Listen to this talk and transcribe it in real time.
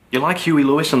You like Huey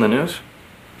Lewis and the News?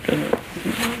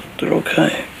 They're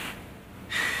okay.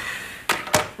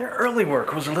 Their early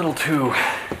work was a little too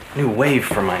new wave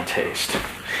for my taste.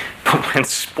 But when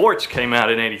Sports came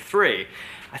out in '83,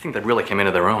 I think they really came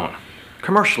into their own,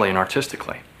 commercially and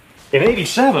artistically. In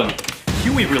 '87,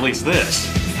 Huey released this,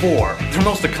 4, their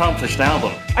most accomplished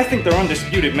album. I think their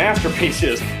undisputed masterpiece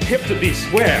is Hip to Be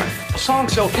Square. A song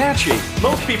so catchy,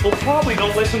 most people probably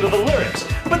don't listen to the lyrics,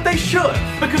 but they should,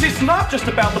 because it's not just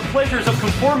about the pleasures of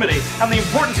conformity and the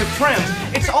importance of trends,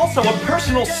 it's also a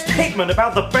personal statement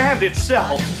about the band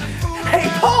itself. Hey,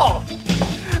 Paul!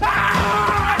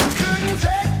 Ah!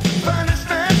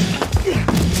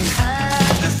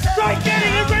 Try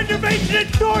getting a reservation at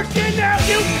Dorkin now,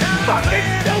 you fucking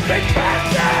stupid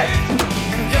bastard!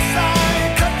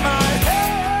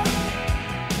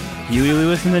 Huey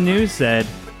Lewis in the News said,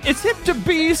 "It's hip to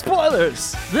be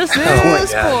spoilers. This is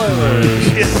spoilers."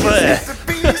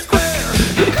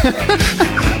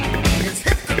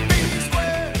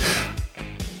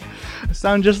 I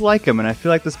sound just like him, and I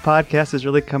feel like this podcast is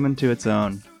really coming to its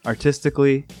own,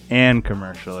 artistically and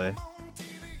commercially.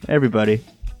 Hey everybody,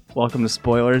 welcome to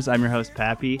Spoilers. I'm your host,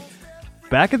 Pappy.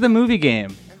 Back at the movie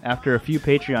game after a few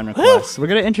Patreon requests. We're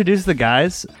going to introduce the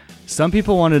guys. Some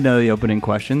people wanted to know the opening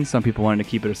question. Some people wanted to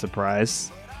keep it a surprise.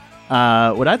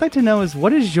 What I'd like to know is,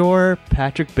 what is your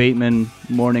Patrick Bateman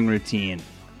morning routine?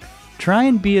 Try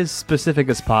and be as specific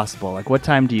as possible. Like, what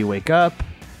time do you wake up?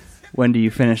 When do you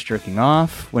finish jerking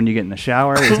off? When do you get in the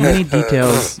shower? As many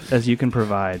details as you can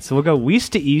provide. So we'll go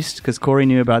west to east, because Corey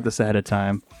knew about this ahead of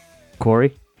time.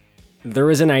 Corey?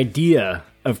 There is an idea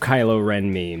of Kylo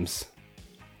Ren memes.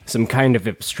 Some kind of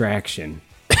abstraction.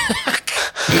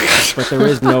 But there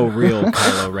is no real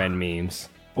Kylo Ren memes.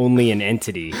 Only an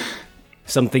entity.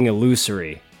 Something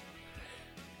illusory.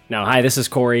 Now, hi, this is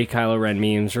Corey, Kylo Ren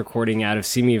Memes, recording out of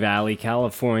Simi Valley,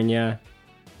 California.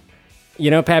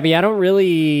 You know, Pappy, I don't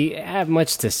really have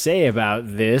much to say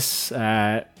about this.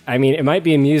 I mean, it might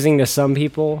be amusing to some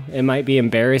people. It might be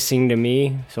embarrassing to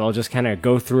me. So I'll just kind of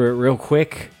go through it real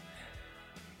quick.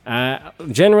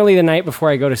 Generally, the night before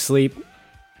I go to sleep,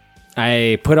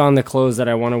 I put on the clothes that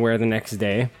I want to wear the next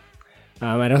day.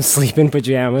 I don't sleep in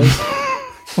pajamas.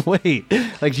 Wait,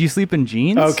 like, do you sleep in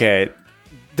jeans? Okay,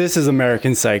 this is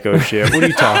American Psycho shit. What are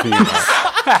you talking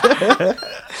about?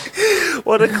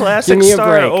 What a classic Give me a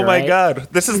start. break, Oh my right? god.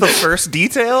 This is the first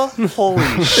detail? Holy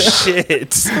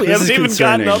shit. We haven't is even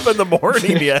concerning. gotten up in the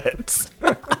morning yet.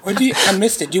 I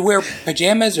missed it. Do you wear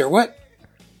pajamas or what?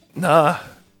 Nah.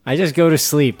 I just go to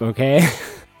sleep, okay?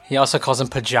 He also calls them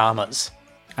pajamas.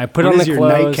 I put What on is the your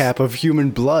clothes. nightcap of human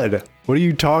blood? What are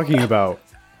you talking about?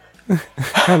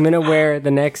 I'm gonna wear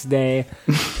the next day.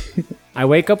 I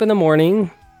wake up in the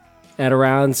morning at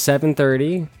around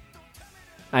 7:30.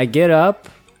 I get up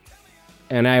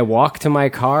and I walk to my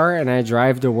car and I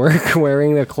drive to work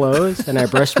wearing the clothes, and I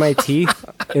brush my teeth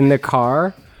in the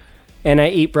car, and I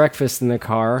eat breakfast in the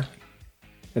car,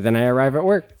 and then I arrive at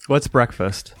work. What's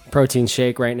breakfast? Protein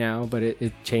shake right now, but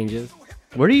it changes.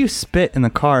 Where do you spit in the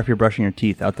car if you're brushing your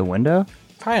teeth? Out the window?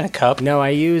 Probably in a cup. No, I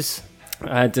use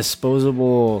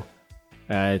disposable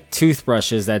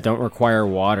toothbrushes that don't require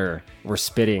water or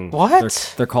spitting.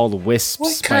 What? They're called Wisps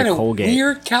What by kind of Colgate.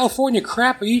 weird California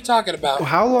crap are you talking about?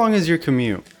 How long is your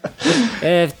commute?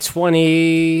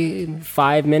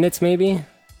 25 minutes maybe?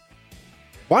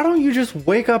 Why don't you just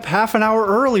wake up half an hour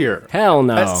earlier? Hell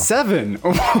no. At 7.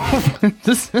 What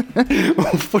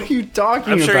are you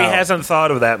talking I'm about? sure he hasn't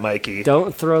thought of that, Mikey.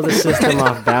 Don't throw the system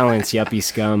off balance, yuppie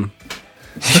scum.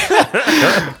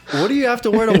 What do you have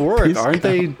to wear to work? Aren't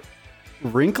they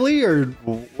wrinkly or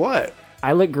what?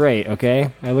 I look great,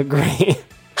 okay? I look great.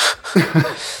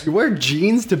 You wear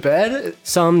jeans to bed?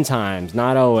 Sometimes,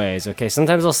 not always, okay?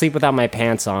 Sometimes I'll sleep without my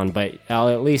pants on, but I'll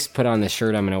at least put on the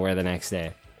shirt I'm going to wear the next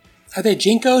day. Are they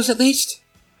Jinkos at least?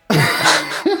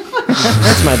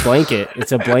 That's my blanket.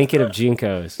 It's a blanket of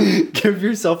Jinkos. Give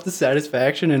yourself the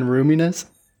satisfaction and roominess.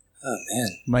 Oh, man.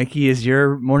 Mikey, is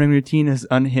your morning routine as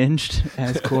unhinged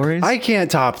as Corey's? I can't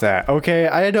top that, okay?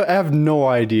 I have no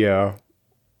idea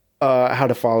how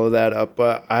to follow that up,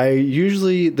 but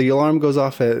the alarm goes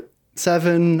off at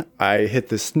 7. I hit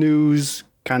the snooze,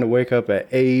 kind of wake up at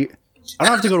 8. I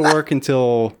don't have to go to work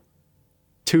until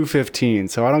 2:15,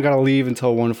 so I don't got to leave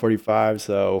until 1:45.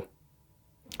 So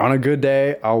on a good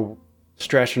day, I'll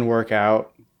stretch and work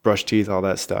out, brush teeth, all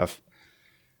that stuff.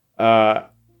 But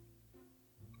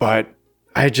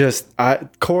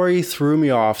Corey threw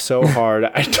me off so hard.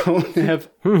 I don't have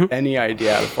any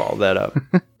idea how to follow that up.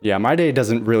 Yeah, my day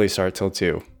doesn't really start till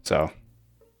 2. So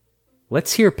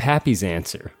Let's hear Pappy's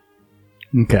answer.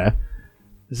 Okay.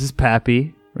 This is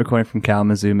Pappy, recording from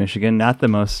Kalamazoo, Michigan. Not the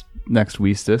most next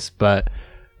Weestus, but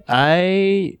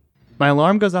my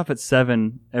alarm goes off at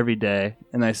 7 every day,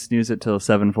 and I snooze it till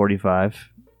 7:45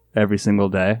 every single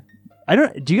day.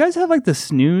 Do you guys have like the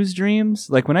snooze dreams?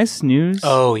 Like when I snooze,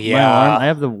 Oh, my yeah. alarm, I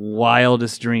have the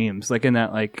wildest dreams. Like in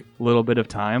that like little bit of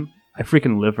time, I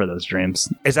freaking live for those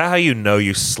dreams. Is that how you know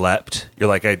you slept? You're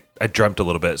like, I dreamt a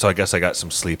little bit, so I guess I got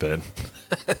some sleep in.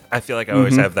 I feel like I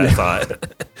always have that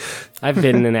thought. I've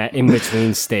been in that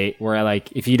in-between state where I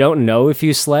if you don't know if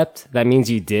you slept, that means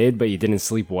you did, but you didn't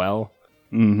sleep well.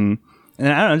 And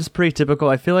I don't know, it's pretty typical.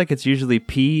 I feel like it's usually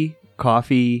pee,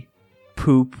 coffee,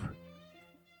 poop,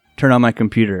 turn on my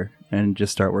computer, and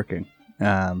just start working.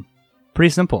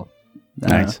 Pretty simple.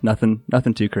 Nice.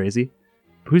 Nothing too crazy.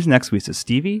 Who's next week? So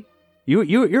Stevie?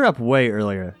 You're up way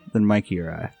earlier than Mikey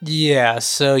or I. Yeah,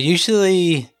 so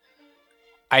usually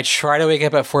I try to wake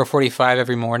up at 4:45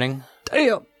 every morning.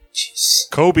 Damn. Jeez.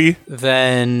 Kobe.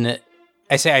 Then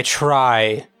I say I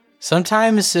try.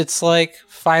 Sometimes it's like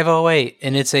 5:08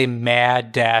 and it's a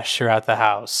mad dash throughout the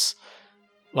house.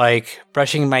 Like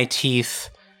brushing my teeth,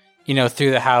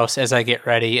 through the house as I get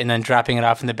ready and then dropping it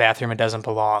off in the bathroom it doesn't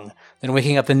belong. Then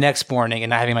waking up the next morning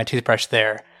and not having my toothbrush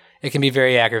there. It can be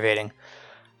very aggravating.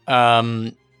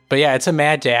 But yeah, it's a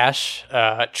mad dash.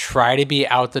 Try to be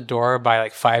out the door by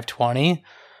like 5:20.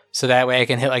 So that way I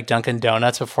can hit like Dunkin'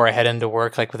 Donuts before I head into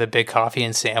work, like with a big coffee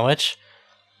and sandwich.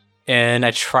 And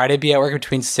I try to be at work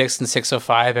between 6 and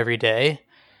 6:05 every day.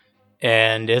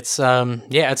 And it's a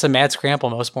mad scramble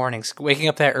most mornings. Waking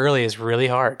up that early is really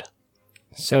hard.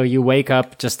 So you wake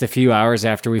up just a few hours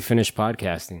after we finish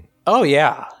podcasting. Oh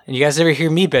yeah. And you guys ever hear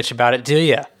me bitch about it, do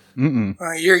you?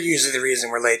 You're usually the reason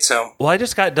we're late, so. Well, I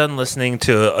just got done listening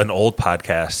to an old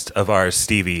podcast of ours,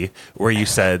 Stevie, where you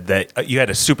said that you had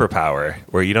a superpower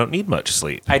where you don't need much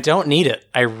sleep. I don't need it.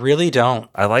 I really don't.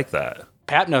 I like that.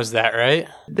 Pat knows that, right?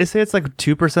 They say it's like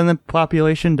 2% of the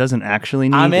population doesn't actually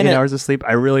need I'm in 8 it. hours of sleep.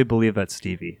 I really believe that's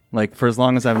Stevie. Like, for as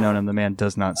long as I've known him, the man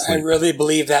does not I sleep. really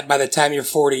believe that by the time you're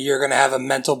 40, you're going to have a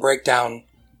mental breakdown.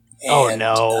 Oh And,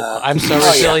 no. I'm so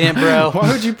yeah. resilient, bro.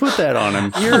 Why would you put that on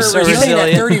him? You're so resilient at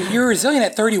resilient. 30. You're resilient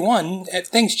at 31.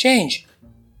 Things change.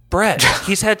 Brett,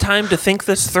 he's had time to think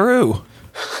this through.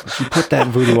 You put that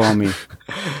voodoo on me.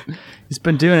 He's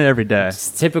been doing it every day. It's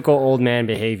typical old man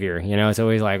behavior. It's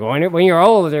always like, when you're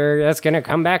older, that's going to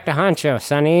come back to haunt you,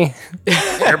 sonny.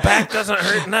 Your back doesn't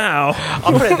hurt now.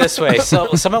 I'll put it this way.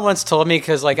 So someone once told me,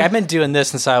 because I've been doing this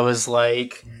since I was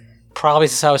probably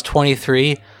since I was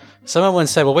 23. Someone once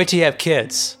said, well, wait till you have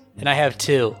kids. And I have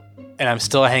 2. And I'm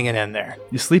still hanging in there.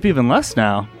 You sleep even less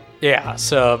now. Yeah,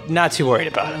 so not too worried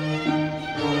about it.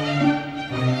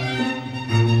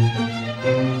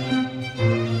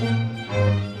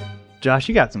 Josh,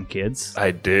 you got some kids. I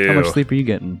do. How much sleep are you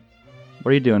getting? What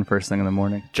are you doing first thing in the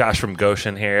morning? Josh from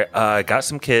Goshen here. Got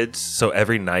some kids, so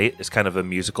every night is kind of a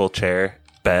musical chair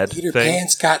bed Peter thing.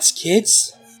 Pan's got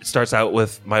kids. It starts out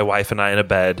with my wife and I in a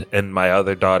bed, and my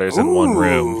other daughters in one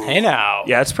room. Hey now.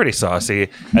 Yeah, it's pretty saucy.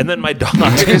 And then my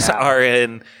daughters are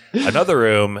in another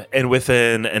room, and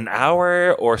within an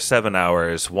hour or 7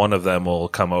 hours, one of them will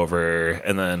come over,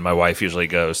 and then my wife usually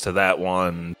goes to that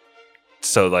one.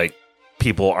 So,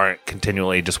 people aren't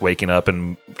continually just waking up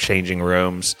and changing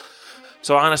rooms.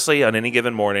 So, honestly, on any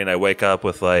given morning, I wake up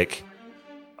with,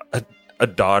 a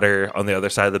daughter on the other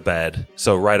side of the bed.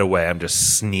 So, right away, I'm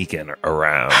just sneaking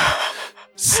around.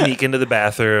 Sneak into the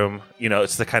bathroom.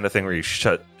 It's the kind of thing where you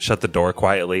shut the door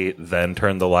quietly, then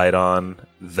turn the light on,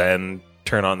 then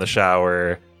turn on the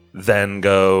shower, then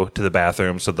go to the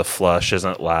bathroom so the flush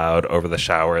isn't loud over the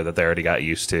shower that they already got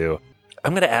used to.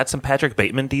 I'm going to add some Patrick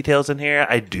Bateman details in here.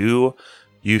 I do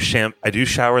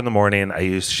shower in the morning. I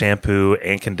use shampoo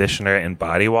and conditioner and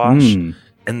body wash.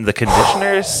 And the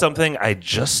conditioner is something I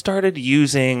just started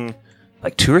using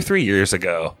 2 or 3 years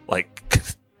ago.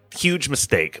 Huge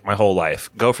mistake my whole life.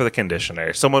 Go for the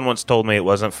conditioner. Someone once told me it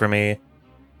wasn't for me.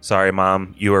 Sorry,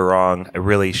 Mom, you were wrong. I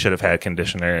really should have had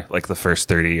conditioner. The first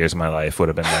 30 years of my life would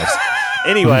have been nice.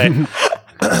 Anyway,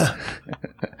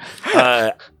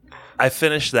 I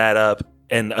finished that up.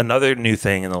 And another new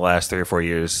thing in the last 3 or 4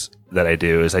 years that I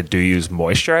do is I do use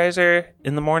moisturizer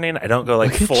in the morning. I don't go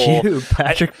full. Look at you,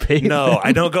 Patrick Bateman. No,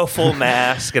 I don't go full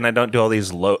mask, and I don't do all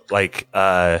these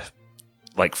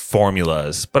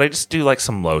formulas. But I just do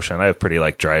some lotion. I have pretty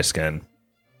dry skin,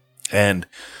 and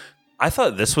I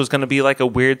thought this was going to be a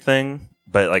weird thing,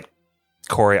 but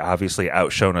Corey obviously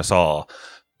outshone us all.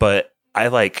 But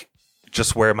I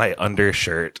just wear my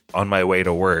undershirt on my way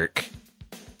to work.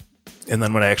 And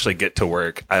then when I actually get to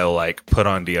work, I'll put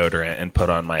on deodorant and put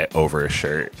on my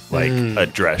overshirt, a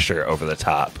dress shirt over the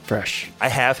top. Fresh. I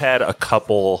have had a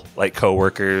couple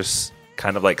coworkers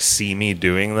kind of like see me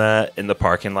doing that in the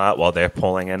parking lot while they're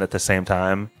pulling in at the same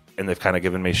time. And they've kind of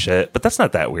given me shit. But that's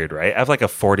not that weird, right? I have like a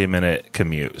 40-minute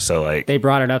commute. So like They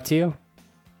brought it up to you?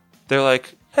 they're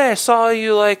like, hey, I saw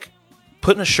you like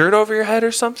putting a shirt over your head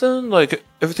or something. Like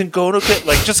everything going okay?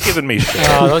 Like just giving me shit.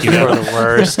 Oh, those you people know? are the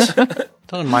worst.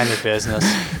 Don't mind their business.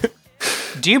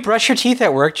 Do you brush your teeth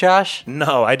at work, Josh?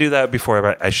 No, I do that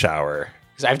before I shower.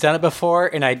 Because I've done it before,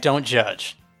 and I don't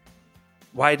judge.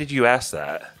 Why did you ask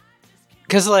that?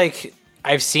 Because, like,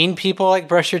 I've seen people, like,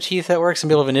 brush their teeth at work. Some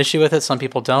people have an issue with it. Some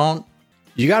people don't.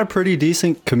 You got a pretty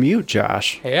decent commute,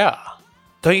 Josh. Yeah.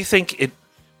 Don't you think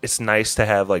it's nice to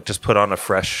have like just put on a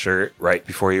fresh shirt right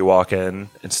before you walk in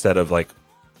instead of like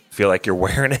feel like you're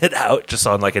wearing it out just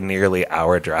on like a nearly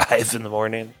hour drive in the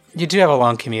morning? You do have a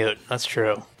long commute. That's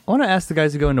true. I want to ask the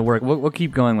guys who go into work. We'll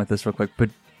keep going with this real quick. But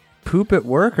poop at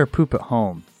work or poop at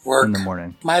home Work. in the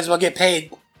morning? Might as well get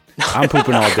paid. I'm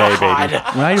pooping all day, baby.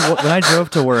 When I drove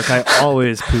to work, I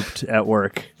always pooped at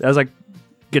work. I was like,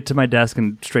 get to my desk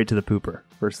and straight to the pooper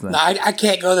first thing. No, I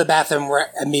can't go to the bathroom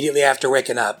immediately after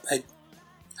waking up.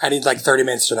 I need like 30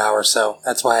 minutes to an hour, so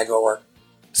that's why I go to work.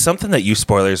 Something that you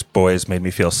spoilers boys made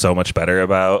me feel so much better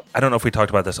about. I don't know if we talked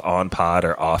about this on pod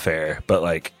or off air, but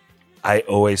like I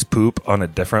always poop on a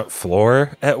different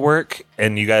floor at work,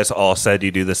 and you guys all said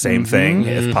you do the same thing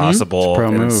if possible. It's a pro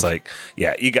and it's move. like,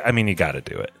 yeah, you got to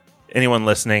do it. Anyone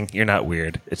listening, you're not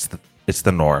weird. It's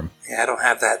the norm. Yeah, I don't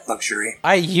have that luxury.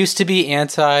 I used to be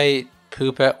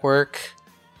anti-poop at work.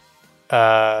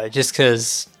 Just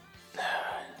because...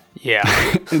 Yeah.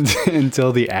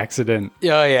 Until the accident.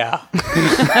 Oh, yeah.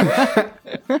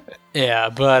 Yeah,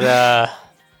 but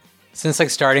since like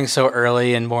starting so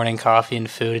early and morning coffee and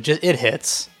food, it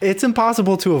hits. It's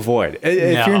impossible to avoid.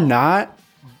 If No. you're not,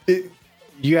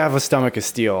 you have a stomach of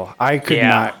steel. I could Yeah.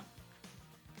 not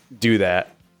do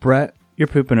that. Brett, you're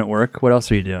pooping at work. What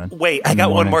else are you doing? Wait, I got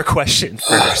one morning. more question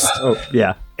first. Oh,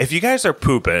 yeah. If you guys are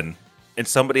pooping and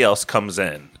somebody else comes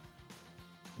in,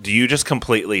 do you just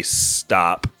completely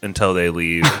stop until they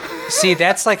leave? See,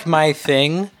 that's like my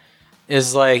thing.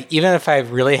 Is like, even if I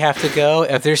really have to go,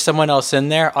 if there's someone else in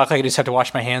there, I just have to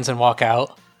wash my hands and walk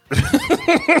out.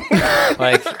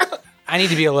 Like, I need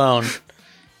to be alone.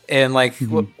 And like,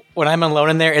 when I'm alone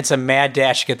in there, it's a mad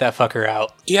dash to get that fucker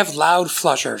out. Do you have loud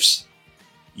flushers?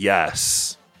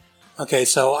 Yes. Okay,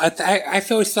 so I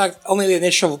feel like only the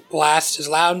initial blast is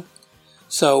loud.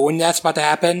 So when that's about to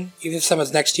happen, even if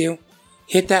someone's next to you,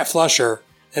 hit that flusher.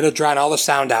 It'll drown all the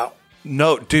sound out.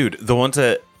 No, dude, the ones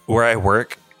where I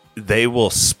work, they will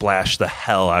splash the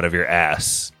hell out of your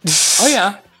ass. Oh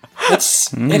yeah,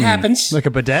 it happens. Like a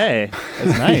bidet.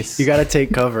 That's nice. You got to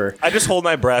take cover. I just hold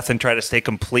my breath and try to stay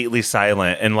completely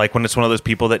silent. And like when it's one of those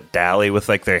people that dally with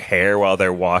like their hair while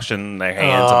they're washing their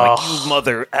hands, I'm like, you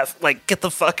mother F, like get the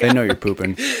fuck They out. know you're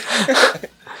pooping.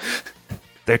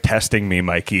 They're testing me,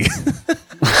 Mikey.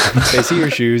 They see your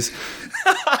shoes.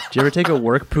 Do you ever take a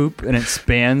work poop and it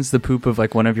spans the poop of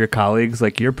like one of your colleagues?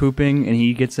 Like you're pooping and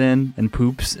he gets in and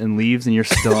poops and leaves and you're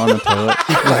still on the toilet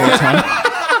the whole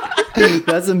time?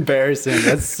 That's embarrassing.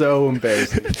 That's so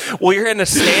embarrassing. Well, you're in a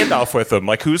standoff with them.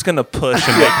 Like, who's going to push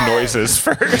and make noises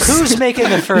first? Who's making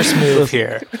the first move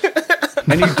here?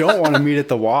 And you don't want to meet at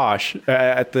the wash,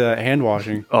 at the hand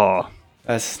washing. Oh,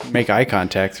 That's make eye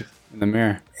contact in the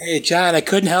mirror. Hey John, I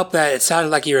couldn't help that. It sounded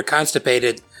like you were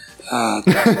constipated. And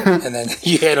then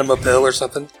you hand him a pill or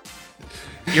something.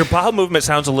 Your bowel movement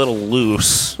sounds a little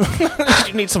loose.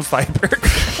 You need some fiber.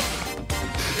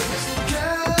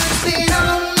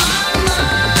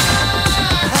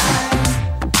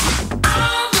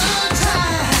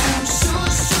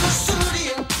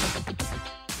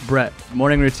 Brett,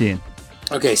 morning routine.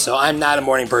 Okay, so I'm not a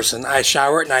morning person. I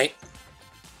shower at night.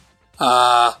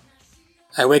 I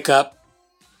wake up.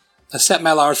 I set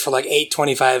my alarms for like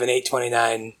 8:25 and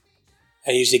 8:29.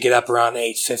 I usually get up around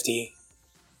 8:50.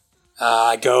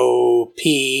 I go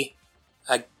pee.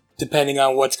 Depending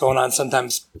on what's going on,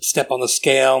 sometimes step on the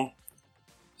scale.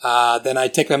 Then I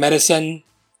take my medicine.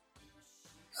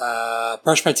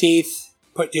 Brush my teeth.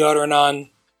 Put deodorant on.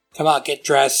 Come out, get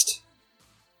dressed.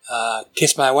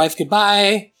 Kiss my wife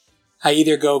goodbye. I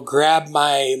either go grab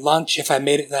my lunch if I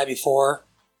made it the night before,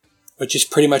 which is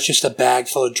pretty much just a bag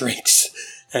full of drinks,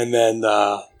 and then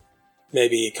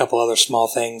maybe a couple other small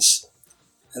things.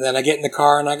 And then I get in the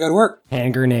car and I go to work.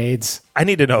 Hand grenades. I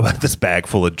need to know about this bag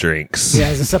full of drinks. Yeah,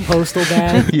 is this a postal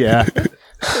bag? Yeah.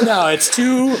 No, it's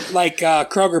two like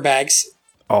Kroger bags.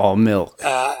 All milk.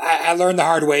 I learned the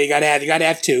hard way. You gotta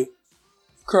have two.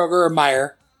 Kroger or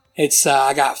Meyer. It's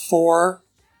I got 4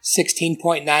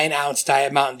 16.9 ounce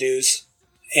Diet Mountain Dews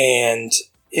and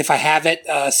if I have it,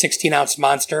 16-ounce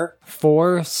Monster.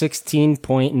 4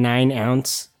 16.9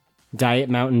 ounce Diet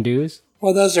Mountain Dews.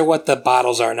 Well, those are what the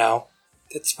bottles are now.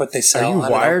 That's what they Are sell. you I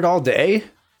don't know. wired all day?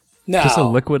 No, Just a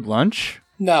liquid lunch?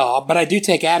 no, but I do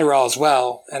take Adderall as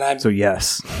well, and I'm So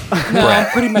yes.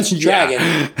 I'm pretty much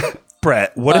dragging.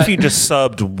 Brett, what if you just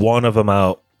subbed one of them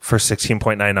out for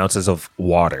 16.9 ounces of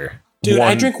water? Dude, I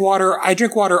One- drink water. I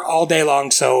drink water all day long,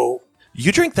 so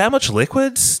You drink that much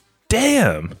liquids?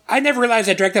 Damn. I never realized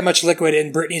I drank that much liquid.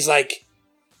 And Brittany's like,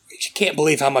 "You can't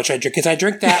believe how much I drink," because I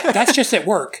drink that. That's just at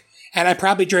work, and I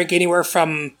probably drink anywhere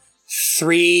from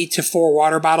 3 to 4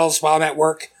 water bottles while I'm at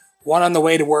work. 1 on the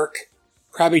way to work,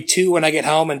 probably 2 when I get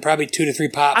home, and probably 2 to 3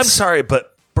 pops. I'm sorry,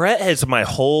 but Brett has my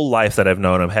whole life that I've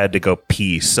known him had to go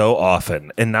pee so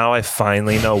often, and now I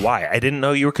finally know why. I didn't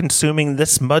know you were consuming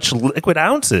this much liquid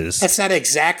ounces. That's not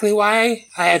exactly why.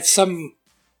 I had some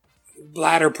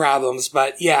bladder problems,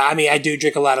 but yeah, I mean, I do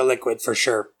drink a lot of liquid for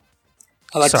sure.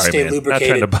 I like Sorry, to stay man. lubricated.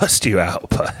 Not trying to bust you out,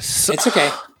 but It's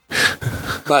okay.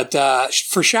 But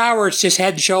for shower, it's just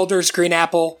Head and Shoulders, Green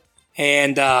Apple,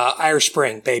 and Irish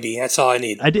Spring, baby. That's all I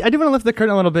need. I do want to lift the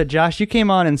curtain a little bit. Josh, you came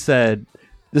on and said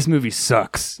this movie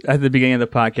sucks at the beginning of the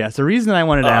podcast. The reason I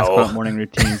wanted to ask about morning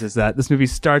routines is that this movie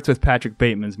starts with Patrick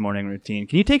Bateman's morning routine.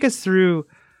 Can you take us through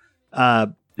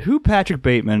who Patrick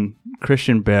Bateman,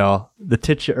 Christian Bale,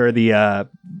 the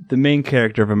main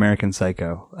character of American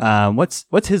Psycho?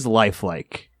 What's his life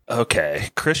like? okay.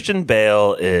 Christian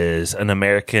Bale is an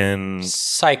American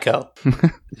Psycho.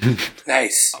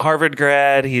 Nice. Harvard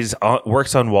grad.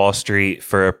 Works on Wall Street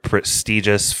for a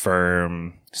prestigious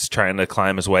firm. He's trying to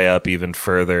climb his way up even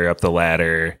further up the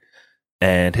ladder.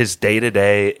 And his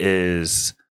day-to-day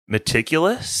is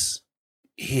meticulous.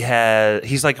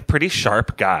 He's like a pretty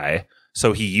sharp guy.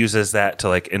 So he uses that to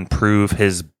like improve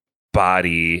his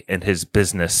body and his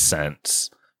business sense.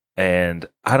 And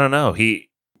I don't know, he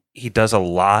does a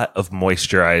lot of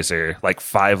moisturizer, like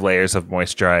 5 layers of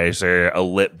moisturizer, a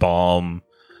lip balm,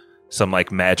 some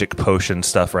like magic potion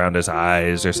stuff around his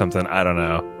eyes or something. I don't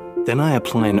know. Then I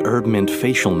apply an herb mint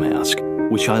facial mask,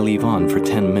 which I leave on for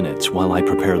 10 minutes while I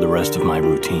prepare the rest of my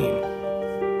routine.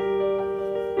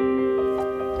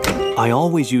 I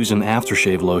always use an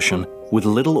aftershave lotion with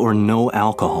little or no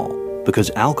alcohol,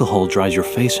 because alcohol dries your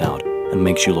face out and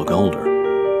makes you look older.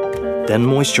 Then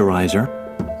moisturizer,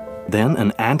 then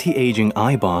an anti-aging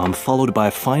eye balm followed by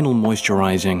a final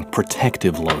moisturizing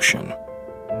protective lotion.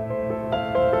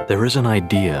 There is an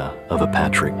idea of a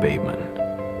Patrick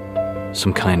Bateman,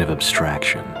 some kind of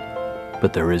abstraction,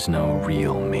 but there is no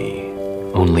real me,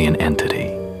 only an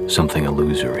entity, something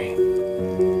illusory.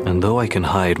 And though I can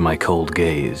hide my cold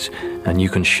gaze, and you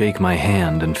can shake my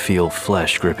hand and feel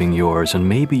flesh gripping yours, and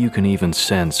maybe you can even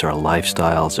sense our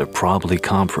lifestyles are probably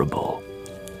comparable,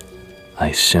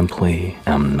 I simply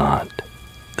am not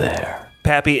there.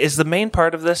 Pappy, is the main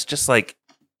part of this just like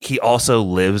he also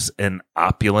lives in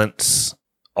opulence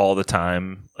all the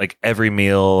time? Like every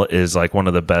meal is like one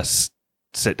of the best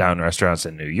sit-down restaurants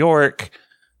in New York.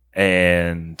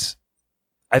 And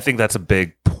I think that's a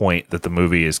big point that the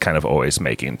movie is kind of always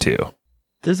making too.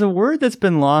 There's a word that's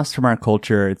been lost from our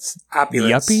culture. It's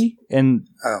Opulence. yuppie. And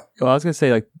Oh. well, I was going to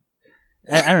say, like,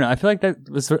 I don't know. I feel like that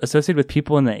was associated with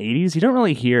people in the 80s. You don't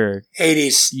really hear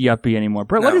 80s. yuppie anymore.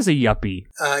 Brett, what No. is a yuppie?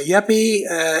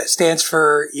 Yuppie stands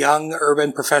for Young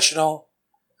Urban Professional.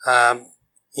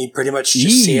 You pretty much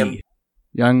just see him.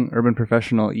 Young urban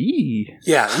professional.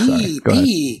 Yeah, Sorry, go ahead.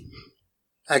 P.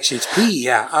 Actually, it's P.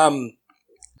 Yeah.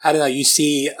 I don't know. You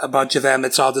see a bunch of them.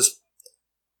 It's all just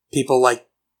people like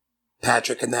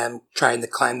Patrick and them trying to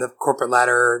climb the corporate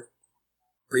ladder,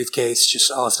 briefcase,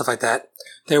 just all stuff like that.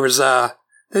 There was that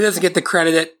doesn't get the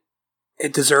credit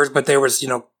it deserves, but there was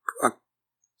a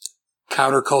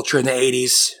counterculture in the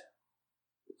 80s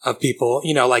of people.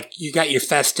 Like you got your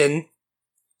Fester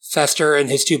and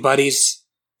his 2 buddies.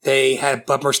 They had a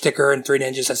bumper sticker and 3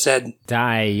 ninjas that said,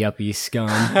 Die, yuppie scum,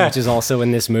 which is also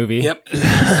in this movie. "Yep."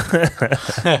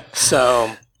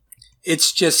 So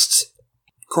it's just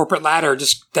corporate ladder,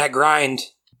 just that grind.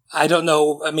 I don't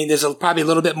know. I mean, there's probably a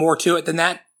little bit more to it than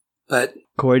that, but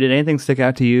Corey, did anything stick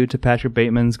out to you to Patrick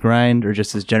Bateman's grind or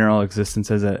just his general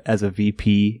existence as a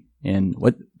VP in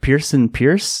what Pearson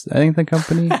Pierce, I think the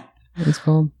company is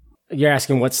called? You're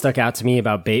asking what stuck out to me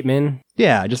about Bateman?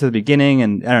 Yeah, just at the beginning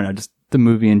and I don't know, just the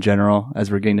movie in general as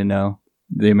we're getting to know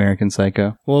the American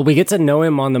Psycho. Well, we get to know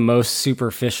him on the most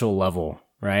superficial level,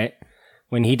 right?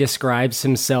 When he describes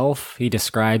himself, he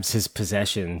describes his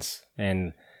possessions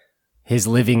and his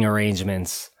living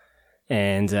arrangements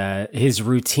and his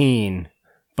routine,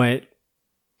 but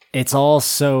it's all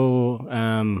so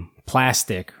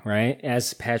plastic, right?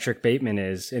 As Patrick Bateman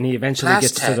is, and he eventually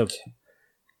gets to the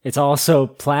It's also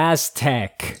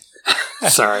Plastech.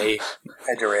 Sorry,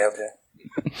 I derailed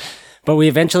you. But we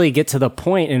eventually get to the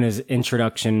point in his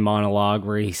introduction monologue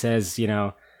where he says, you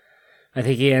know, I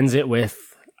think he ends it with,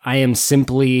 I am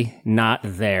simply not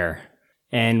there.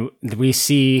 And we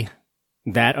see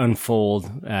that unfold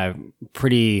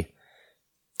pretty,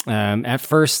 at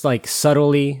first, like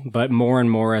subtly, but more and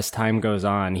more as time goes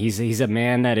on. He's a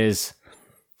man that is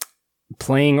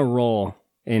playing a role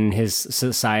in his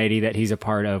society that he's a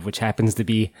part of, which happens to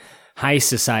be high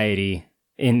society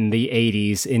in the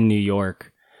 80s in New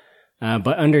York.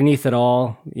 But underneath it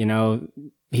all, you know,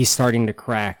 he's starting to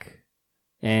crack.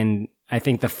 And I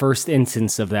think the first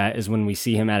instance of that is when we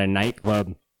see him at a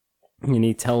nightclub and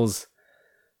he tells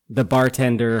the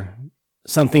bartender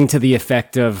something to the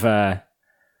effect of,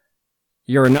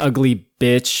 you're an ugly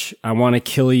bitch. I want to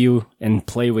kill you and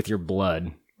play with your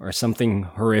blood, or something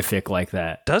horrific like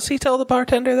that. Does he tell the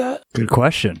bartender that? Good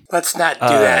question. Let's not do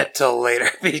that till later,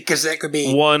 because that could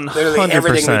be 100%. literally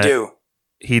everything we do.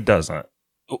 He doesn't.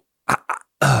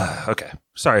 Okay.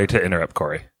 Sorry to interrupt,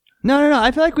 Corey. No.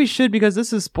 I feel like we should, because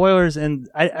this is spoilers, and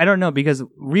I don't know, because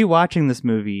rewatching this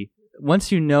movie,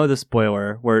 once you know the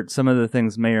spoiler, where some of the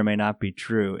things may or may not be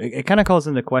true, it kind of calls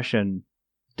into question,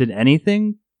 did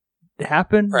anything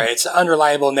happen? Right, it's an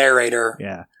unreliable narrator.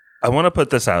 Yeah. I want to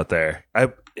put this out there.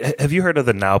 Have you heard of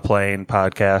the Now Playing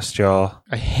podcast, y'all?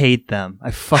 I hate them.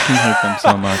 I fucking hate them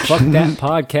so much. Fuck that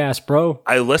podcast, bro.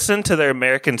 I listened to their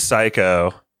American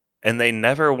Psycho, and they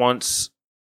never once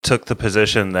took the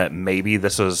position that maybe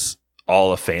this was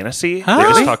all a fantasy. Huh?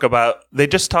 They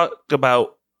just talk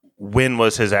about when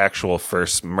was his actual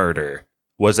first murder.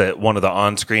 Was it one of the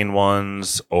on-screen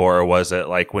ones, or was it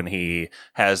like when he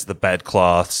has the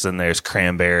bedcloths and there's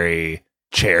cranberry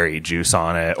cherry juice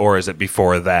on it, or is it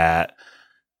before that?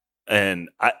 And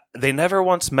they never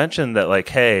once mentioned that, like,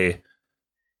 hey,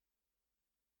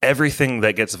 everything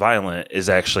that gets violent is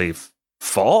actually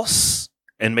false.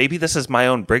 And maybe this is my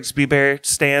own Brigsby Bear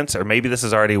stance, or maybe this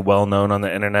is already well known on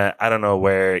the internet. I don't know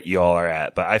where y'all are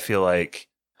at, but I feel like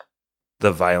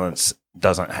the violence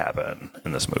doesn't happen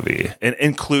in this movie, and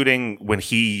including when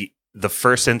the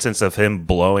first instance of him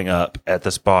blowing up at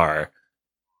this bar,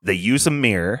 they use a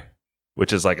mirror,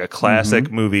 which is like a classic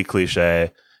movie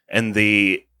cliche, and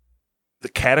the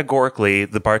categorically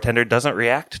the bartender doesn't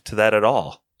react to that at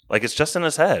all. Like, it's just in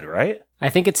his head, right? I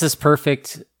think it's this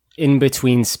perfect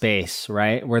in-between space,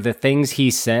 right? Where the things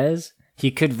he says,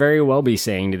 he could very well be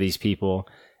saying to these people,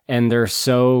 and they're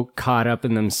so caught up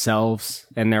in themselves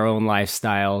and their own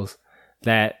lifestyles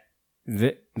that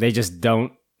they just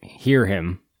don't hear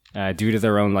him due to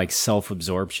their own, like,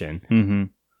 self-absorption. Mm-hmm.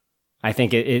 I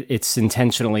think it's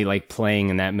intentionally, like, playing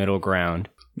in that middle ground.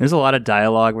 There's a lot of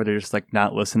dialogue where they're just, like,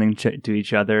 not listening to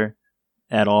each other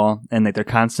at all, and like they're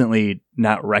constantly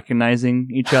not recognizing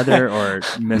each other or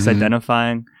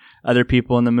misidentifying other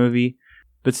people in the movie.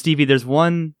 But Stevie, there's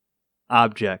one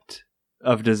object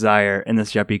of desire in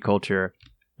this yuppie culture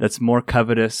that's more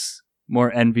covetous,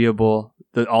 more enviable,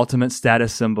 the ultimate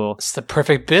status symbol. It's the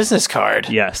perfect business card.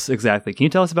 Yes, exactly. Can you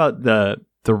tell us about the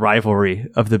rivalry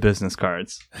of the business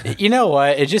cards? You know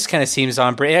what? It just kind of seems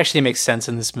on brand. It actually makes sense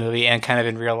in this movie and kind of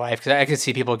in real life, because I could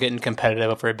see people getting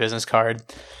competitive over a business card.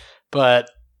 But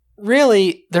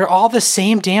really, they're all the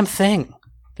same damn thing.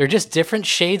 They're just different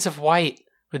shades of white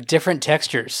with different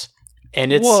textures.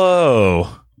 And it's... Whoa.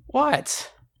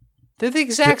 What? They're the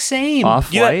exact same.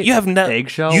 Off-white? You have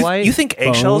eggshell white? You think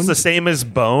eggshell is Bone? the same as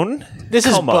bone? This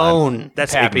is Come on. bone.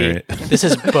 That's Pappy. ignorant. This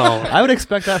is bone. I would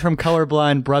expect that from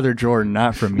colorblind brother Jordan,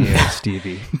 not from you,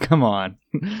 Stevie. Come on.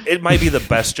 It might be the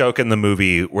best joke in the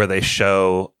movie where they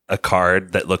show a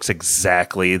card that looks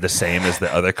exactly the same as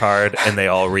the other card, and they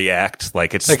all react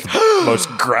like it's Like, the most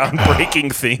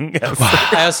groundbreaking thing ever.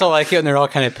 I also like it when they're all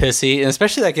kind of pissy, and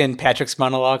especially like in Patrick's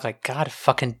monologue, like, God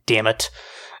fucking damn it.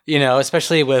 You know,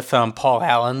 especially with Paul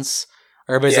Allen's.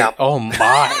 Everybody's like, oh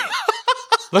my.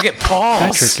 Look at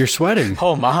Paul's. Patrick, you're sweating.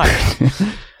 Oh my.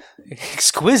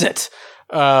 Exquisite.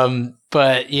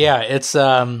 But yeah, it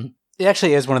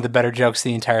actually is one of the better jokes of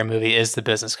the entire movie is the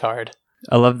business card.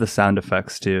 I love the sound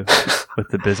effects too with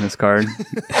the business card.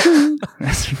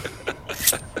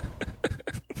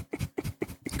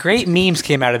 Great memes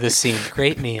came out of this scene.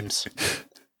 Great memes.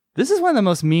 This is one of the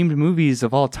most memed movies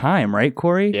of all time, right,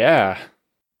 Corey? Yeah.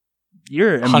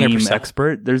 You're a 100%. meme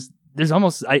expert. There's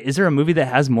almost is there a movie that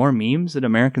has more memes than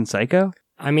American Psycho?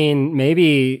 I mean,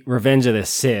 maybe Revenge of the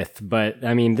Sith, but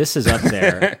I mean, this is up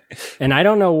there. And I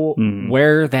don't know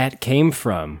where that came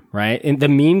from, right? And the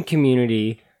meme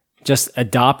community just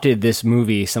adopted this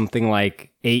movie something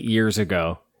like 8 years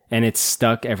ago, and it's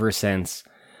stuck ever since.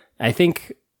 I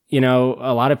think, you know,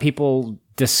 a lot of people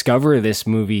discover this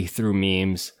movie through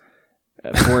memes.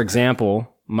 For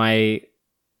example, my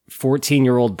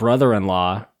 14-year-old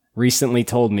brother-in-law recently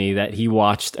told me that he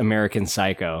watched American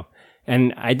Psycho.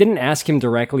 And I didn't ask him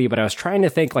directly, but I was trying to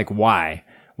think, like, why?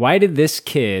 Why did this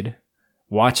kid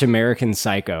watch American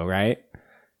Psycho, right?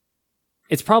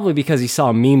 It's probably because he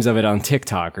saw memes of it on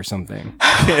TikTok or something.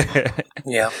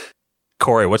 Yeah.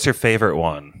 Corey, what's your favorite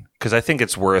one? Because I think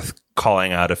it's worth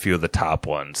calling out a few of the top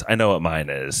ones. I know what mine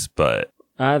is, but...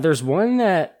 There's one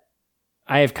that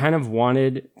I have kind of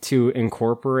wanted to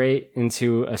incorporate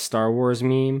into a Star Wars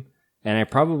meme, and I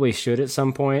probably should at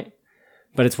some point.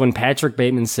 But it's when Patrick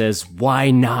Bateman says, "Why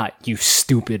not, you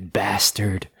stupid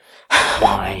bastard?"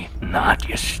 Why not,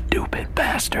 you stupid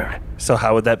bastard? So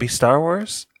how would that be Star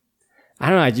Wars? I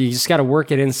don't know. You just got to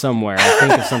work it in somewhere. I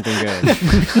think of something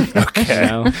good. Okay. You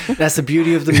know? That's the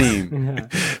beauty of the meme.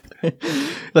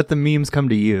 Let the memes come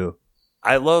to you.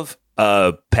 I love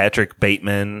Patrick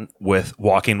Bateman with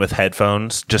walking with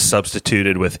headphones, just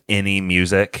substituted with any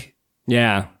music.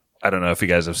 Yeah. I don't know if you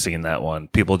guys have seen that one.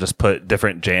 People just put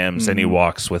different jams and he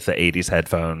walks with the 80s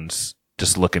headphones,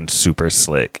 just looking super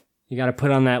slick. You got to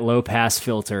put on that low pass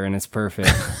filter and it's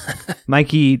perfect.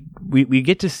 Mikey, we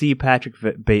get to see Patrick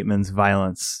Bateman's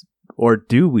violence, or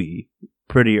do we,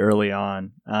 pretty early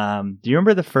on. Do you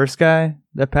remember the first guy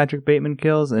that Patrick Bateman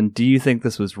kills? And do you think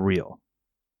this was real?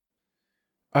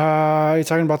 You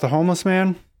talking about the homeless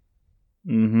man?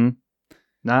 Mm-hmm.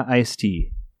 Not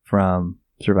Ice-T from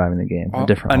Surviving the Game. A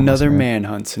different another homeless man.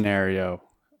 manhunt scenario.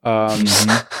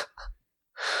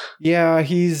 Yeah,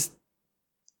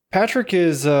 Patrick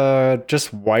is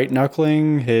just white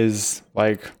knuckling his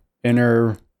like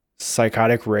inner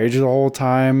psychotic rage the whole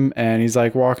time, and he's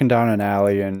like walking down an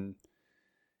alley and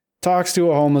talks to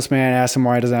a homeless man, asks him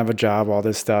why he doesn't have a job, all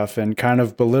this stuff, and kind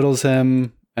of belittles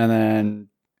him, and then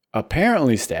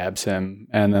apparently stabs him,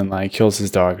 and then like kills his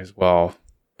dog as well.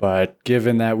 But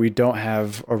given that we don't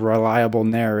have a reliable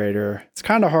narrator, it's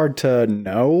kind of hard to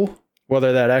know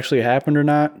whether that actually happened or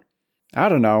not. I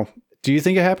don't know. Do you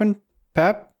think it happened,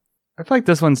 Pap? I feel like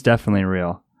this one's definitely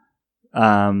real.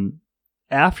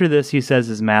 After this, he says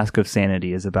his mask of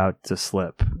sanity is about to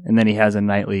slip, and then he has a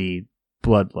nightly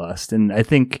bloodlust. And I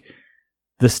think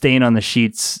the stain on the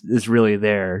sheets is really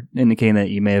there, indicating that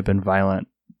you may have been violent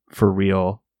for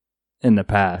real in the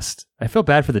past. I feel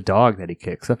bad for the dog that he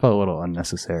kicks. I felt a little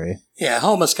unnecessary. Yeah,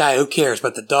 homeless guy, who cares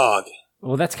about the dog?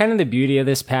 Well, that's kind of the beauty of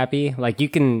this, Pappy. Like, you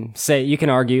can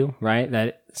argue, right,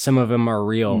 that some of them are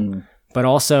real, but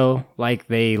also, like,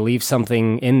 they leave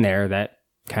something in there that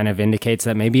kind of indicates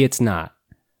that maybe it's not.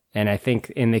 And I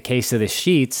think in the case of the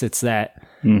sheets, it's that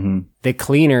the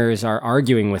cleaners are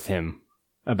arguing with him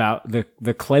about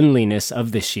the cleanliness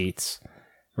of the sheets,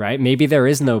 right? Maybe there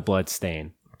is no blood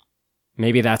stain.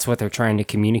 Maybe that's what they're trying to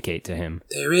communicate to him.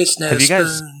 There is no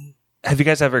Have you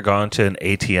guys ever gone to an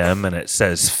ATM and it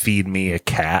says, "Feed me a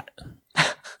cat"?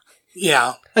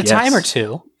 Yeah. A time or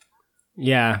two.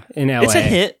 Yeah, in LA. It's a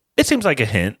hint. It seems like a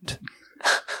hint.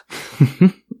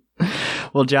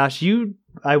 Well, Josh,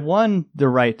 I won the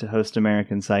right to host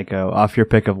American Psycho off your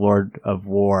pick of Lord of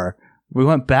War. We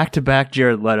went back-to-back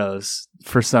Jared Leto's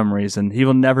for some reason. He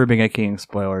will never be a king of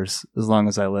spoilers as long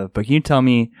as I live. But can you tell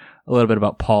me a little bit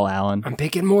about Paul Allen? I'm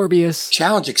picking Morbius.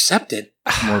 Challenge accepted.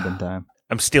 Morbin time.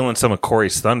 I'm stealing some of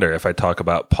Corey's thunder if I talk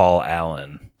about Paul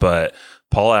Allen. But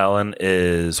Paul Allen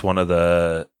is one of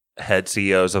the head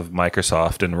CEOs of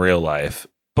Microsoft in real life.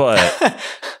 But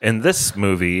in this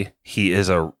movie, he is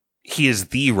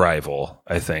the rival,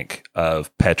 I think,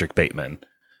 of Patrick Bateman.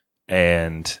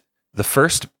 And the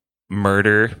first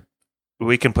murder,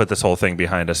 we can put this whole thing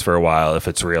behind us for a while if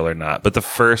it's real or not. But the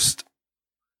first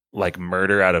like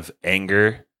murder out of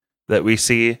anger that we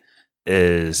see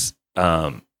is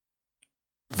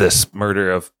this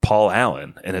murder of Paul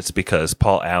Allen. And it's because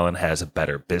Paul Allen has a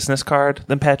better business card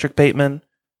than Patrick Bateman.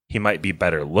 He might be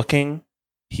better looking.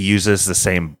 He uses the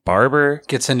same barber.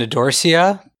 Gets into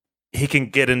Dorsia. He can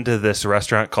get into this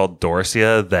restaurant called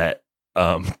Dorsia that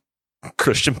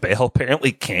Christian Bale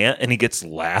apparently can't, and he gets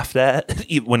laughed at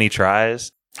when he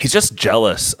tries. He's just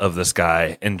jealous of this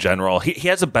guy in general. He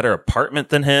has a better apartment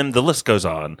than him. The list goes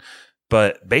on.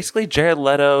 But basically, Jared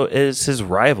Leto is his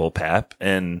rival, Pap.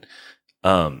 And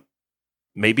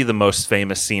maybe the most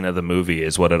famous scene of the movie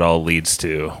is what it all leads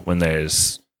to when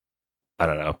there's, I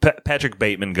don't know, Patrick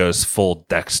Bateman goes full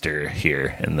Dexter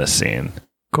here in this scene.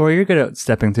 Corey, you're good at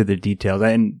stepping through the details,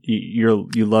 and you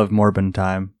love Morbin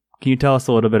time. Can you tell us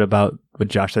a little bit about what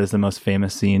Josh said is the most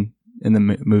famous scene in the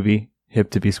movie, Hip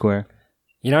to Be Square?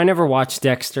 You know, I never watched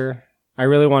Dexter. I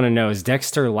really want to know, is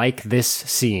Dexter like this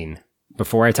scene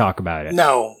before I talk about it?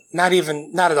 No, not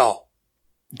at all.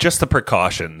 just the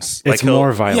precautions. It's he'll-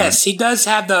 more violent. Yes, he does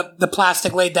have the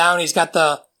plastic laid down. He's got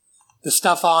the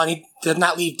stuff on. He does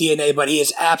not leave DNA, but he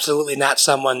is absolutely not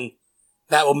someone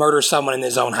that will murder someone in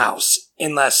his own house.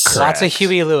 Unless Lots of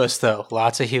Huey Lewis, though.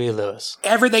 Lots of Huey Lewis.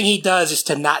 everything he does is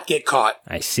to not get caught.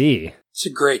 I see. It's a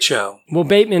great show. Well,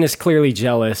 Bateman is clearly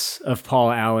jealous of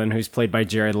Paul Allen, who's played by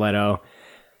Jared Leto.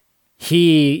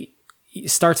 He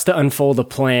starts to unfold a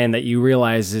plan that you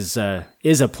realize is a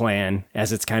plan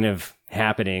as it's kind of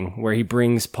happening, where he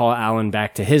brings Paul Allen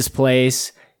back to his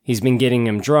place. He's been getting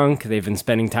him drunk. They've been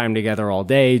spending time together all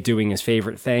day, doing his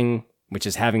favorite thing, which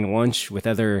is having lunch with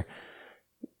other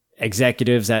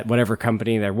executives at whatever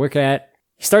company they're working at.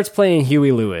 He starts playing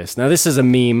Huey Lewis. Now, this is a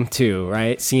meme too,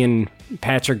 right? Seeing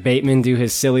Patrick Bateman do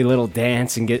his silly little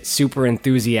dance and get super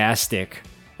enthusiastic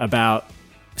about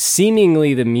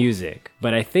seemingly the music.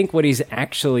 But I think what he's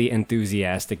actually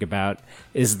enthusiastic about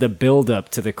is the buildup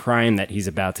to the crime that he's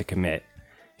about to commit.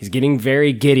 He's getting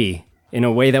very giddy in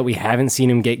a way that we haven't seen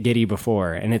him get giddy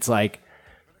before. And it's like,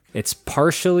 it's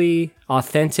partially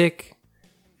authentic,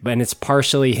 but it's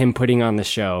partially him putting on the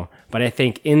show. But I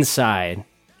think inside,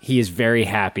 he is very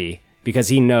happy because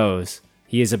he knows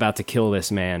he is about to kill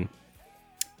this man.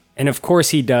 And of course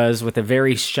he does, with a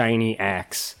very shiny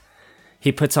axe.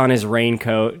 He puts on his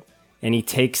raincoat and he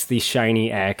takes the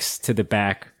shiny axe to the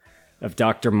back of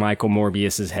Dr. Michael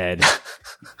Morbius's head.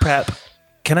 Prep,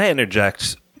 can I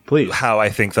interject Please. how I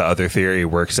think the other theory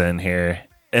works in here?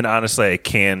 And honestly, I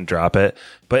can drop it.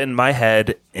 But in my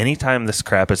head, anytime this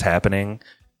crap is happening,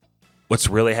 what's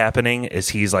really happening is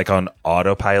he's like on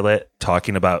autopilot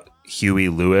talking about Huey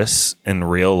Lewis in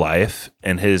real life.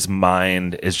 And his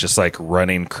mind is just like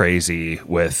running crazy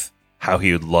with how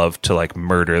he would love to like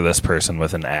murder this person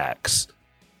with an axe.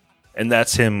 And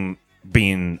that's him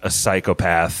being a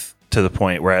psychopath to the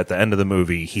point where at the end of the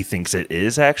movie, he thinks it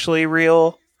is actually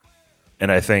real.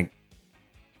 And I think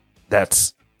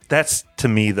that's to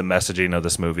me the messaging of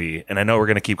this movie. And I know we're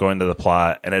going to keep going to the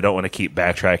plot, and I don't want to keep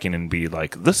backtracking and be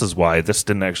like, this is why this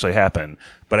didn't actually happen.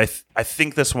 But I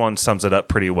think this one sums it up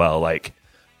pretty well. Like,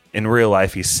 in real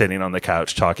life, he's sitting on the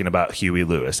couch talking about Huey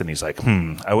Lewis, and he's like,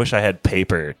 I wish I had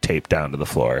paper taped down to the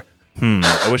floor.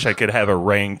 I wish I could have a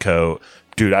raincoat.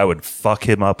 Dude, I would fuck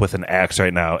him up with an axe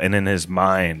right now. And in his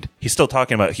mind, he's still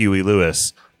talking about Huey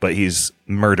Lewis, but he's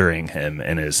murdering him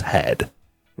in his head.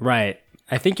 Right.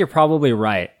 I think you're probably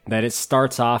right that it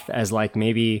starts off as like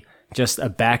maybe just a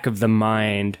back of the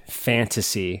mind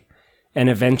fantasy and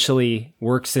eventually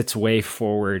works its way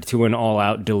forward to an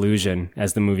all-out delusion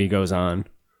as the movie goes on.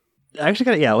 I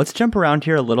actually let's jump around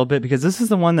here a little bit because this is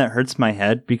the one that hurts my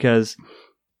head because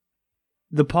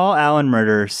the Paul Allen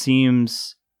murder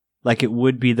seems like it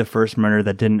would be the first murder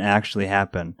that didn't actually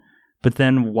happen. But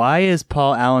then why is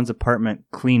Paul Allen's apartment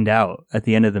cleaned out at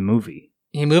the end of the movie?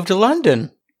 He moved to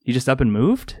London. He just up and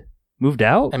moved? Moved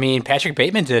out? I mean, Patrick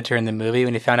Bateman did it during the movie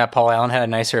when he found out Paul Allen had a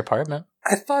nicer apartment.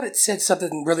 I thought it said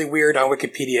something really weird on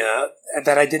Wikipedia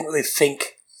that I didn't really think.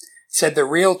 It said the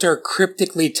realtor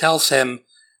cryptically tells him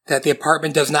that the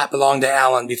apartment does not belong to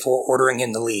Allen before ordering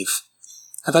him to leave.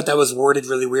 I thought that was worded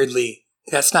really weirdly.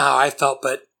 That's not how I felt,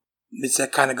 but is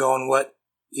that kind of going what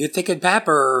you're thinking, Pap,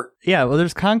 or... Yeah, well,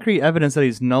 there's concrete evidence that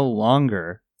he's no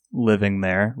longer living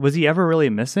there. Was he ever really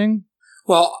missing?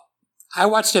 Well, I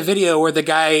watched a video where the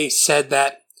guy said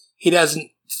that he's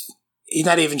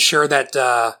not even sure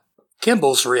that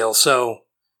Kimball's real. So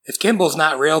if Kimball's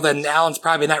not real, then Allen's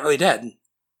probably not really dead.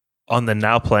 On the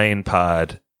Now Playing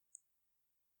pod.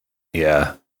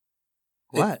 Yeah.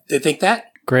 What? They think that?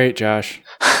 Great, Josh.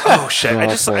 Oh, shit. I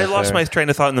Awful lost there. my train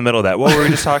of thought in the middle of that. What were we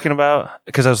just talking about?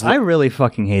 Because I really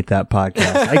fucking hate that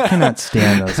podcast. I cannot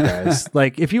stand those guys.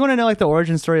 Like, if you want to know like the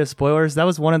origin story of spoilers, that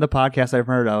was one of the podcasts I've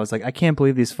heard. I was like, I can't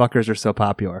believe these fuckers are so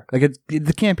popular. Like,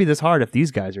 it can't be this hard if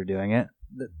these guys are doing it.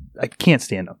 I can't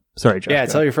stand them. Sorry, Josh. Yeah,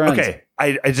 go. tell your friends. Okay,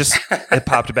 I just it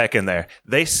popped back in there.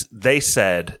 They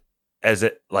said as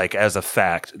a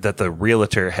fact that the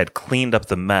realtor had cleaned up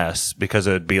the mess because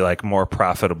it would be like more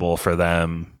profitable for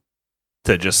them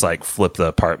to just like flip the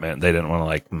apartment. They didn't want to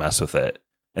like mess with it,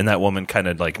 and that woman kind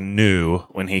of like knew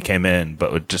when he came in,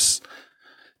 but would just.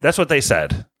 That's what they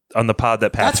said on the pod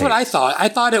that Pat. That's what I thought. I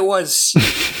thought it was.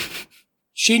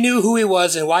 She knew who he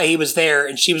was and why he was there,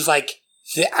 and she was like,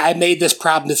 I made this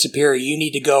problem disappear. You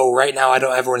need to go right now. I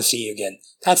don't ever want to see you again.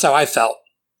 That's how I felt.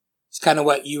 It's kind of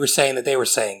what you were saying that they were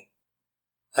saying.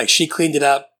 Like, she cleaned it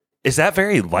up. Is that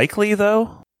very likely,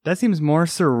 though? That seems more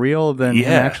surreal than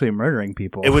him actually murdering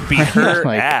people. It would be her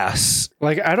Like- ass.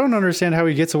 Like, I don't understand how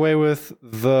he gets away with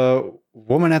the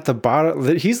woman at the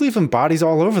bottom. He's leaving bodies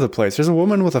all over the place. There's a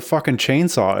woman with a fucking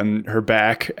chainsaw in her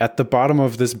back at the bottom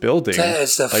of this building. That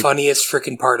is the funniest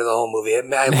freaking part of the whole movie.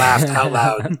 I laughed out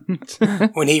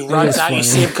loud. When he runs out, you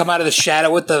see him come out of the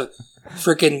shadow with the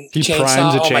freaking He chainsaw.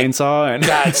 primes a Oh my chainsaw and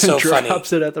God, it's so funny.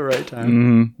 drops it at the right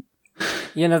time. Mhm.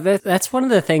 You know, that's one of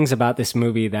the things about this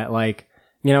movie that, like,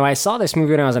 you know, I saw this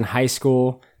movie when I was in high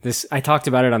school. I talked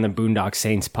about it on the Boondock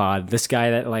Saints pod. This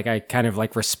guy that, like, I kind of,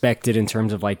 like, respected in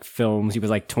terms of, like, films. He was,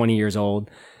 like, 20 years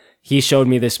old. He showed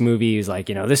me this movie. He was like,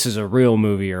 you know, this is a real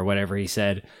movie or whatever he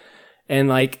said. And,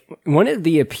 like, one of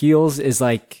the appeals is,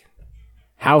 like,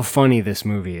 how funny this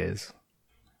movie is.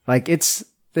 Like,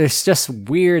 there's just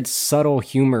weird, subtle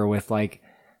humor with, like,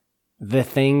 the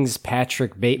things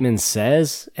Patrick Bateman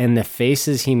says and the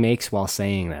faces he makes while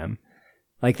saying them.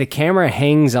 Like, the camera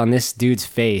hangs on this dude's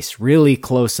face really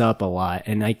close up a lot.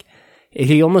 And, like,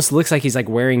 he almost looks like he's, like,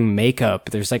 wearing makeup.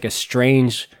 There's, like, a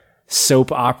strange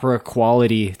soap opera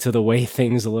quality to the way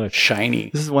things look.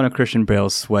 Shiny. This is one of Christian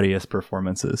Bale's sweatiest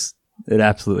performances. It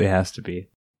absolutely has to be.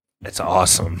 It's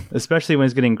awesome. Especially when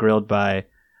he's getting grilled by,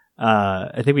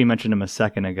 I think we mentioned him a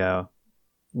second ago,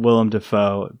 Willem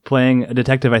Dafoe, playing a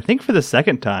detective, I think for the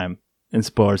second time in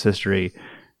Spoilers history,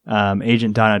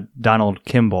 Agent Donald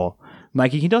Kimball.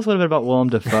 Mikey, can you tell us a little bit about Willem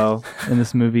Dafoe in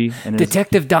this movie? And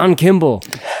Detective Don Kimball.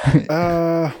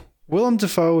 Willem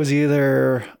Dafoe is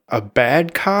either a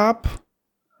bad cop,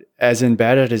 as in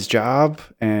bad at his job,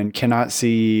 and cannot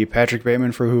see Patrick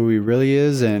Bateman for who he really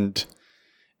is, and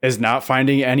is not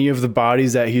finding any of the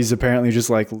bodies that he's apparently just,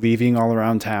 like, leaving all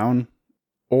around town.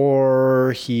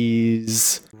 Or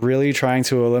he's really trying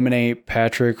to eliminate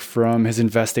Patrick from his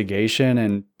investigation,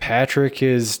 and Patrick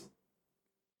is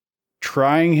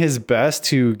trying his best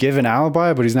to give an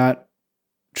alibi, but he's not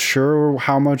sure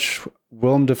how much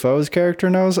Willem Dafoe's character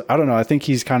knows. I don't know. I think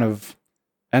he's kind of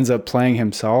ends up playing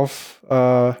himself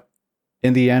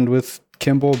in the end with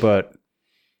Kimball, but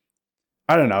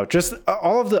I don't know. Just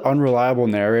all of the unreliable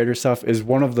narrator stuff is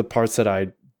one of the parts that I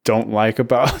don't like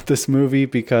about this movie,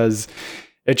 because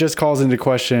it just calls into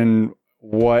question,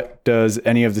 what does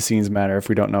any of the scenes matter if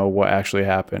we don't know what actually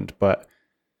happened? But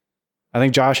I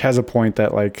think Josh has a point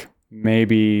that, like,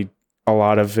 maybe a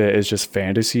lot of it is just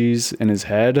fantasies in his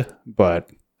head, but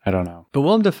I don't know. But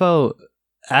Willem Dafoe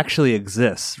actually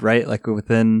exists, right? Like,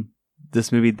 within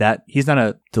this movie, that he's not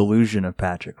a delusion of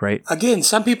Patrick, right? Again,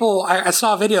 some people, I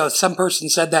saw a video, some person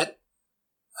said that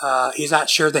he's not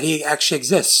sure that he actually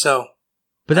exists, so.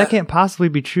 But that can't possibly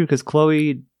be true, because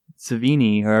Chloe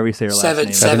Sevigny, however you say her last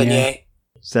name.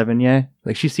 Sevigny.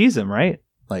 Like, she sees him, right?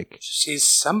 Like, she's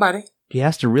somebody. He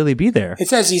has to really be there. It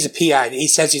says he's a PI. He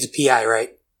says he's a PI, right?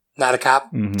 Not a cop.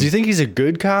 Mm-hmm. Do you think he's a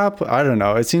good cop? I don't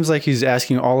know. It seems like he's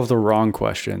asking all of the wrong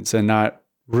questions and not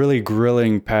really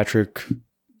grilling Patrick.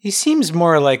 He seems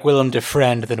more like Willem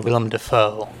Dafoe than Willem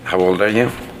Dafoe. How old are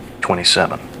you?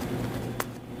 27.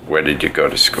 Where did you go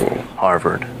to school?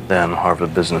 Harvard, then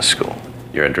Harvard Business School.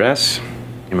 Your address?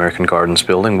 The American Gardens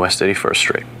Building, West 81st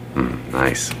Street.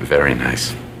 Nice. Very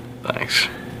nice. Thanks.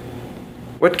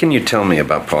 What can you tell me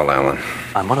about Paul Allen?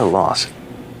 I'm at a loss.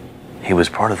 He was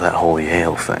part of that whole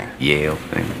Yale thing. Yale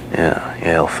thing? Yeah,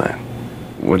 Yale thing.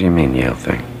 What do you mean, Yale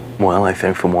thing? Well, I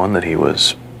think for one that he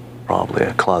was probably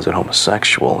a closet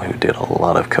homosexual who did a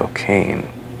lot of cocaine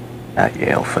at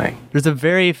Yale thing. There's a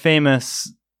very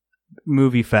famous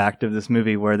movie fact of this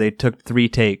movie where they took 3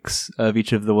 takes of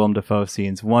each of the Willem Dafoe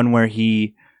scenes. One where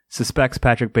he suspects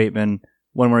Patrick Bateman,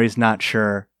 one where he's not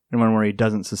sure, and one where he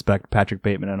doesn't suspect Patrick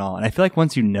Bateman at all. And I feel like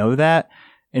once you know that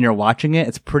and you're watching it,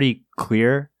 it's pretty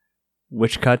clear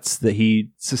which cuts that he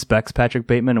suspects Patrick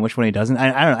Bateman and which one he doesn't. I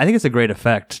don't know. I think it's a great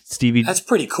effect. Stevie. That's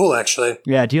pretty cool, actually.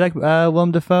 Yeah. Do you like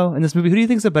Willem Dafoe in this movie? Who do you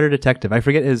think is a better detective? I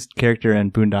forget his character in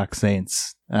Boondock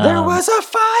Saints. There was a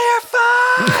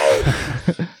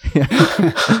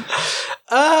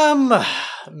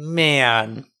firefight!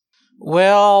 Man.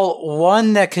 Well,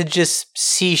 one that could just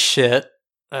see shit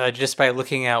just by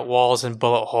looking at walls and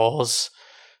bullet holes.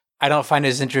 I don't find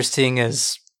as interesting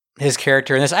as his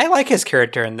character in this. I like his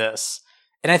character in this.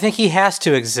 And I think he has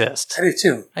to exist. I do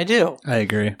too. I do. I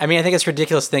agree. I mean, I think it's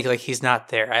ridiculous to think like he's not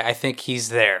there. I think he's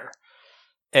there.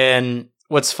 And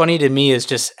what's funny to me is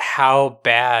just how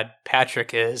bad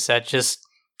Patrick is at just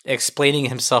explaining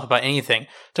himself about anything.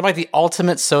 Talking about the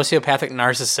ultimate sociopathic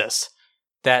narcissist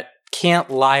that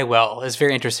can't lie well is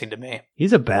very interesting to me.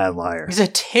 He's a bad liar. He's a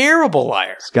terrible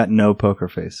liar. He's got no poker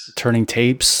face. Turning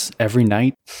tapes every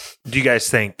night. Do you guys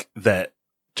think that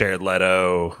Jared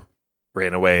Leto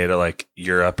ran away to like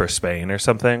Europe or Spain or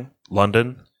something?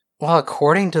 London? Well,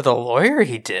 according to the lawyer,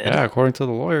 he did. Yeah, according to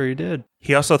the lawyer, he did.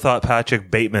 He also thought Patrick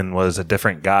Bateman was a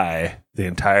different guy the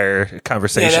entire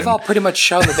conversation. Yeah, they've all pretty much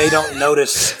shown that they don't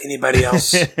notice anybody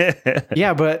else.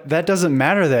 Yeah, but that doesn't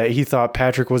matter that he thought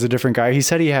Patrick was a different guy. He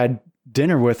said he had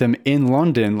dinner with him in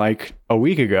London like a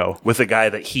week ago. With a guy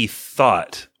that he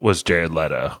thought was Jared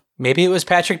Leto. Maybe it was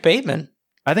Patrick Bateman.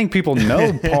 I think people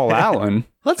know Paul Allen.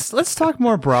 Let's talk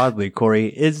more broadly, Corey.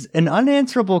 Is an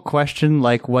unanswerable question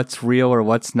like what's real or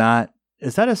what's not,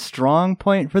 is that a strong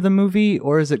point for the movie,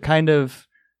 or is it kind of,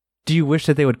 do you wish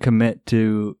that they would commit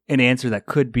to an answer that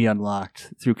could be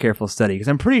unlocked through careful study? Because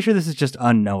I'm pretty sure this is just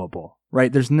unknowable,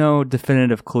 right? There's no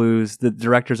definitive clues. The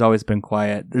director's always been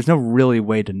quiet. There's no really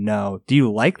way to know. Do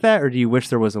you like that, or do you wish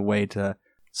there was a way to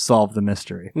solve the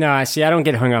mystery? No, I don't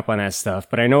get hung up on that stuff,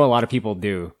 but I know a lot of people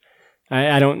do.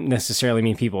 I don't necessarily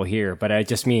mean people here, but I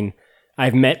just mean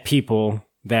I've met people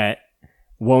that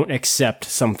won't accept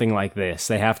something like this.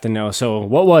 They have to know, so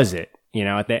what was it,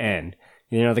 at the end?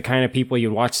 The kind of people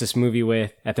you'd watch this movie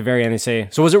with, at the very end they say,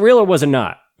 so was it real or was it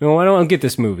not? No, I don't get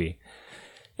this movie.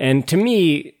 And to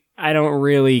me, I don't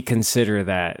really consider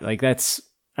that. Like I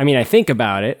think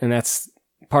about it, and that's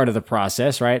part of the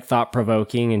process, right?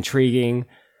 Thought-provoking, intriguing.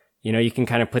 You can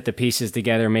kind of put the pieces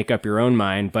together and make up your own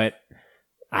mind, but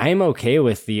I'm okay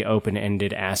with the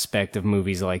open-ended aspect of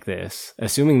movies like this,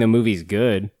 assuming the movie's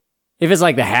good. If it's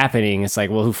like The Happening, it's like,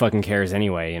 well, who fucking cares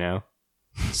anyway,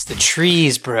 It's the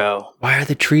trees, bro. Why are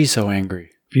the trees so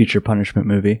angry? Future punishment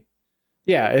movie.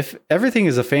 Yeah, if everything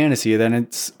is a fantasy, then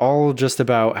it's all just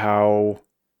about how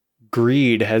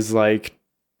greed has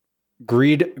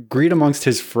greed amongst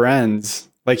his friends.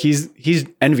 Like he's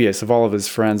envious of all of his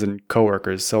friends and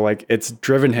coworkers. So like it's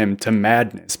driven him to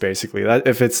madness, basically. That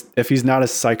if he's not a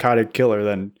psychotic killer,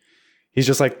 then he's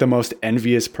just like the most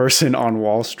envious person on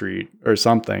Wall Street or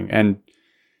something. And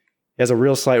he has a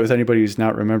real slight with anybody who's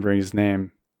not remembering his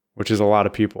name, which is a lot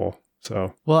of people.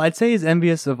 So, well, I'd say he's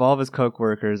envious of all of his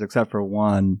coworkers except for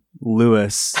one,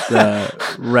 Lewis, the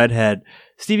redhead.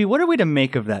 Stevie, what are we to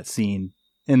make of that scene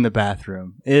in the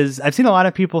bathroom? I've seen a lot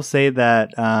of people say that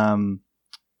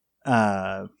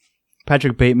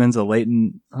Patrick Bateman's a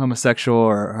latent homosexual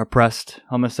or oppressed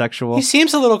homosexual. He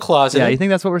seems a little closeted. Yeah, you think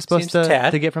that's what we're supposed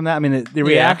to get from that? I mean, the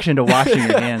reaction to washing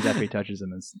your hands after he touches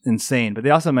him is insane. But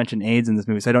they also mentioned AIDS in this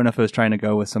movie, so I don't know if it was trying to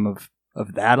go with some of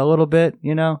that a little bit,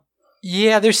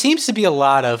 Yeah, there seems to be a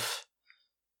lot of,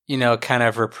 kind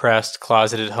of repressed,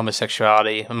 closeted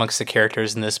homosexuality amongst the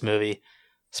characters in this movie.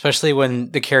 Especially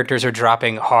when the characters are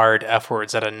dropping hard F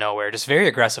words out of nowhere, just very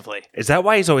aggressively. Is that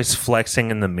why he's always flexing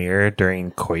in the mirror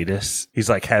during coitus? He's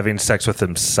like having sex with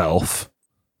himself.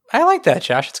 I like that,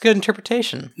 Josh. It's a good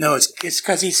interpretation. No, it's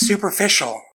because he's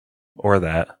superficial. Or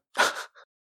that. I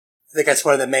think that's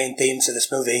one of the main themes of this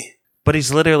movie. But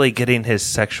he's literally getting his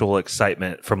sexual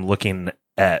excitement from looking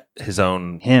at his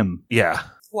own... him. Yeah.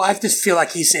 Well, I just feel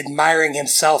like he's admiring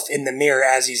himself in the mirror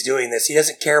as he's doing this. He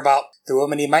doesn't care about the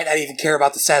woman. He might not even care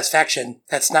about the satisfaction.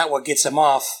 That's not what gets him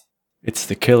off. It's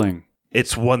the killing.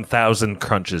 It's 1,000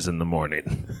 crunches in the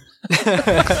morning.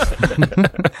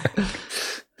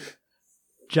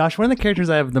 Josh, one of the characters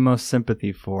I have the most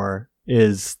sympathy for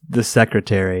is the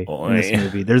secretary in this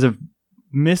movie. There's a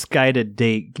misguided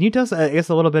date. Can you tell us, I guess,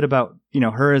 a little bit about,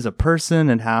 her as a person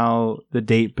and how the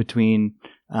date between...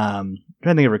 I'm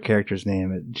trying to think of her character's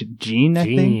name. Jean, I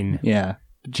think? Yeah.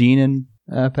 Jean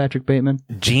and Patrick Bateman.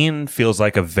 Jean feels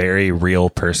like a very real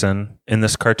person in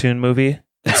this cartoon movie.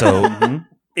 And so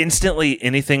instantly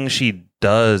anything she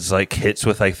does hits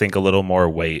with, I think, a little more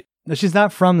weight. She's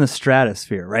not from the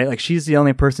stratosphere, right? Like she's the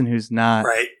only person who's not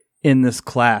in this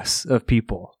class of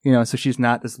people, so she's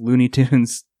not this Looney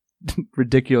Tunes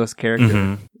ridiculous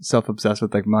character, self-obsessed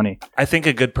with money. I think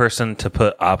a good person to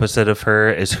put opposite of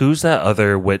her is who's that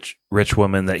other rich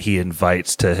woman that he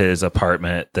invites to his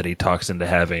apartment that he talks into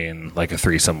having a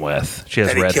threesome with. She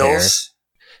has red hair.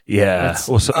 Yeah,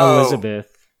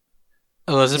 Elizabeth.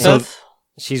 Elizabeth. So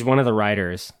she's one of the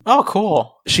writers. Oh,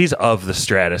 cool. She's of the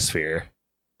stratosphere,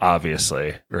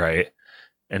 obviously, right?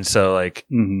 And so,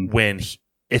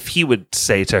 if he would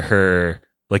say to her,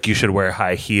 you should wear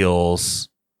high heels.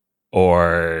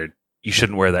 Or you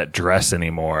shouldn't wear that dress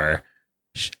anymore.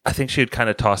 I think she'd kind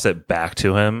of toss it back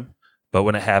to him. But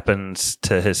when it happens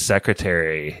to his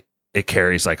secretary, it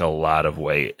carries a lot of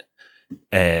weight.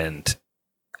 And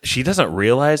she doesn't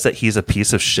realize that he's a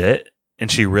piece of shit. And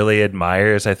she really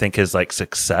admires, I think, his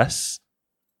success.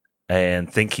 And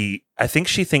I think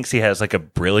she thinks he has a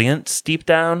brilliance deep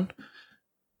down.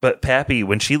 But Pappy,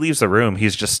 when she leaves the room,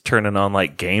 he's just turning on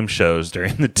like game shows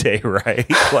during the day, right?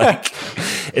 Like,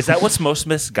 is that what's most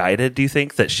misguided? Do you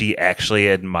think that she actually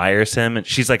admires him? And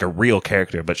she's like a real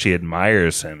character, but she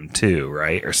admires him too,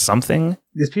 right? Or something?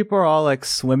 These people are all like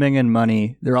swimming in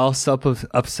money. They're all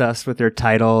obsessed with their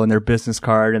title and their business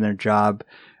card and their job.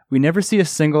 We never see a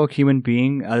single human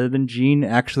being other than Gene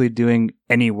actually doing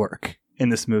any work in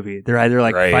this movie. They're either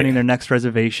like finding their next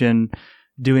reservation,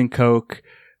 doing coke,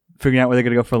 figuring out where they're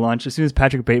going to go for lunch. As soon as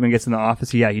Patrick Bateman gets in the office,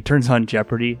 he turns on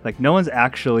Jeopardy. Like, no one's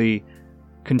actually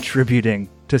contributing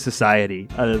to society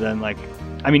other than like,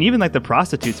 I mean, even like the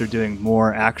prostitutes are doing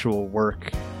more actual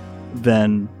work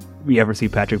than we ever see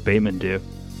Patrick Bateman do.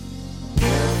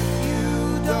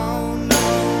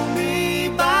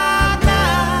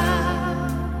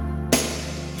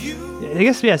 I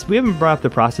guess, yes, we haven't brought up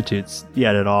the prostitutes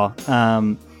yet at all.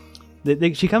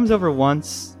 She comes over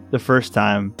once the first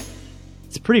time.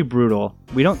 It's pretty brutal.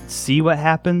 We don't see what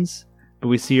happens, but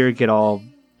we see her get all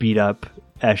beat up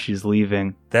as she's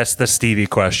leaving. That's the Stevie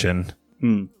question.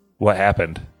 What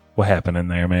happened? What happened in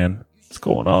there, man? What's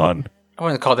going on? I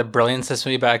wouldn't call it the brilliance of this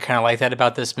movie, but I kind of like that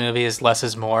about this movie is less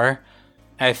is more.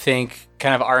 I think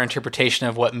kind of our interpretation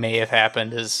of what may have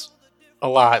happened is a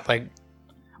lot, like,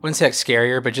 I wouldn't say like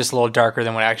scarier, but just a little darker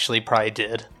than what actually probably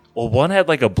did. Well, one had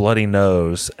like a bloody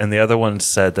nose, and the other one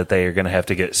said that they are going to have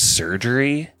to get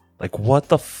surgery. Like, what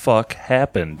the fuck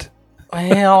happened?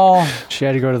 Well, She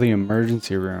had to go to the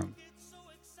emergency room.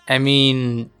 I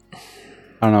mean, I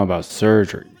don't know about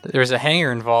surgery. there's a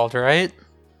hanger involved, right?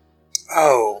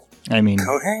 Oh, I mean,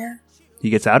 coat hanger? he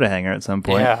gets out of hanger at some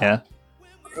point. Yeah. Yeah.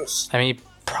 Gross. I mean, he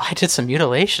probably did some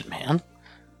mutilation, man.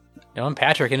 Knowing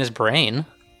Patrick in his brain.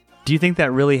 Do you think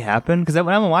that really happened? Because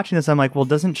when I'm watching this, I'm like, well,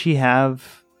 doesn't she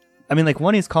have... I mean, like,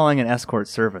 one, he's calling an escort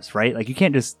service, right? Like, you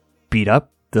can't just beat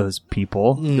up those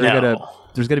people. No.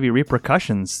 There's got to be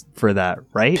repercussions for that,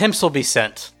 right? Pimps will be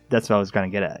sent. That's what I was going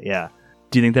to get at, yeah.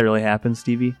 Do you think that really happened,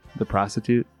 Stevie? The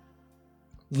prostitute?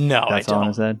 No, That's I all don't. in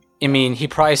his head? I mean, he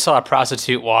probably saw a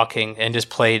prostitute walking and just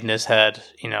played in his head,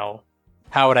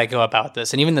 how would I go about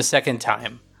this? And even the second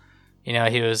time,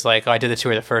 he was like, oh, I did the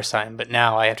tour the first time, but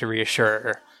now I have to reassure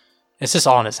her. It's just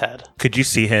all in his head. Could you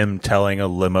see him telling a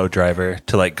limo driver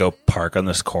to like go park on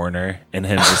this corner and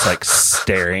him just like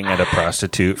staring at a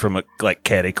prostitute from a like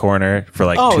catty corner for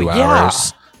like 2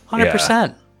 hours?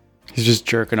 100%. He's just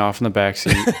jerking off in the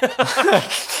backseat.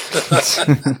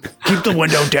 Keep the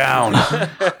window down.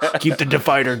 Keep the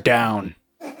divider down.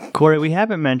 Corey, we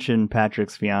haven't mentioned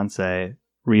Patrick's fiance,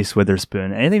 Reese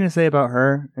Witherspoon. Anything to say about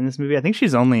her in this movie? I think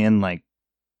she's only in like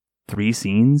 3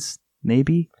 scenes,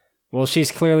 maybe. Well,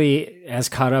 she's clearly as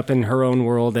caught up in her own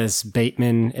world as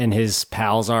Bateman and his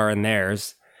pals are in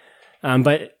theirs.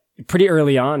 But pretty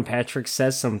early on, Patrick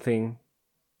says something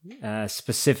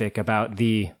specific about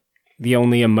the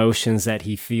only emotions that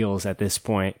he feels at this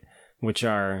point, which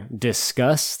are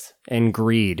disgust and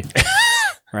greed.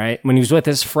 Right? When he was with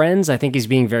his friends, I think he's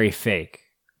being very fake.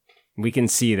 We can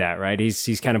see that, right?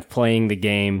 He's kind of playing the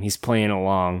game. He's playing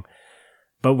along.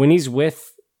 But when he's with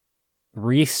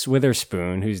Reese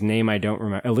Witherspoon, whose name I don't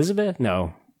remember. Elizabeth?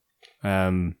 No.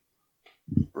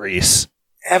 Reese.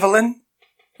 Evelyn?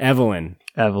 Evelyn.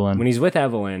 When he's with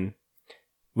Evelyn,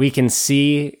 we can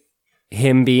see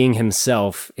him being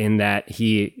himself in that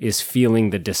he is feeling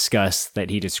the disgust that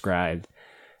he described.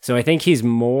 So I think he's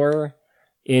more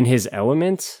in his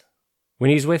element when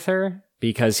he's with her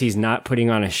because he's not putting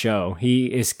on a show. He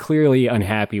is clearly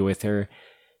unhappy with her.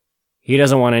 He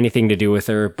doesn't want anything to do with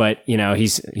her, but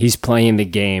he's playing the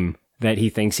game that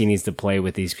he thinks he needs to play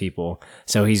with these people.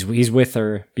 So he's with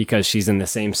her because she's in the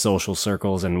same social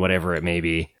circles and whatever it may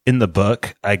be. In the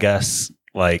book, I guess,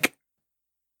 like,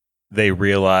 they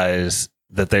realize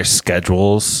that their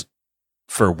schedules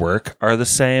for work are the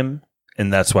same,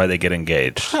 and that's why they get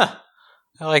engaged. Huh.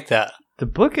 I like that. The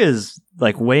book is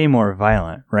like way more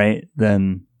violent, right,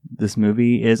 than this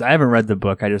movie is. I haven't read the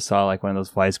book. I just saw like one of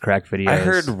those wisecrack videos. I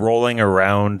heard rolling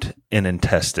around in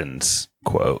intestines,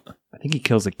 quote. I think he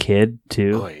kills a kid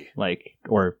too. Oy. Like,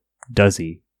 or does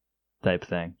he type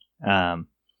thing.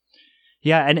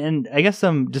 Yeah, and I guess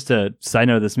just a side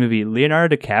note of this movie,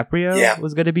 Leonardo DiCaprio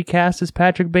was going to be cast as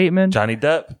Patrick Bateman. Johnny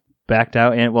Depp backed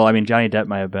out, and well, I mean, Johnny Depp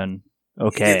might have been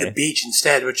okay. He did The Beach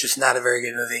instead, which is not a very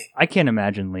good movie. I can't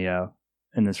imagine Leo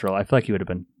in this role. I feel like he would have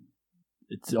been.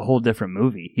 It's a whole different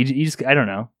movie. He just, I don't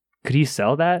know. Could he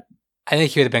sell that? I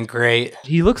think he would have been great.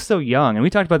 He looks so young, and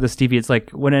we talked about this, Stevie. It's like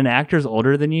when an actor's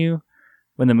older than you,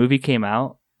 when the movie came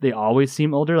out, they always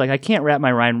seem older. Like I can't wrap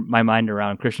my mind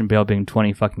around Christian Bale being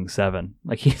 20-7.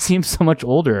 Like he seems so much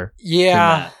older.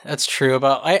 Yeah, that's true.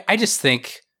 But I just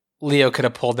think Leo could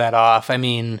have pulled that off. I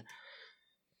mean,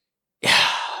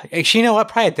 Actually, you know what?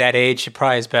 Probably at that age, it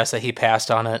probably is best that he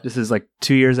passed on it. This is like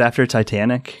 2 years after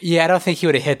Titanic. Yeah, I don't think he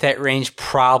would have hit that range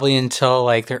probably until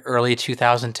like the early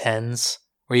 2010s,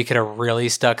 where you could have really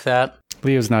stuck that.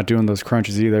 Leo's not doing those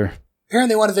crunches either.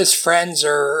 Apparently one of his friends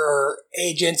or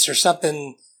agents or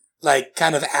something, like,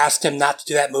 kind of asked him not to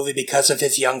do that movie because of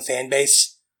his young fan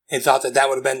base. He thought that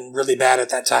would have been really bad at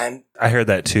that time. I heard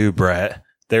that too, Brett.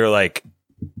 They were like,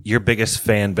 your biggest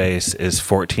fan base is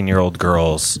 14-year-old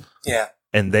girls. Yeah.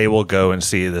 And they will go and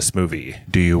see this movie.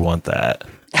 Do you want that?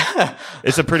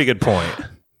 It's a pretty good point.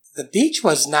 The beach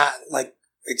was not, like,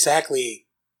 exactly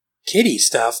kiddie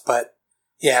stuff, but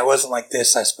yeah, it wasn't like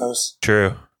this, I suppose.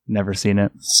 True. Never seen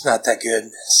it. It's not that good.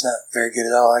 It's not very good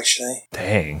at all, actually.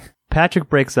 Dang. Patrick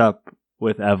breaks up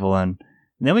with Evelyn.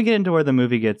 And then we get into where the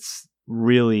movie gets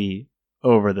really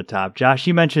over the top. Josh,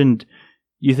 you mentioned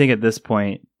you think at this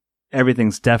point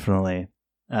everything's definitely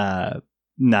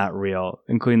not real,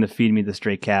 including the feed me the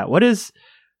stray cat. What does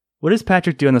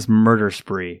Patrick do on this murder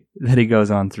spree that he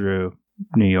goes on through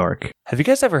New York? Have you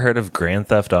guys ever heard of Grand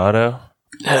Theft Auto?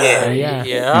 Yeah,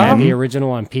 the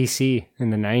original on PC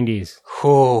in the 90s.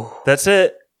 Whew. That's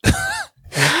it.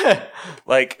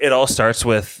 Like, it all starts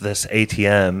with this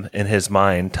ATM in his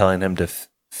mind telling him to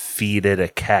feed it a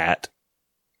cat,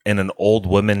 and an old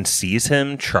woman sees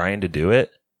him trying to do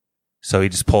it, so he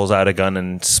just pulls out a gun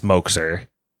and smokes her.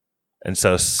 And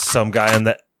so some guy in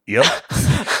the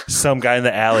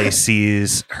alley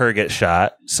sees her get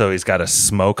shot, so he's got to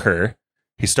smoke her.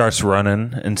 He starts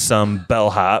running, and some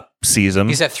bellhop sees him.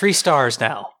 He's at 3 stars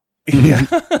now. Yeah.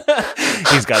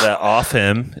 He's got to off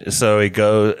him, so he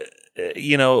goes.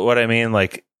 You know what I mean?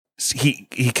 Like, he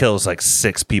kills like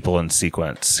 6 people in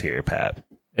sequence here, Pat.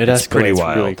 It's pretty escalates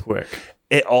wild. really quick.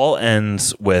 It all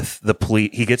ends with the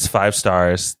police. He gets 5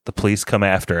 stars. The police come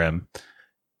after him.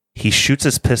 He shoots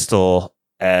his pistol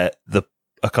at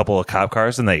a couple of cop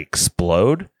cars, and they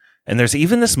explode. And there's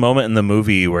even this moment in the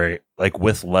movie where, like,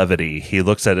 with levity, he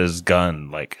looks at his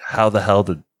gun, like, how the hell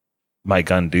did my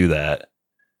gun do that?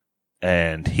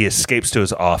 And he escapes to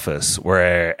his office,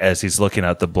 where as he's looking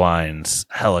out the blinds,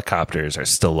 helicopters are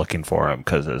still looking for him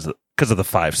because of the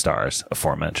 5 stars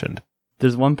aforementioned.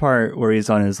 There's one part where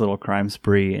he's on his little crime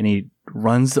spree and he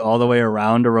runs all the way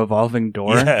around a revolving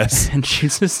door and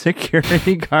shoots a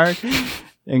security guard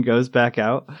and goes back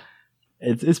out.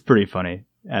 It's pretty funny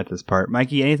at this part.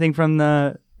 Mikey, anything from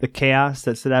the chaos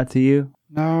that stood out to you?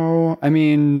 No, I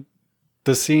mean,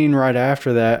 the scene right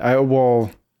after that,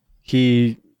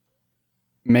 he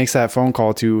makes that phone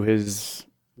call to his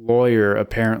lawyer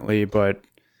apparently, but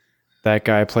that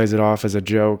guy plays it off as a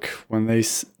joke when he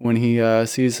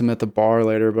sees him at the bar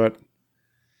later. But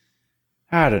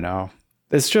I don't know.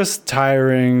 It's just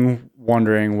tiring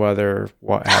wondering whether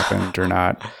what happened or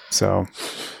not. So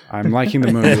I'm liking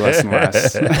the movie less and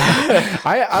less.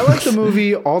 I like the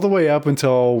movie all the way up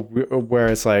until where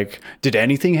it's like, did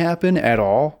anything happen at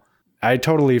all? I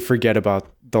totally forget about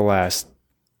the last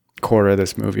quarter of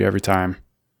this movie every time.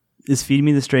 Is Feed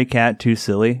Me the Stray Cat too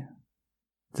silly?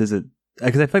 Does it?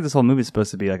 Because I feel like this whole movie is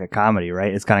supposed to be like a comedy,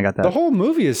 right? It's kind of got that. The whole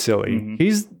movie is silly. Mm-hmm.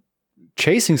 He's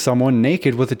chasing someone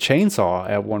naked with a chainsaw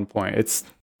at one point. It's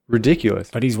ridiculous.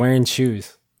 But he's wearing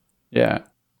shoes. Yeah.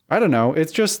 I don't know.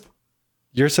 It's just,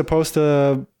 you're supposed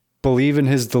to believe in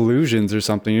his delusions or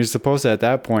something. You're supposed to, at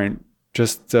that point,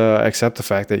 just accept the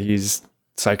fact that he's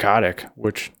psychotic,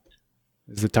 which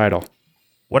is the title.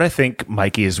 What I think,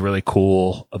 Mikey, is really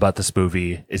cool about this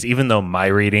movie is, even though my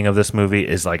reading of this movie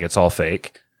is like it's all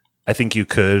fake, I think you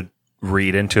could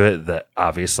read into it that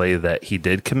obviously that he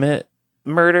did commit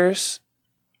murders.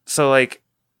 So, like,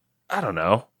 I don't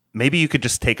know. Maybe you could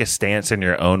just take a stance in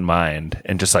your own mind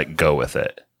and just like go with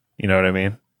it. You know what I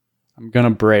mean? I'm going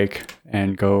to break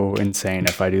and go insane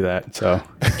if I do that. So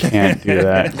I can't do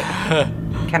that.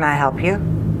 Can I help you?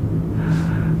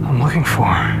 I'm looking for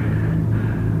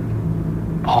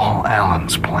Paul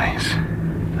Allen's place.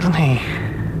 Doesn't he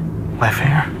live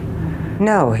here?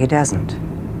 No, he doesn't.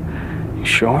 You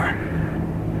sure?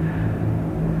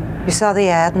 You saw the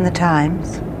ad in the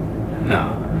Times?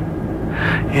 No.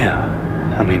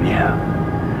 Yeah. I mean,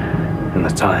 yeah. In the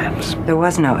Times. There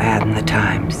was no ad in the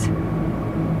Times.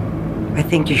 I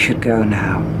think you should go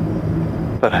now.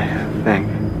 But I think...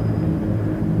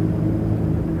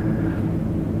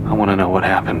 I want to know what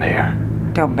happened here.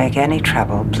 Don't make any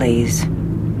trouble, please.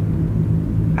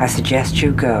 I suggest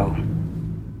you go.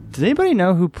 Does anybody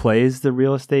know who plays the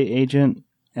real estate agent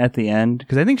at the end?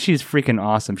 Because I think she's freaking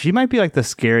awesome. She might be like the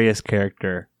scariest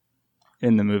character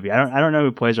in the movie. I don't know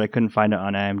who plays her. I couldn't find it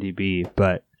on IMDb,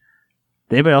 but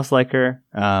did anybody else like her?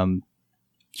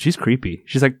 She's creepy.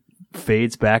 She's like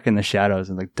fades back in the shadows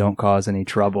and like, don't cause any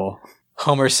trouble.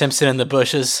 Homer Simpson in the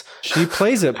bushes. She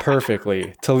plays it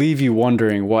perfectly to leave you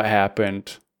wondering what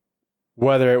happened,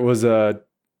 whether it was a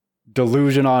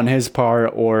delusion on his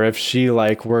part or if she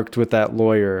like worked with that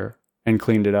lawyer and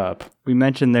cleaned it up. We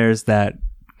mentioned there's that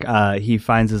he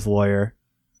finds his lawyer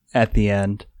at the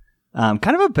end.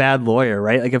 Kind of a bad lawyer,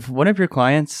 right? Like if one of your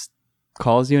clients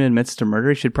calls you and admits to murder,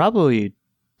 you should probably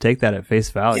take that at face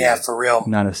value. Yeah, for real.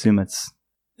 Not assume it's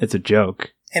a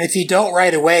joke. And if you don't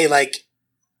right away, like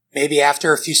maybe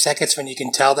after a few seconds when you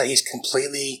can tell that he's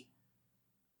completely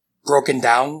broken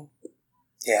down,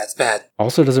 yeah, it's bad.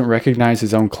 Also doesn't recognize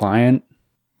his own client.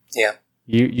 Yeah.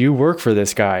 You work for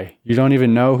this guy. You don't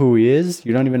even know who he is.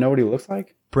 You don't even know what he looks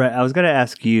like. Brett, I was going to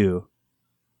ask you,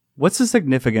 what's the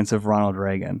significance of Ronald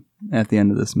Reagan at the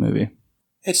end of this movie?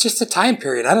 It's just a time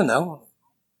period. I don't know.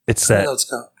 It's I don't that know what's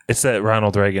going. it's that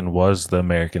Ronald Reagan was the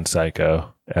American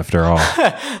Psycho after all.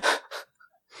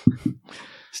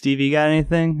 Steve, you got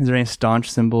anything? Is there any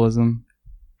staunch symbolism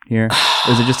here?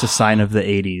 Or is it just a sign of the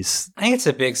 80s? I think it's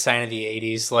a big sign of the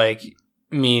 80s. Like,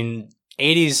 I mean,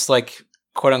 80s, like,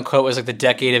 quote unquote, was like the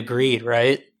decade of greed,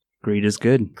 right? Greed is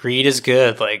good. Greed is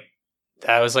good. Like,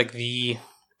 that was like the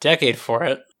decade for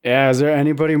it. Yeah, is there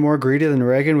anybody more greedy than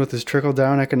Reagan with his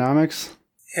trickle-down economics?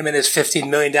 Him and his $15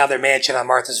 million mansion on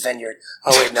Martha's Vineyard.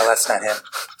 Oh, wait, no, that's not him.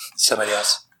 Somebody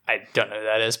else. I don't know who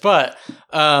that is. But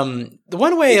the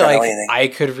one way You don't know like anything. I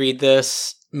could read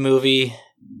this movie,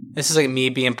 this is like me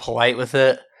being polite with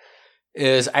it,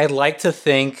 is I'd like to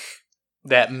think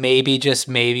that maybe, just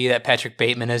maybe, that Patrick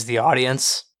Bateman is the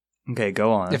audience. Okay,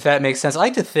 go on. If that makes sense. I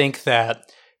like to think that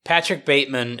Patrick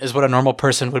Bateman is what a normal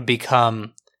person would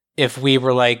become if we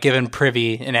were like given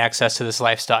privy and access to this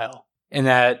lifestyle. And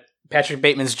that Patrick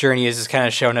Bateman's journey is just kind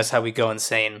of showing us how we go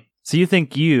insane. So you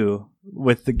think you,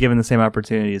 given the same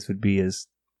opportunities, would be as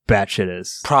batshit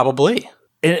as? Probably.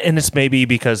 And it's maybe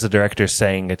because the director's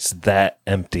saying it's that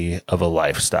empty of a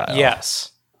lifestyle.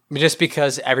 Yes. Just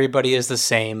because everybody is the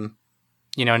same,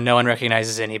 you know, no one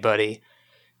recognizes anybody.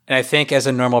 And I think as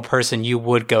a normal person, you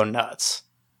would go nuts.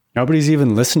 Nobody's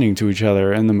even listening to each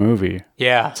other in the movie.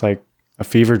 Yeah. It's like a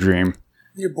fever dream.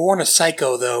 You're born a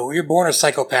psycho, though. You're born a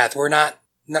psychopath. We're not.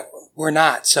 No, we're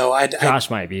not. So Josh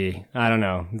might be. I don't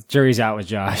know. Jury's out with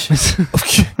Josh.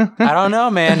 I don't know,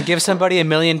 man. Give somebody $1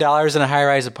 million in a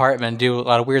high-rise apartment, do a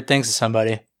lot of weird things to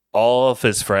somebody. All of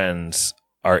his friends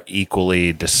are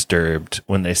equally disturbed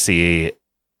when they see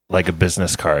like a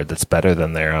business card that's better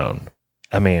than their own.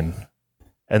 I mean,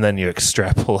 and then you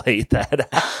extrapolate that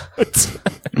out.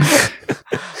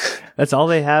 That's all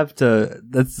they have to.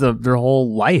 That's their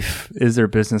whole life is their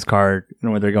business card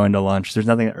and where they're going to lunch. There's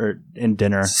nothing or in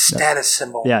dinner. Status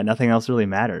symbol. Yeah, nothing else really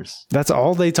matters. That's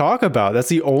all they talk about. That's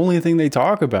the only thing they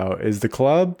talk about is the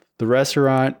club, the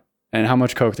restaurant, and how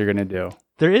much coke they're going to do.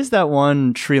 There is that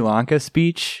one Sri Lanka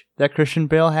speech that Christian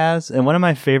Bale has, and one of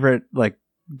my favorite like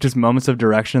just moments of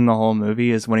direction in the whole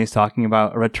movie is when he's talking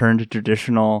about a return to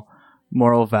traditional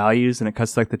moral values, and it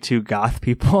cuts to like the two goth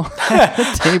people at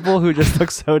the table who just look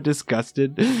so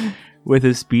disgusted with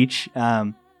his speech.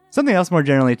 Something else more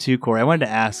generally too, Corey, I wanted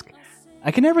to ask,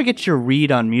 I can never get your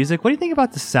read on music. What do you think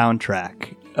about the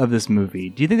soundtrack of this movie?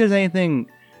 Do you think there's anything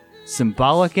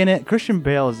symbolic in it? Christian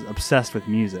Bale is obsessed with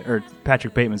music, or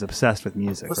Patrick Bateman's obsessed with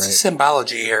music, What's right? the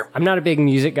symbology here? I'm not a big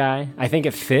music guy. I think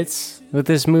it fits with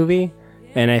this movie,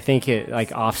 and I think it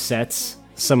like offsets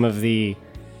some of the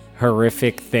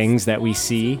horrific things that we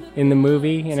see in the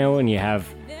movie, you know, when you have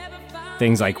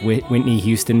things like Whitney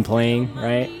Houston playing,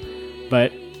 right?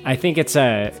 But I think it's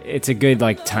a good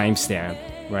like timestamp,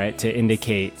 right, to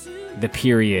indicate the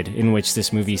period in which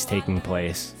this movie's taking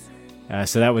place.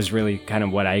 So that was really kind of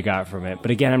what I got from it.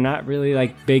 But again, I'm not really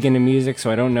like big into music,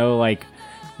 so I don't know like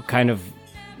kind of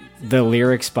the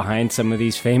lyrics behind some of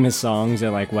these famous songs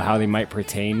and like how they might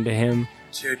pertain to him.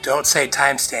 Dude, don't say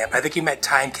timestamp. I think you meant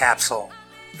time capsule.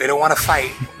 They don't want to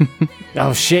fight.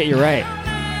 Oh shit, you're right.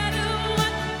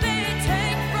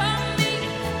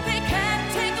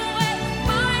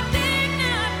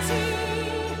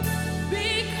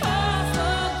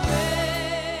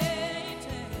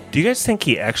 Do you guys think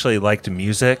he actually liked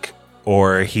music,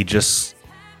 or he just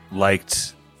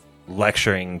liked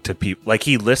lecturing to people? Like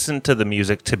he listened to the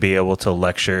music to be able to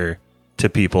lecture to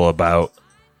people about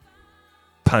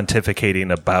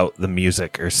pontificating about the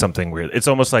music or something weird. It's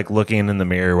almost like looking in the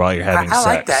mirror while you're having sex.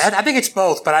 I like that. I think it's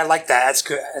both, but I like that. That's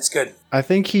good. That's good. I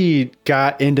think he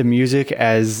got into music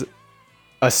as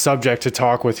a subject to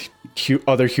talk with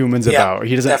other humans about.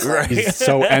 He doesn't. definitely. He's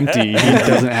so empty. He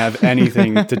doesn't have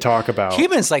anything to talk about.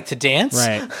 Humans like to dance.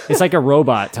 Right. It's like a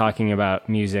robot talking about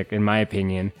music, in my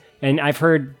opinion. And I've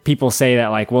heard people say that,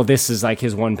 like, well, this is like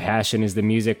his one passion is the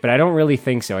music, but I don't really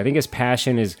think so. I think his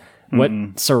passion is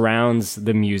what surrounds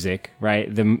the music,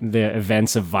 right? The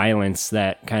events of violence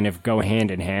that kind of go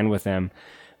hand in hand with them.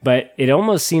 But it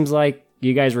almost seems like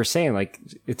you guys were saying, like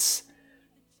it's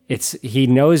he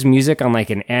knows music on like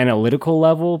an analytical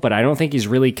level, but I don't think he's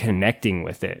really connecting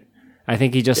with it. I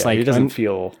think he just he doesn't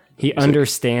feel he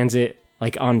understands it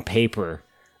like on paper,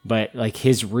 but like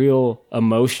his real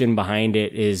emotion behind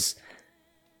it is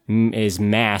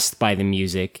masked by the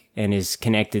music and is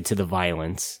connected to the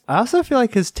violence. I also feel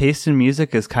like his taste in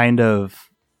music is kind of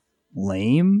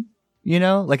lame, you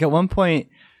know? Like at one point,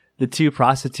 the two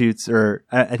prostitutes, or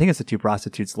I think it's the two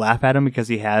prostitutes, laugh at him because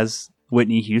he has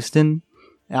Whitney Houston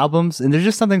albums. And there's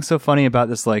just something so funny about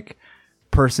this like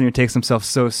person who takes himself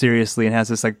so seriously and has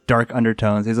this like dark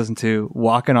undertones. He's listening to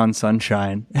Walking on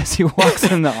Sunshine as he walks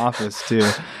in the office too.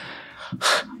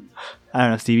 I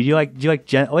don't know, Steve. Do you like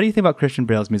what do you think about Christian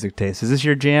Bale's music taste? Is this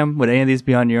your jam? Would any of these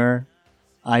be on your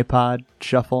iPod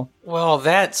shuffle? Well,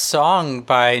 that song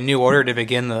by New Order to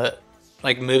begin the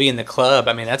movie in the club,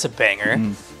 I mean, that's a banger.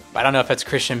 But I don't know if it's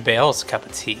Christian Bale's cup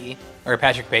of tea or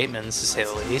Patrick Bateman's, to say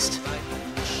the least.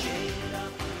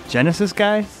 Genesis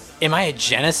guy? Am I a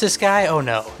Genesis guy? Oh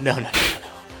no,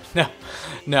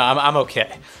 I'm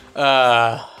okay.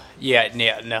 No.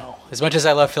 As much as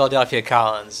I love Philadelphia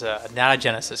Collins, not a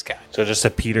Genesis guy. So just a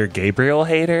Peter Gabriel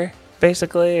hater,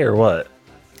 basically, or what?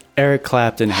 Eric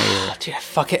Clapton hater. Dude,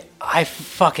 I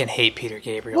fucking hate Peter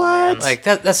Gabriel, man. Like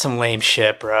that's some lame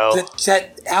shit, bro.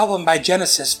 That album by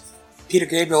Genesis, Peter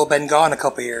Gabriel had been gone a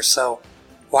couple years, so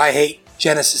why hate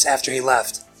Genesis after he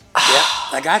left? Yeah,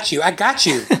 I got you.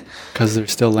 Because they're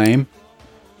still lame?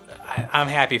 I'm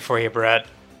happy for you, Brett.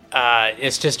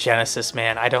 It's just Genesis,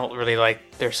 man. I don't really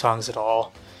like their songs at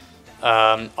all.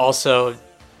 Also,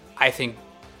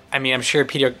 I'm sure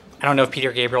I don't know if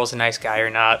Peter Gabriel's a nice guy or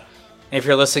not. And if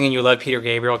you're listening and you love Peter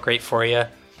Gabriel, great for you.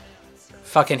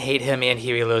 Fucking hate him and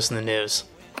Huey Lewis in the News.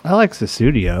 I like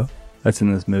Sussudio. That's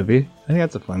in this movie. I think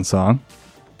that's a fun song.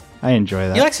 I enjoy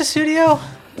that. You like Sussudio?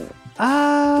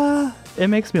 It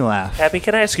makes me laugh. Happy,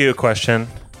 can I ask you a question?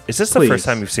 Is this the Please. first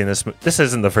time you've seen this? This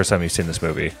isn't the first time you've seen this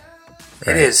movie.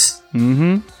 It is.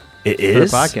 Mm-hmm. It For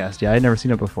is? the podcast, yeah. I'd never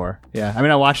seen it before. Yeah. I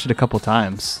mean, I watched it a couple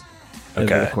times over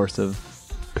Okay. the course of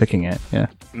picking it. Yeah.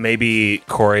 Maybe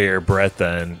Corey or Brett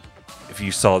then, if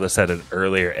you saw this at an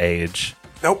earlier age.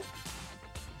 Nope.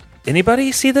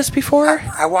 Anybody see this before?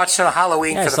 I watched it on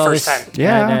Halloween I for the saw first this time.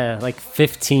 Yeah. at, like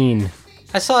 15.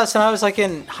 I saw this when I was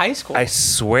in high school. I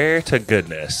swear to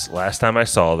goodness, last time I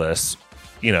saw this,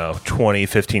 20,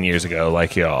 15 years ago,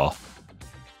 like y'all,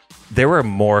 there were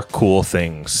more cool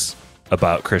things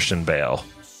about Christian Bale.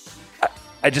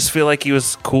 I just feel like he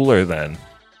was cooler then.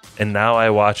 And now I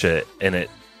watch it, and it,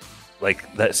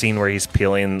 like that scene where he's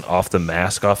peeling off the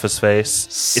mask off his face.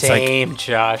 Same,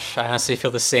 Josh. I honestly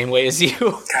feel the same way as you.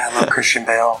 God, I love Christian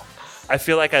Bale. I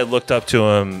feel like I looked up to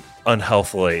him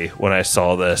unhealthily when I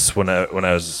saw this when I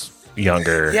was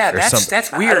younger. Yeah, or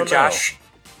that's I weird, don't know. Josh.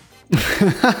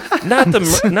 Not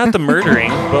the murdering,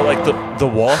 but like the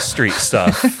Wall Street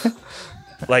stuff.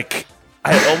 Like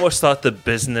I almost thought the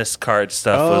business card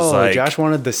stuff was like Josh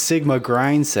wanted the Sigma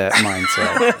grind set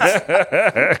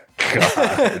mindset.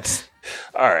 God.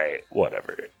 All right,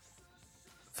 whatever.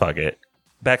 Fuck it.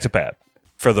 Back to Pat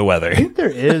for the weather. I think there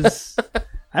is.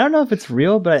 I don't know if it's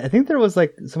real, but I think there was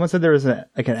someone said there was an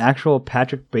actual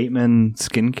Patrick Bateman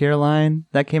skincare line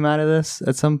that came out of this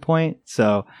at some point.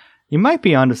 So you might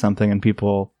be onto something and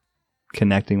people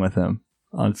connecting with him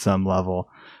on some level.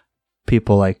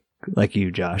 People like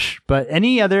you, Josh. But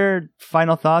any other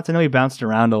final thoughts? I know we bounced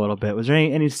around a little bit. Was there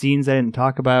any scenes I didn't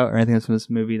talk about or anything that's from this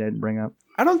movie that I didn't bring up?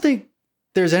 I don't think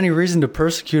there's any reason to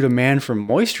persecute a man for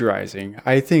moisturizing.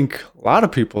 I think a lot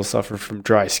of people suffer from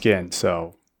dry skin,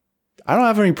 so I don't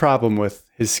have any problem with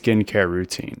his skincare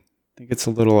routine. I think it's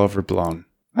a little overblown.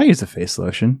 I use a face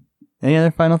lotion. Any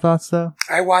other final thoughts, though?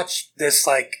 I watched this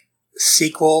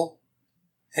sequel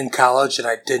in college, and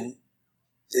I hated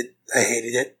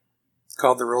it. It's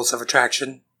called The Rules of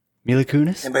Attraction. Mila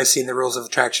Kunis? Anybody seen The Rules of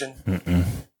Attraction? Mm-mm.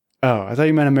 Oh, I thought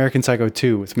you meant American Psycho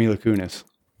 2 with Mila Kunis.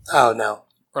 Oh, no.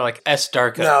 Or S.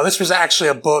 Darko. No, this was actually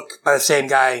a book by the same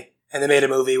guy, and they made a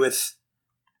movie with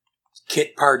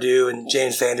Kit Pardue and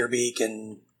James Van Der Beek,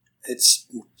 and it's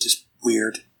just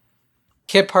weird.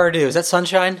 Kit Pardue. Is that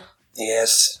Sunshine?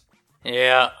 Yes.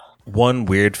 Yeah. One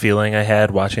weird feeling I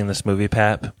had watching this movie,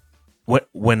 Pap,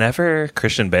 whenever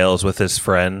Christian Bale is with his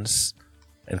friends,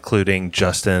 including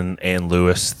Justin and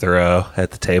Louis Theroux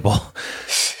at the table,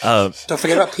 Don't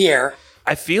forget about Pierre.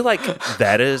 I feel like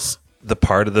that is the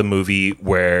part of the movie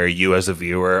where you as a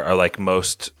viewer are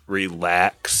most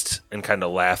relaxed and kind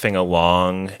of laughing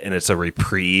along, and it's a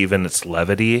reprieve and it's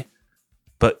levity.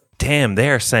 But damn, they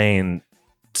are saying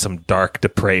some dark,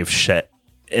 depraved shit.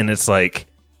 And it's like,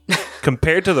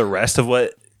 compared to the rest of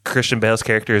what Christian Bale's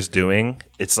character is doing,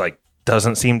 it's like,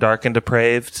 doesn't seem dark and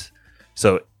depraved.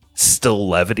 So still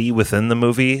levity within the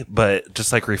movie, but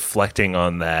just like reflecting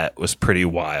on that was pretty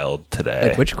wild today.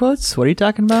 Like which quotes? What are you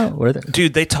talking about? What are they?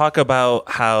 Dude, they talk about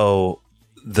how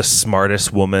the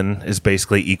smartest woman is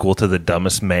basically equal to the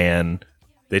dumbest man.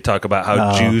 They talk about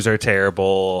how Jews are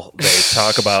terrible. They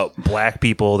talk about black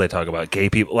people. They talk about gay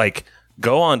people. Like,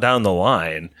 go on down the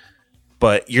line.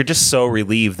 But you're just so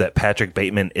relieved that Patrick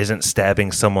Bateman isn't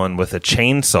stabbing someone with a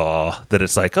chainsaw that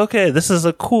it's like, okay, this is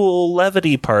a cool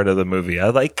levity part of the movie. I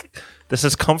like, this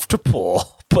is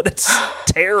comfortable, but it's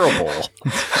terrible.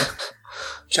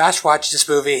 Josh watched this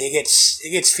movie. He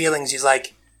gets feelings. He's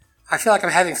like, I feel like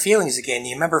I'm having feelings again.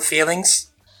 You remember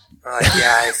feelings? We're like,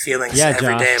 yeah, I have feelings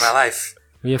every day of my life.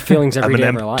 We have feelings every day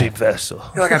I'm of an our empty life. vessel.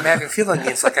 I feel like I'm having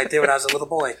feelings like I did when I was a little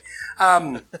boy.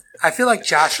 I feel like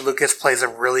Josh Lucas plays a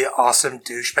really awesome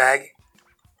douchebag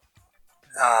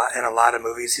in a lot of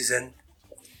movies he's in.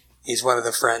 He's one of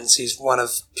the friends. He's one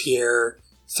of Pierre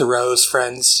Thoreau's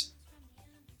friends.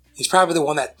 He's probably the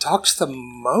one that talks the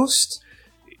most.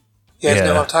 You guys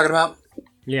know what I'm talking about?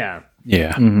 Yeah.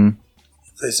 Yeah. Mm-hmm.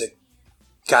 There's a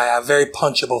guy, a very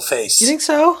punchable face. You think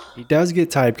so? He does get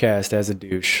typecast as a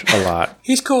douche a lot.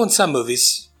 He's cool in some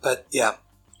movies, but yeah.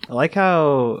 I like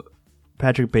how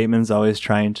Patrick Bateman's always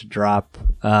trying to drop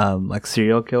like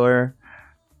serial killer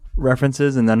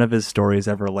references, and none of his stories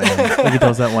ever land. Like he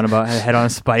tells that one about a head on a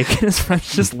spike, and his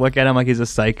friends just look at him like he's a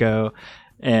psycho.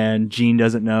 And Gene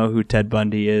doesn't know who Ted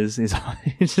Bundy is.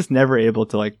 He's just never able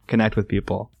to like connect with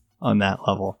people on that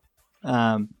level.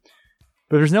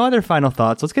 But there's no other final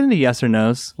thoughts. Let's get into yes or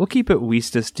no's. We'll keep it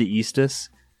Weestus to Eastus.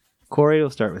 Corey, we'll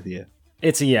start with you.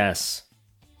 It's a yes.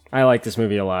 I like this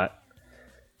movie a lot.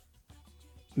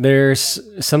 There's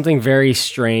something very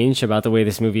strange about the way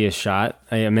this movie is shot.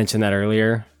 I mentioned that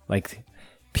earlier. Like,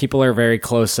 people are very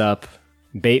close up.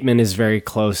 Bateman is very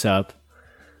close up.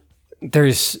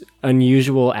 There's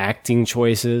unusual acting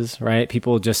choices, right?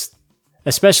 People just,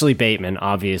 especially Bateman,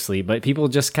 obviously, but people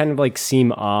just kind of like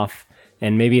seem off.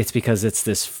 And maybe it's because it's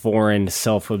this foreign,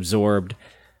 self-absorbed,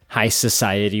 high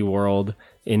society world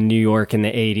in New York in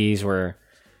the 80s where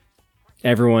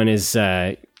everyone is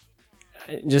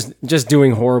just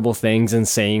doing horrible things and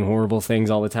saying horrible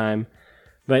things all the time.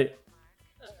 But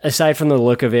aside from the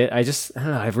look of it,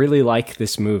 I really like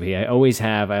this movie. I always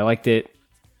have. I liked it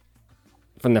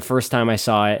from the first time I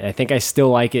saw it. I think I still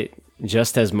like it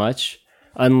just as much,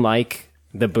 unlike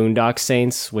the Boondock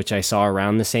Saints, which I saw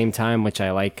around the same time, which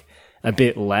I like a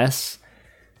bit less.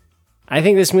 I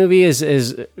think this movie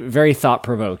is very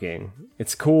thought-provoking.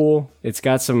 It's cool. It's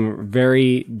got some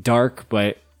very dark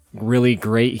but really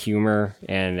great humor,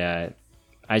 and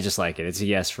I just like it. It's a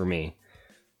yes for me.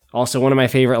 Also, one of my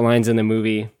favorite lines in the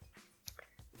movie,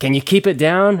 "Can you keep it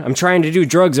down? I'm trying to do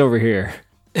drugs over here."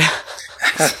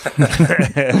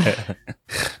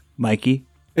 Mikey?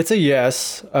 It's a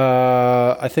yes.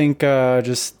 I think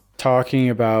just talking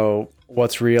about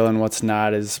what's real and what's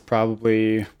not is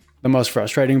probably the most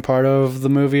frustrating part of the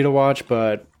movie to watch,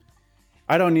 but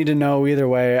I don't need to know either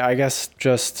way. I guess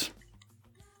just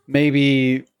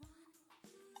maybe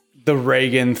the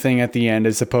Reagan thing at the end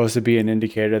is supposed to be an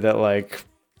indicator that, like,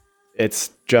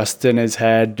 it's just in his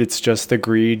head. It's just the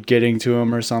greed getting to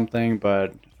him or something,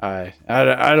 but I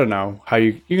don't know how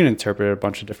you can interpret it a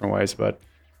bunch of different ways, but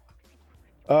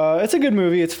it's a good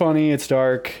movie. It's funny. It's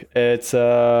dark. It's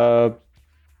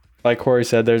like Corey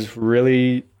said, there's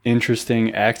really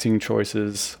interesting acting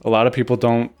choices. A lot of people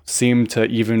don't seem to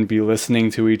even be listening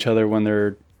to each other when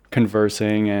they're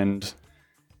conversing, and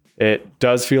it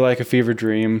does feel like a fever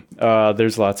dream.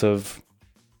 There's lots of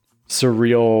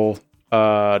surreal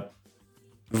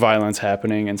violence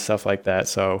happening and stuff like that.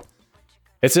 So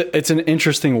it's an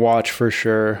interesting watch for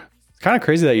sure. It's kind of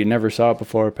crazy that you never saw it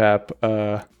before, Pap.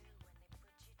 I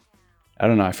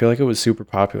don't know. I feel like it was super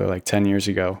popular like 10 years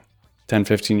ago. 10,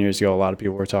 15 years ago, a lot of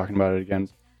people were talking about it again.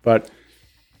 But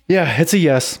yeah, it's a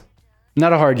yes.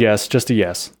 Not a hard yes, just a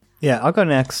yes. Yeah, I'll go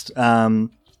next. I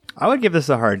would give this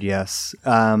a hard yes.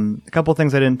 A couple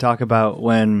things I didn't talk about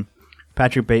when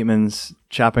Patrick Bateman's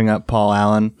chopping up Paul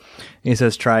Allen. He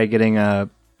says, try getting a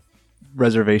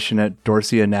reservation at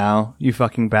Dorsia now, you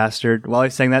fucking bastard. While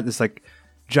he's saying that, this like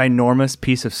ginormous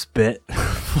piece of spit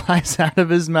flies out of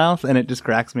his mouth, and it just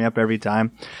cracks me up every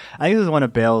time. I think this is one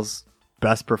of Bale's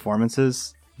best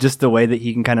performances. Just the way that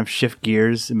he can kind of shift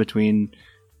gears in between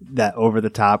that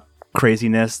over-the-top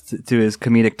craziness to his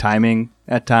comedic timing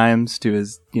at times, to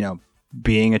his,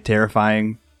 being a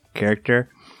terrifying character.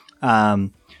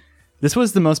 This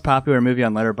was the most popular movie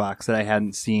on Letterboxd that I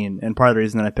hadn't seen, and part of the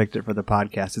reason that I picked it for the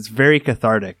podcast. It's very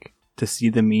cathartic to see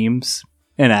the memes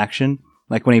in action.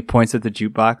 Like when he points at the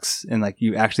jukebox and like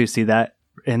you actually see that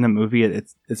in the movie,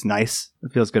 it's nice.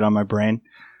 It feels good on my brain.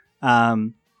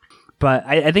 But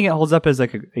I think it holds up as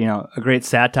like a great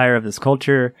satire of this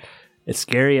culture. It's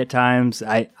scary at times.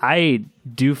 I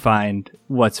do find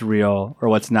what's real or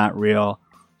what's not real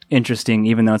interesting,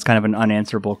 even though it's kind of an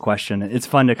unanswerable question. It's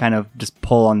fun to kind of just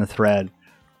pull on the thread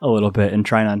a little bit and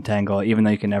try and untangle, even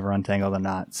though you can never untangle the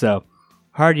knot. So,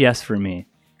 hard yes for me.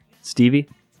 Stevie?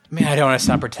 Man, I don't want to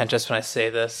sound pretentious when I say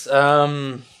this.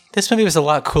 This movie was a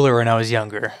lot cooler when I was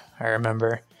younger, I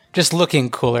remember. Just looking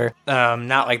cooler.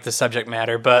 Not like the subject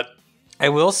matter, but I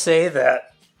will say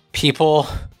that people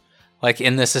like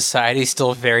in this society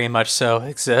still very much so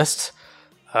exist.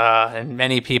 And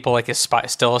many people like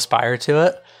still aspire to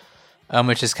it.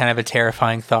 Which is kind of a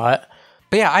terrifying thought.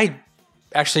 But yeah, I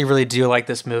actually really do like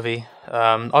this movie.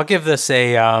 I'll give this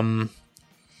a... how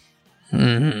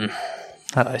do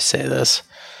I say this?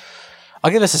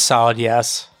 I'll give this a solid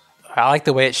yes. I like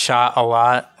the way it's shot a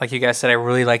lot. Like you guys said, I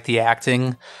really like the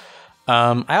acting.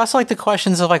 I also like the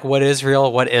questions of like what is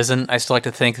real, what isn't. I still like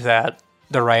to think that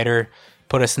the writer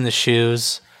put us in the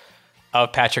shoes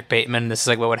of Patrick Bateman. This is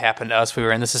like what would happen to us if we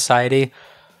were in the society.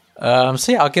 So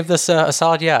yeah, I'll give this a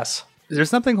solid yes. Is there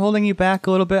something holding you back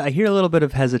a little bit? I hear a little bit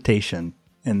of hesitation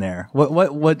in there.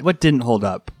 What didn't hold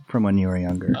up from when you were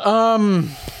younger? I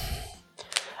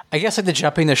guess like the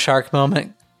jumping the shark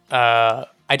moment.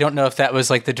 I don't know if that was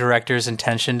like the director's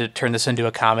intention to turn this into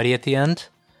a comedy at the end.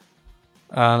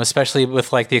 Especially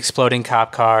with like the exploding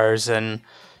cop cars and,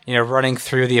 running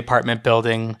through the apartment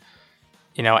building,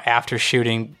 after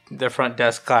shooting the front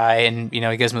desk guy and,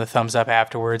 he gives him the thumbs up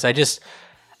afterwards. I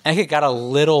think it got a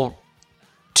little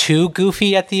too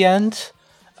goofy at the end,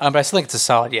 but I still think it's a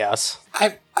solid yes.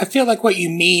 I feel like what you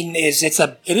mean is it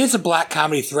is a black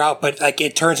comedy throughout, but like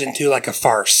it turns into like a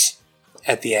farce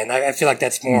at the end. I feel like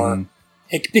that's more.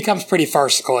 It becomes pretty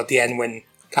farcical at the end when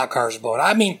cop cars are blowing.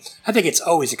 I mean, I think it's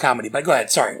always a comedy. But go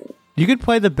ahead. Sorry. You could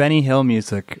play the Benny Hill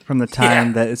music from the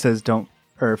time that it says "Don't"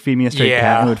 or "Feed me a straight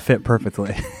cat." And it would fit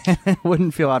perfectly. It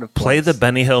wouldn't feel out of place. Play the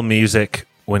Benny Hill music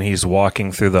when he's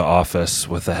walking through the office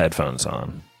with the headphones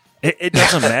on. It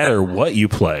doesn't matter what you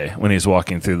play when he's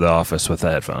walking through the office with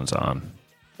the headphones on.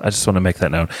 I just want to make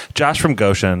that known. Josh from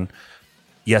Goshen,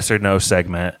 yes or no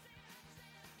segment.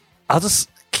 I'll just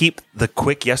keep the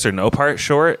quick yes or no part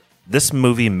short. This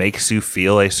movie makes you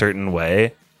feel a certain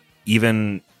way,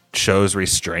 even shows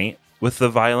restraint with the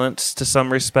violence to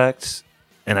some respect.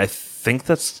 And I think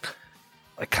that's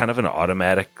like kind of an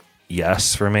automatic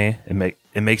yes for me.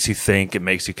 It makes you think, it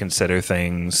makes you consider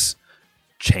things,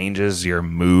 changes your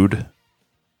mood.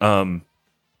 But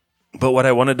what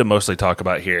I wanted to mostly talk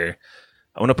about here,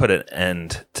 I want to put an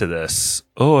end to this.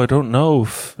 Oh, I don't know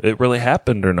if it really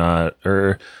happened or not,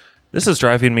 or this is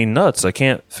driving me nuts. I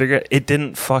can't figure it. It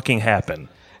didn't fucking happen.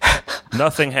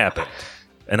 Nothing happened.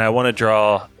 And I want to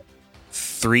draw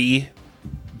 3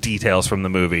 details from the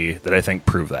movie that I think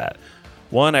prove that.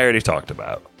 One, I already talked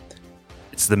about.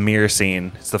 It's the mirror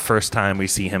scene. It's the first time we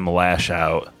see him lash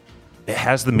out. It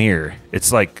has the mirror.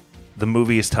 It's like the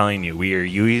movie is telling you we are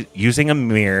using a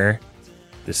mirror.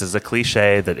 This is a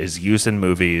cliche that is used in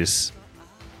movies.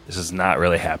 This is not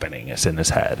really happening. It's in his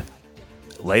head.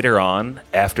 Later on,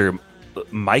 after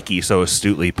Mikey so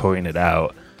astutely pointed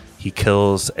out, he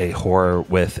kills a whore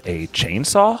with a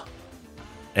chainsaw.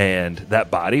 And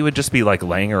that body would just be like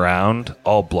laying around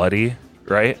all bloody,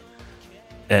 right?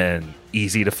 And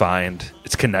easy to find.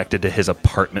 It's connected to his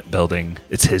apartment building.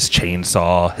 It's his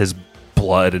chainsaw. His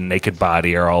blood and naked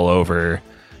body are all over.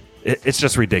 It's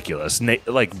just ridiculous.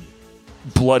 Like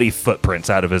bloody footprints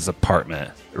out of his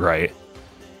apartment, right?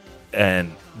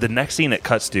 And the next scene it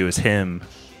cuts to is him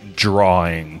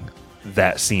drawing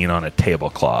that scene on a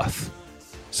tablecloth.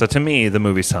 So to me, the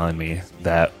movie's telling me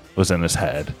that was in his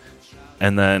head.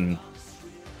 And then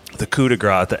the coup de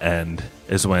grace at the end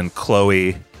is when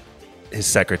Chloe, his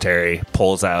secretary,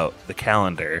 pulls out the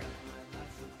calendar.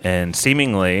 And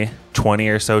seemingly 20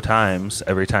 or so times,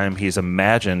 every time he's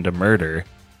imagined a murder,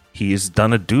 he's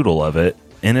done a doodle of it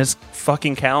in his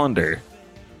fucking calendar.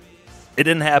 It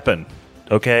didn't happen,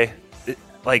 okay?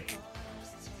 I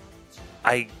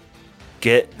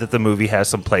get that the movie has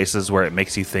some places where it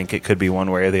makes you think it could be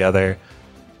one way or the other.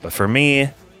 But for me,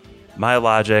 my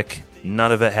logic,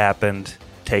 none of it happened.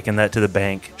 Taking that to the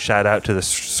bank. Shout out to the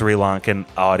Sri Lankan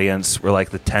audience. We're like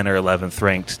the 10th or 11th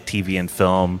ranked TV and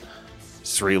film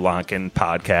Sri Lankan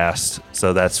podcast.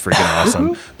 So that's freaking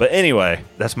awesome. But anyway,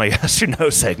 that's my yes or no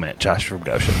segment. Josh from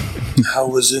Goshen. I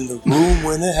was in the room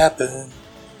when it happened.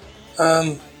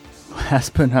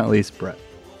 Last but not least, Brett.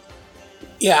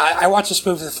 Yeah, I watched this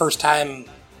movie for the first time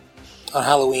on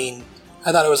Halloween.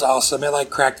 I thought it was awesome. It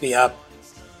cracked me up.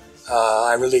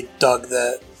 I really dug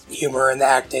the humor and the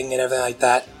acting and everything like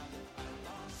that.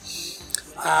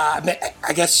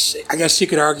 I guess you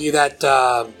could argue that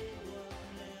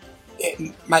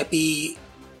it might be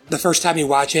the first time you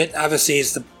watch it. Obviously,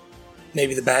 it's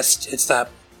maybe the best. It's the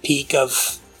peak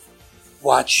of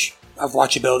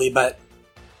watchability. But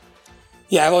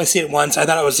yeah, I've only seen it once. I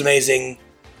thought it was amazing.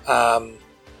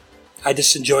 I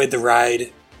just enjoyed the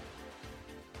ride.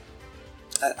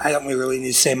 I don't really need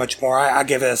to say much more. I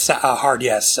give it a hard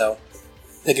yes. So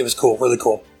I think it was cool, really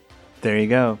cool. There you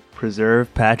go.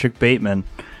 Preserve Patrick Bateman.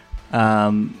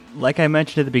 Like I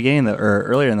mentioned at the beginning, or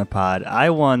earlier in the pod, I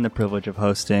won the privilege of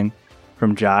hosting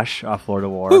from Josh off Lord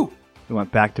of War. Woo! We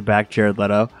went back to back, Jared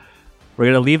Leto. We're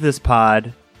going to leave this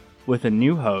pod with a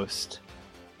new host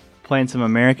playing some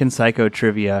American Psycho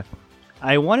trivia.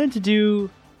 I wanted to do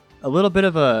a little bit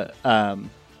of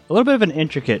an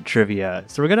intricate trivia.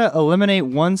 So we're going to eliminate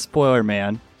one spoiler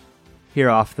man here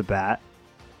off the bat.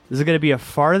 This is going to be a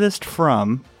farthest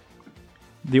from.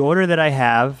 The order that I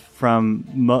have from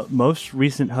most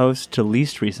recent host to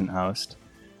least recent host.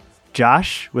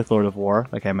 Josh with Lord of War,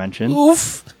 like I mentioned.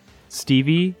 Oof.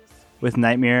 Stevie with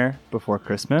Nightmare Before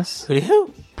Christmas.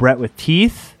 Hooty-hoo. Brett with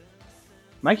Teeth.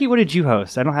 Mikey, what did you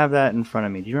host? I don't have that in front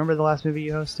of me. Do you remember the last movie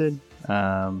you hosted?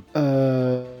 No.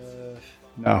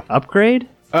 Upgrade?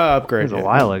 Upgrade. It was a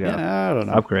while ago. Yeah, I don't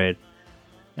know. Upgrade.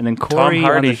 And then Corey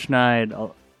Hardy.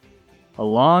 Schneid a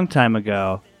long time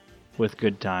ago with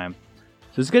Good Time.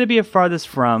 So it's going to be a farthest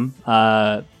from.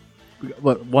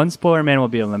 One spoiler man will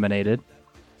be eliminated.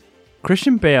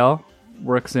 Christian Bale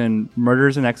works in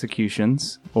Murders and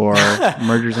Executions, or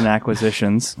Mergers and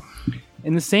Acquisitions.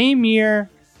 In the same year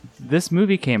this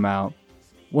movie came out,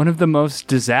 one of the most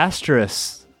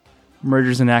disastrous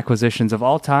mergers and acquisitions of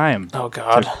all time took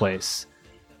place.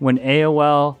 When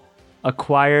AOL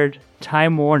acquired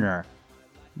Time Warner,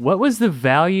 what was the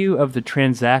value of the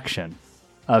transaction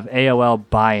of AOL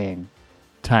buying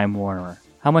Time Warner?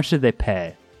 How much did they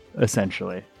pay,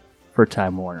 essentially, for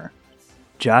Time Warner?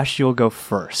 Josh, you'll go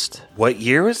first. What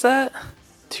year was that?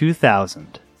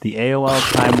 2000. The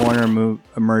AOL Time Warner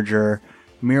merger,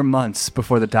 mere months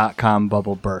before the dot-com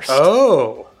bubble burst.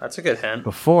 Oh, that's a good hint.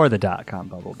 Before the dot-com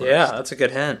bubble burst. Yeah, that's a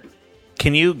good hint.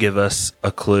 Can you give us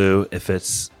a clue if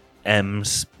it's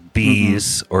M's,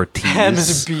 B's, or T's?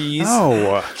 M's, B's.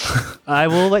 Oh. I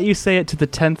will let you say it to the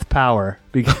 10th power.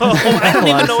 Because I don't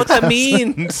even know what that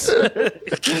means.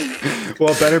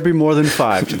 Well, it better be more than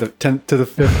 5 to the 10th to the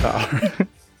 5th power.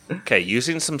 Okay,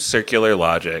 using some circular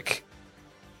logic,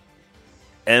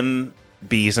 M,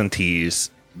 B's, and T's.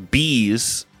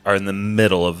 B's are in the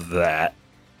middle of that.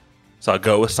 So I'll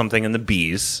go with something in the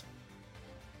B's.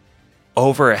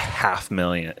 Over 500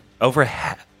 million.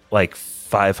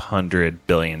 500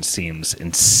 billion seems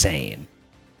insane.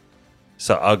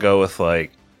 So I'll go with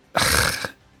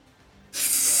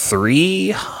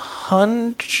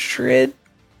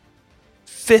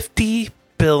 350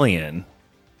 billion.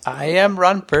 I am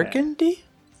Ron Burgundy?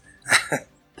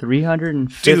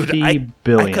 350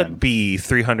 billion. I could be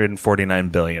 349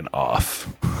 billion off.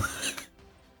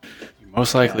 You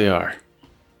most likely are.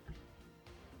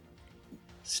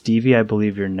 Stevie, I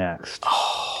believe you're next.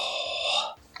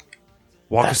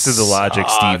 Walk us through the logic,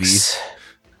 Stevie.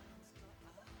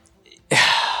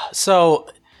 So,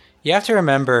 you have to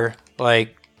remember, I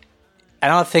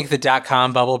don't think the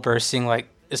dot-com bubble bursting,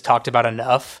 is talked about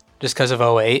enough just because of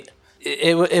 08.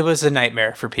 It was a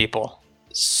nightmare for people.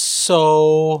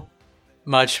 So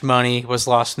much money was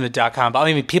lost in the dot-com bubble.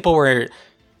 I mean, people were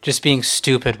just being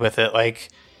stupid with it.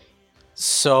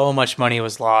 So much money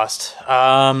was lost.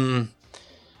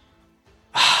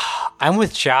 I'm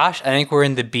with Josh. I think we're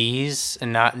in the B's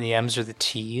and not in the M's or the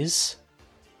T's.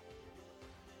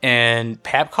 And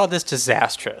Pap called this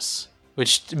disastrous,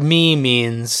 which to me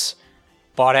means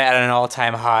bought it at an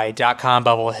all-time high, dot-com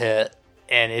bubble hit,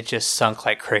 and it just sunk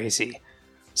like crazy.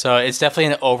 So it's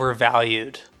definitely an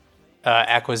overvalued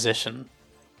acquisition.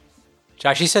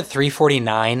 Josh, you said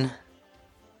 349? You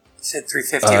said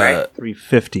 350, right?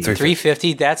 350.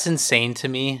 350, that's insane to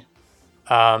me.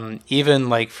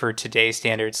 Even for today's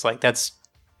standards, that's,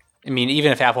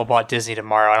 even if Apple bought Disney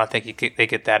tomorrow, I don't think they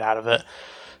get that out of it.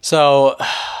 So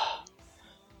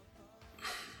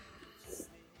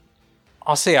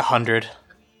I'll say 100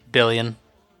 billion.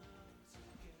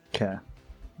 Okay.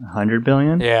 100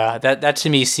 billion? Yeah, that to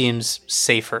me seems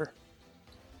safer.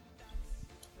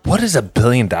 What does $1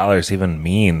 billion even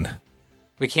mean?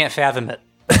 We can't fathom it.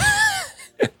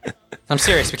 I'm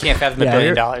serious, we can't fathom $1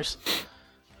 billion.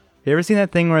 You ever seen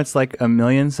that thing where it's like a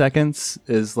million seconds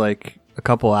is like a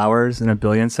couple hours and a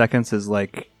billion seconds is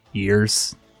like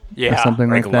years? Yeah. Or something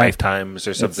Like like that. lifetimes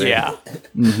or something. Yeah.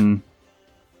 Mm-hmm.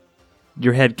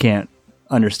 Your head can't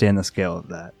understand the scale of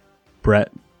that.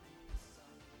 Brett?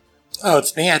 Oh,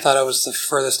 it's me? I thought I was the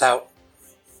furthest out.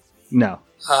 No.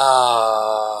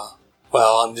 Well,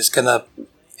 I'm just gonna...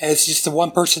 And it's just the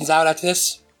one person's out after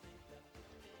this?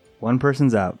 One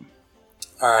person's out.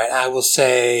 Alright, I will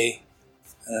say...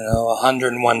 I don't know,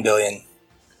 101 billion.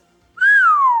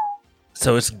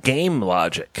 So it's game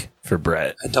logic for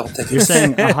Brett. I don't think You're it's...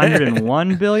 saying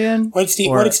 101 billion? What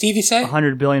did Stevie say?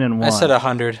 100 billion and one. I said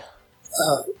 100.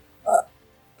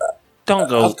 Don't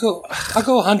go. I'll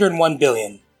go 101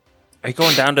 billion. Are you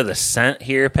going down to the cent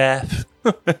here, Pat?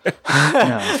 No.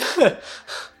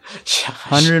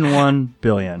 101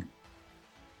 billion.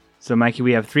 So, Mikey,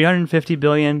 we have 350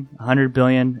 billion, 100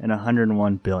 billion, and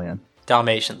 101 billion.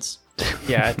 Dalmatians.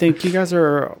 Yeah, I think you guys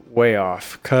are way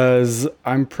off because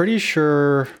I'm pretty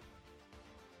sure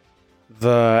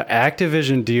the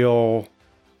Activision deal,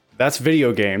 that's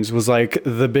video games, was like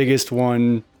the biggest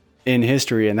one in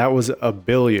history, and that was $1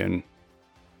 billion.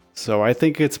 So I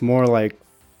think it's more like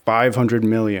 500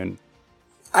 million.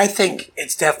 I think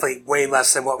it's definitely way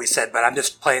less than what we said, but I'm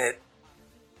just playing it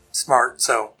smart,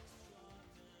 so...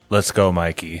 Let's go,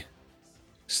 Mikey.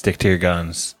 Stick to your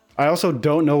guns. I also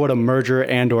don't know what a merger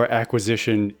and or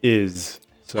acquisition is.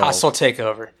 So Hostile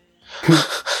takeover.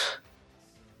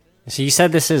 So you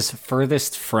said this is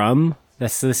furthest from?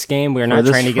 That's this game? We're not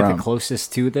Furthest trying to get from. the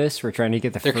closest to this. We're trying to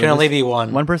get the There furthest. can only be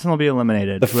one. One person will be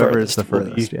eliminated. The Whoever is the furthest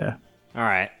will be- furthest, yeah. All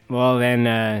right. Well,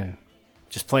 then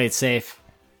just play it safe.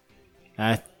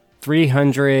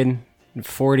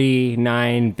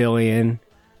 349 billion,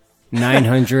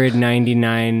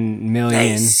 999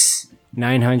 million, Nice.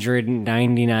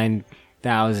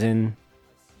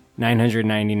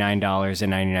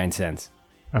 $999,999.99.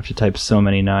 I have to type so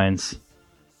many nines.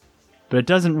 But it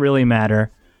doesn't really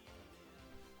matter.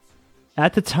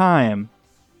 At the time,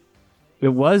 it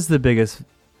was the biggest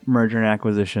merger and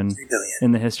acquisition 3 billion.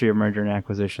 in the history of merger and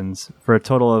acquisitions for a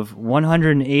total of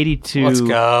 182 Let's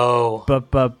go.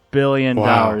 billion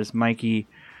Wow. dollars. Mikey,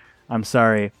 I'm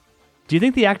sorry. Do you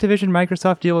think the Activision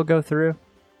Microsoft deal will go through?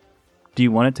 Do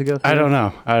you want it to go through? I don't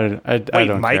know. I Wait,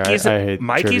 don't Mikey's, care. I hate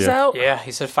Mikey's trivia. out? Yeah,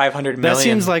 he said 500 million. That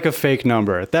seems like a fake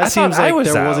number. That thought seems I like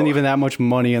was there wasn't out. even that much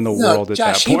money in the No, world at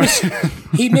Josh, that point.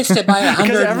 he missed it by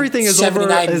Because everything is over.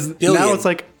 179 billion. Now it's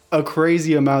like a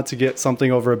crazy amount to get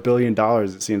something over $1 billion.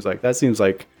 It seems like that seems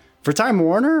like for Time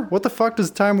Warner. What the fuck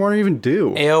does Time Warner even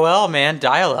do? AOL, man,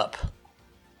 dial up.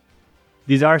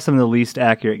 These are some of the least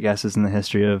accurate guesses in the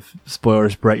history of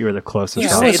spoilers. Brett, you were the closest.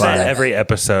 Yeah, on Say Say that that. every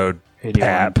episode. 81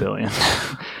 Pap. billion.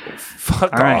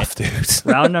 Fuck All right. off, dude.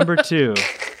 Round number 2.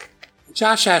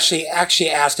 Josh actually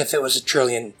asked if it was a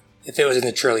trillion, if it was in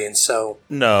the trillions. So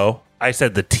No, I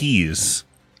said the T's.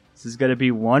 This is going to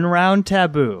be one round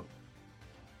taboo.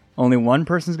 Only one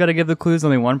person's got to give the clues.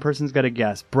 Only one person's got to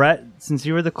guess. Brett, since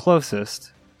you were the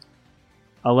closest,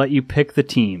 I'll let you pick the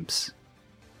teams.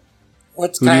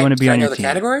 what's Who do you wanna be can I on know your the team?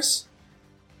 categories?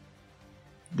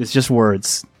 It's just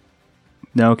words.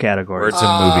 No categories. Words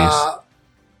and movies.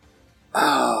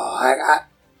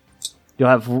 You'll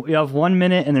have 1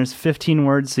 minute and there's 15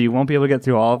 words, so you won't be able to get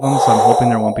through all of them. So I'm hoping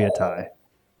there won't be a tie.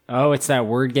 Oh, it's that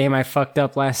word game I fucked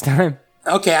up last time.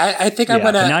 Okay, I think I'm Yeah,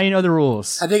 but now gonna. you know the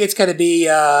rules. I think it's gonna be.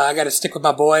 I got to stick with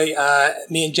my boy.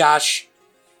 Me and Josh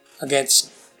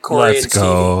against Corey Let's and Stevie.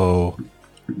 go.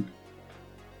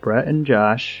 Brett and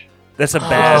Josh. That's a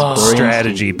bad Oh.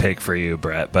 strategy pick for you,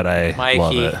 Brett, but I Mikey.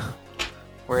 love it.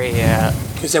 Where you at?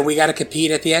 Because then we got to compete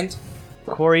at the end.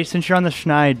 Corey, since you're on the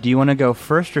schneid, do you want to go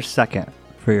first or second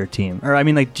for your team? Or, I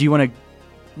mean, like, do you want to...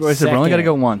 Well, I said, we're only got to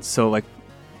Second. go once, so, like...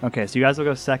 Okay, so you guys will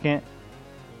go second.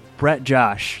 Brett,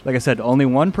 Josh. Like I said, only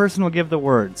one person will give the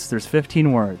words. There's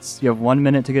 15 words. You have 1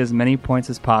 minute to get as many points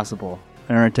as possible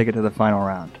in order to take it to the final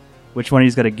round. Which one of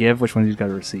you's got to give, which one of you's got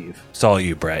to receive. It's all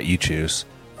you, Brett. You choose.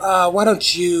 Why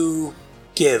don't you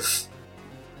give?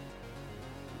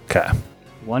 Okay.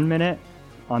 1 minute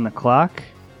on the clock.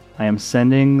 I am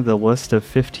sending the list of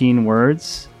 15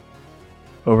 words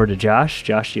over to Josh.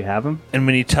 Josh, do you have them? And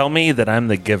when you tell me that I'm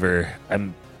the giver,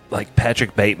 I'm like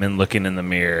Patrick Bateman looking in the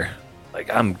mirror. Like,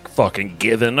 I'm fucking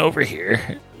giving over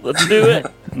here. Let's do it.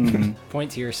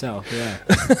 Point to yourself, yeah.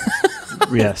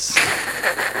 Yes.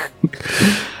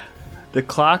 The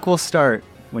clock will start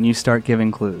when you start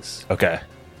giving clues. Okay.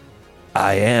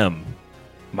 I am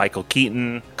Michael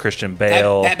Keaton, Christian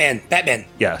Bale. Batman.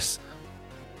 Yes.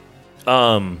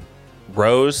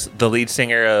 Rose, the lead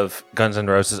singer of Guns N'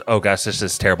 Roses. Oh gosh, this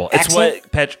is terrible. It's Axl? what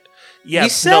Yeah, You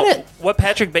said it. What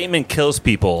Patrick Bateman kills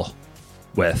people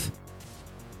with.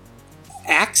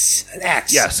 Axe? An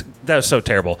axe. Yes, that was so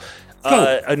terrible.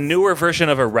 Go. A newer version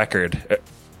of a record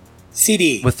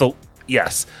CD. with the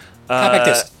yes. Compact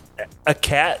disc. A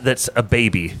cat that's a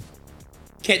baby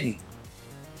Kitten.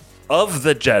 of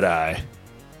the Jedi.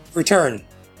 Return.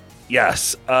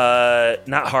 Yes.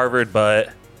 Not Harvard, but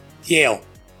Yale.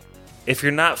 if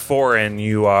you're not foreign,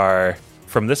 you are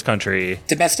from this country.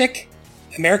 Domestic?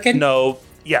 American? No.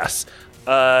 Yes.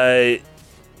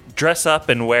 Dress up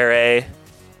and wear a.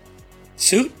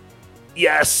 Suit?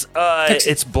 Yes. Texas.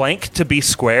 It's blank to be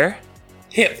square.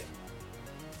 Hip.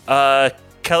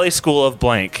 Kelly School of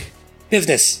Blank.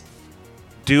 Business.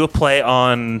 Do a play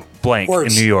on blank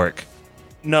Words. in New York.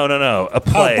 No. A Oh,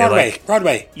 play. Broadway. Like,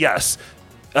 Broadway. yes.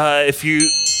 If you.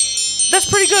 That's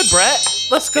pretty good, Brett.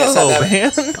 Let's go,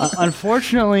 Yes, I know. man.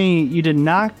 Unfortunately, you did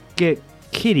not get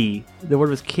kitty. The word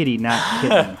was kitty, not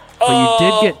kitten. But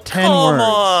you did get 10 Come words.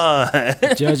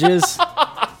 on. Judges,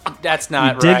 That's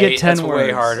not You did right. get 10 That's way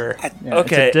words. harder. Yeah,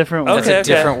 Okay. It's a different Okay, word. That's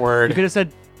a different You word. could have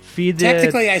said feed the...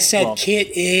 Technically, I said well,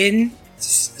 kitten.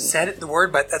 Said it, the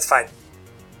word, but that's fine.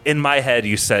 In my head,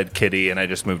 you said kitty, and I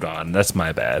just moved on. That's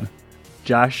my bad.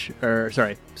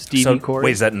 Stevie So, Corey.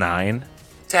 wait, is that 9?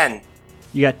 10.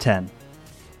 You got 10.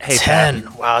 Hey, 10.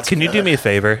 Pat, Wow, that's can you good. do me a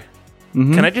favor?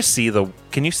 Mhm. Can I just see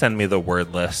Can you send me the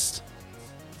word list?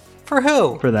 For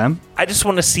who? For them. I just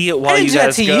want to see it while didn't you do that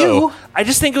guys to go. you. I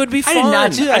just think it would be I fun. did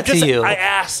not do that to you. I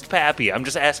asked Pappy. I'm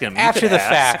just asking him. You After could the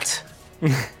ask.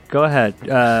 fact. Go ahead.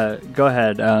 Go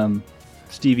ahead.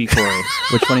 Stevie Corey.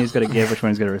 Which one he's going to give, which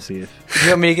one he's going to receive. Do you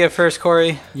want me to get first,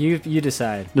 Corey? you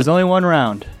decide. There's only one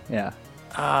round. Yeah.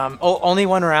 Only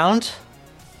one round?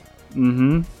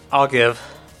 Mm-hmm. I'll give.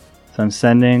 So I'm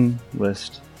sending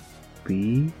list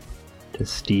B to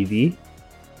Stevie.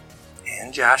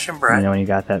 And Josh and Let Brett. me know when you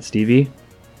got that, Stevie.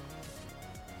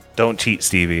 Don't cheat,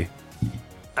 Stevie.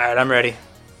 All right, I'm ready.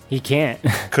 He can't.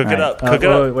 Cook All it right. up. Cook it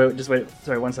up. Wait, just wait.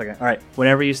 Sorry, 1 second. All right,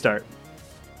 whenever you start.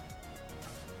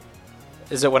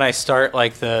 Is it when I start,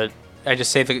 like, I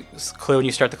just say the clue and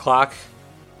you start the clock?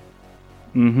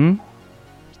 Mm-hmm.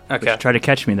 Okay. Try to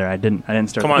catch me there. I didn't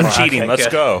start. Come the on, clock. cheating. Okay, Let's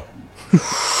good. go.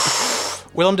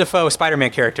 Willem Dafoe,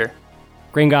 Spider-Man character.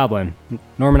 Green Goblin,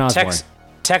 Norman Osborn,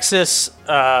 Texas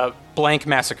blank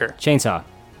massacre. Chainsaw,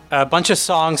 A bunch of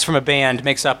songs from a band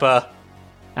makes up a...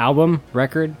 album,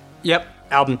 record,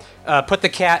 album. Put the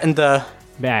cat in the...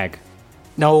 bag,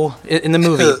 No, in the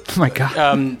movie. Oh my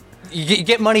god. You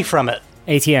get money from it.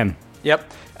 ATM,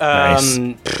 Yep. Nice.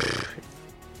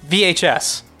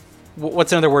 VHS.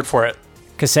 What's another word for it?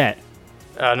 cassette,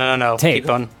 No. Tape. Keep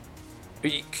going.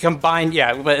 Combine,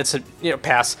 yeah, but it's a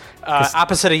pass.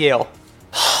 Opposite of Yale.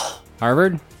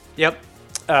 Harvard, Yep.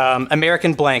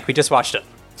 American blank. We just watched it.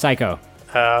 Psycho,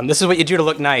 This is what you do to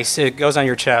look nice. It goes on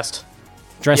your chest.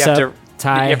 dress You have up,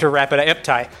 tie, You have to wrap it up. Yep,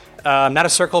 tie. Not a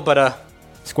circle, but a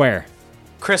square,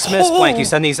 Christmas blank. You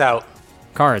send these out.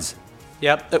 cards,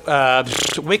 Yep.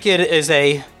 Wicked is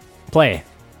a... play,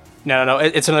 No.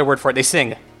 It's another word for it. They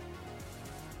sing.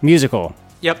 musical,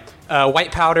 Yep.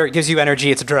 White powder gives you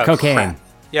energy. It's a drug. cocaine,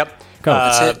 Yep.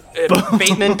 Coke.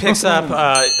 Bateman picks up. You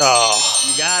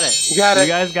got it. You got it. You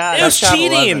guys got It it. was job, cheating.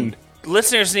 11.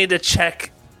 Listeners need to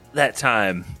check that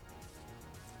time.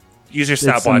 Use your It's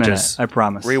a stopwatches. minute, I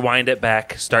promise. Rewind it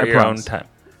back. Start I your promise. own time.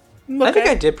 I think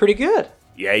I did pretty good.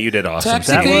 Yeah, you did awesome.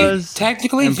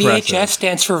 Technically, impressive. VHS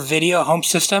stands for Video Home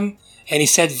System, and he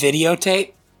said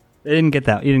videotape, They didn't get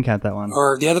that. You didn't count that one.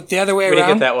 or the other way We around.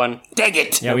 didn't get that one. Dang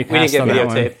it! yeah, we We didn't passed get on that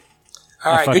one. videotape.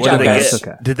 All right, fucked good with job, it. guys.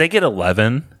 Okay. Did they get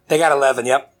 11? They got 11.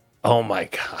 Yep. Oh my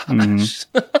gosh.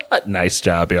 Nice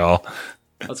job, y'all.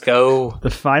 Let's go. The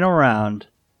final round.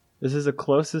 This is the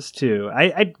closest to.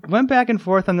 I went back and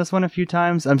forth on this one a few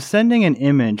times. I'm sending an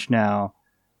image now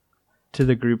to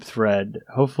the group thread.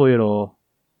 Hopefully it'll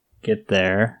get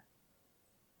there.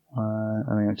 I'm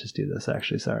going to just do this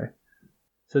actually. Sorry.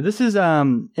 So this is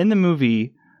in the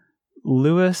movie.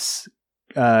 Lewis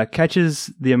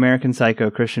catches the American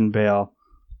Psycho Christian Bale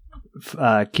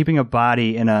keeping a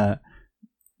body in a.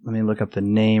 Let me look up the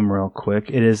name real quick.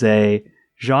 It is a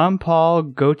Jean-Paul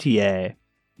Gaultier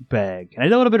bag. And I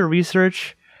did a little bit of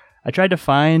research. I tried to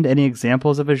find any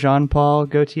examples of a Jean-Paul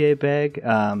Gaultier bag.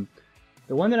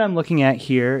 The one that I'm looking at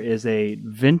here is a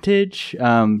vintage.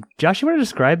 Josh, you want to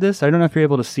describe this? I don't know if you're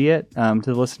able to see it to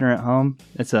the listener at home.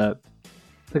 It's like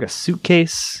a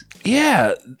suitcase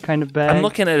Yeah, kind of bag. I'm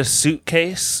looking at a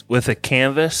suitcase with a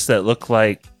canvas that looked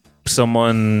like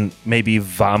someone maybe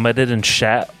vomited and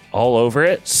shat all over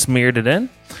it, smeared it in,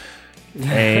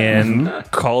 and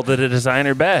called it a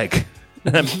designer bag.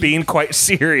 I'm being quite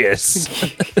serious.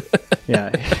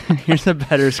 Yeah, here's a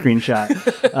better screenshot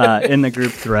in the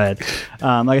group thread.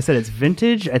 Like I said, it's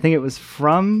vintage. I think it was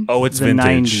from it's the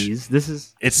vintage.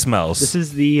 90s. It smells. This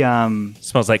is the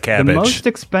smells like the cabbage. most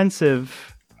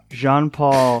expensive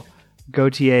Jean-Paul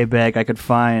Gaultier bag I could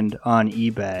find on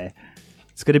eBay.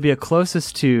 It's going to be a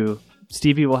closest to.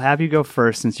 Stevie, we'll have you go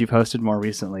first since you've hosted more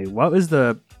recently. What was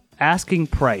the asking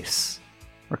price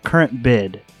or current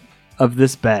bid of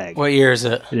this bag? What year is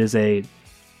it? It is a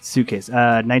suitcase.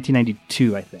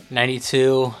 1992, I think.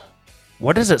 92.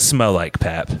 What does it smell like,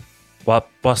 Pap? While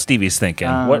Stevie's thinking,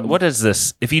 what is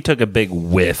this? If you took a big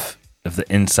whiff of the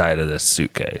inside of this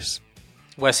suitcase,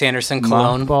 Wes Anderson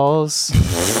cologne. Mothballs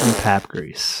and pap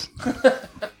grease.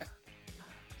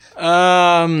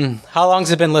 How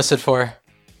long's it been listed for?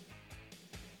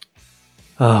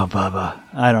 Oh, Bubba,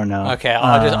 I don't know. Okay,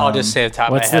 I'll just say the top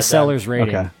of my head. What's the seller's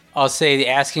rating? Okay. I'll say the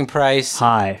asking price.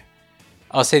 High.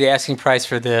 I'll say the asking price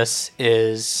for this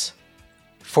is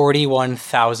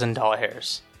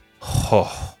 $41,000.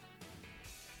 oh,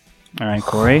 All right,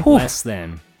 Corey. Less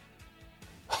than.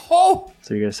 So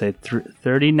you're gonna say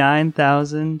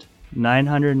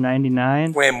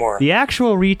 $39,999. Way more. The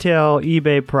actual retail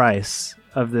eBay price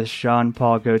of this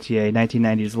Jean-Paul Gaultier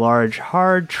 1990s large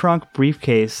hard trunk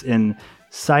briefcase in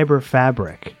cyber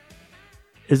fabric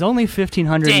is only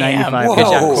 $1,595. Damn, good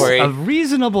job, Corey. A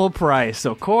reasonable price.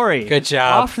 So Corey, Good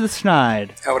job. off to the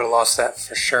schneid. I would have lost that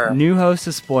for sure. New host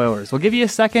of Spoilers. We'll give you a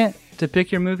second to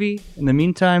pick your movie. In the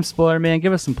meantime, Spoiler Man,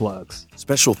 give us some plugs.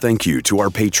 Special thank you to our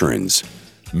patrons,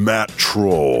 Matt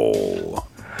Troll,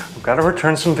 I've got to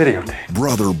return some videotape.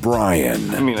 Brother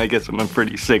Brian, I guess I'm a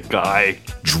pretty sick guy.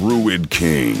 Druid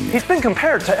King, He's been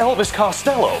compared to Elvis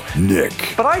Costello, Nick,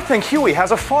 but I think Huey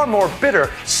has a far more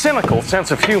bitter, cynical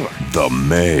sense of humor. The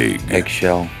Meg,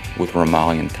 Eggshell with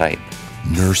Romalian type.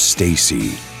 Nurse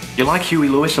Stacy, You like Huey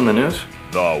Lewis in the news?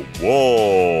 The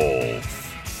Wolf,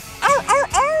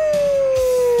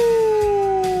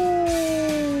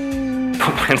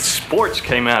 But when sports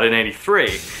came out in '83, I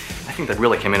think they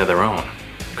really came into their own,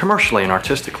 commercially and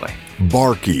artistically.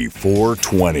 Barky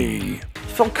 420,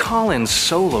 Phil Collins'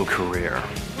 solo career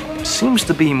seems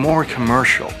to be more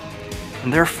commercial,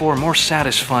 and therefore more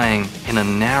satisfying in a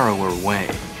narrower way.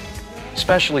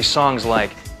 Especially songs like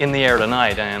In the Air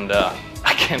Tonight and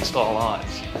Against All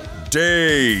Odds.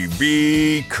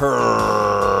 Davey Kerr,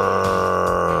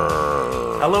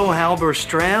 Hello,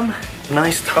 Halberstram.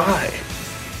 Nice tie.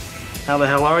 How the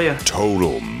hell are you?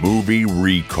 Total Movie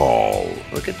Recall,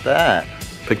 Look at that.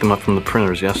 Picked them up from the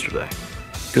printers yesterday.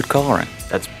 Good coloring.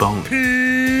 That's bone.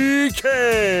 PK,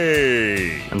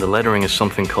 And the lettering is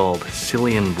something called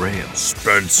Cillian Braille.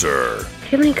 Spencer, Do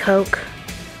you have any Coke?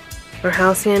 Or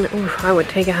Halcyon? Ooh, I would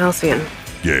take a Halcyon.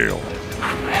 Gale.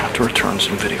 I have to return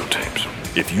some videotapes.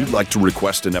 If you'd like to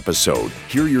request an episode,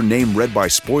 hear your name read by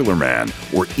Spoiler Man,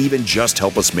 or even just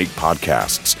help us make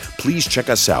podcasts, please check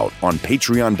us out on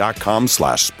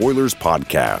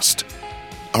patreon.com/spoilerspodcast.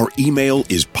 Our email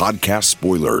is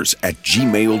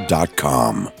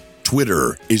podcastspoilers@gmail.com.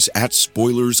 Twitter is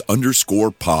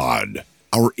 @spoilers_pod.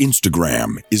 Our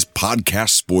Instagram is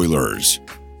podcast spoilers.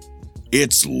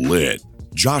 It's lit.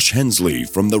 Josh Hensley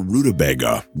from the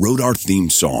Rutabaga wrote our theme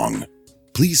song.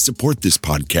 Please support this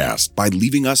podcast by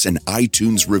leaving us an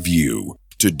iTunes review.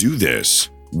 To do this,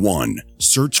 1.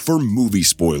 Search for Movie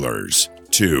Spoilers.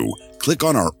 2. Click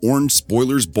on our orange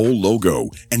Spoilers Bowl logo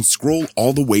and scroll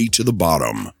all the way to the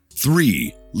bottom.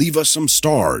 3. Leave us some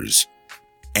stars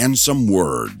and some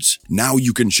words. Now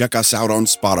you can check us out on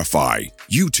Spotify,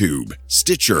 YouTube,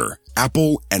 Stitcher,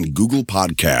 Apple, and Google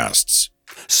Podcasts.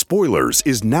 Spoilers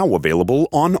is now available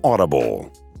on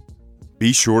Audible.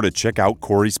 Be sure to check out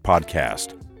Corey's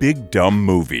podcast, Big Dumb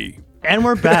Movie. And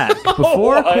we're back.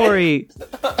 Before Corey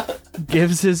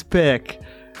gives his pick,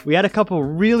 we had a couple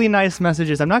really nice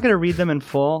messages. I'm not going to read them in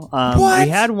full. We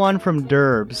had one from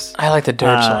Derbs. I like the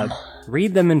Derbs one.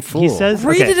 Read them in full. He says,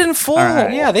 read okay, it in full. all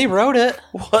right. Yeah, they wrote it.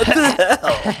 What the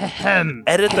hell?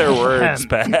 Edit their words,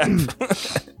 Pap.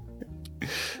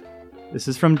 This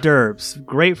is from Derbs.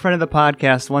 Great friend of the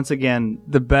podcast. Once again,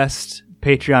 the best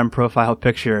Patreon profile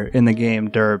picture in the game,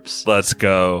 Derbs. Let's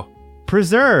go.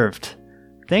 Preserved.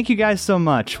 Thank you guys so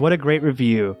much. What a great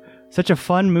review. Such a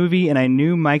fun movie, and I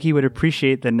knew Mikey would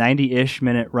appreciate the 90-ish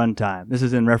minute runtime. This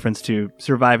is in reference to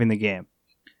surviving the game.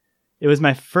 It was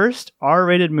my first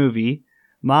R-rated movie.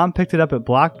 Mom picked it up at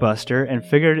Blockbuster and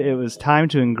figured it was time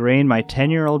to ingrain my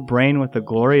 10-year-old brain with the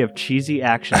glory of cheesy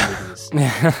action movies.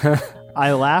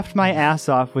 I laughed my ass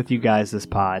off with you guys this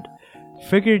pod.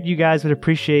 Figured you guys would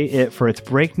appreciate it for its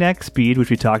breakneck speed, which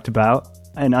we talked about,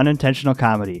 and unintentional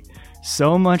comedy.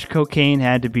 So much cocaine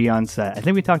had to be on set. I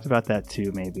think we talked about that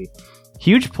too, maybe.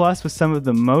 Huge plus with some of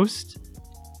the most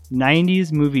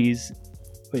 90s movies.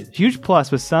 Huge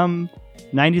plus with some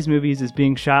 90s movies is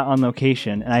being shot on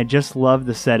location, and I just love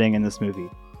the setting in this movie.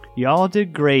 Y'all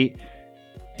did great,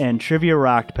 and trivia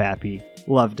rocked, Pappy.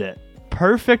 Loved it.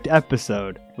 Perfect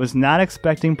episode. Was not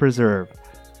expecting preserved.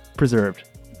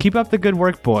 Keep up the good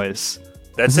work, boys.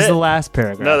 That's this it. is the last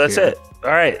paragraph. No, that's here. it.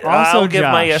 All right. Also, I'll give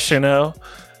my Josh. yes or no.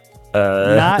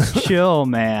 Not chill,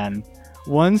 man.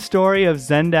 One story of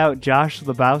zenned out Josh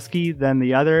Lebowski, then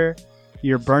the other,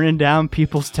 you're burning down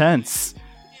people's tents.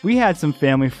 We had some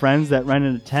family friends that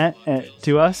rented a tent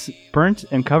to us, burnt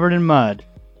and covered in mud.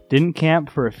 Didn't camp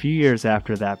for a few years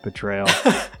after that betrayal.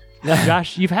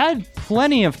 Josh, you've had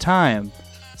plenty of time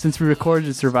since we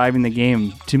recorded Surviving the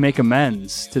Game to make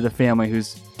amends to the family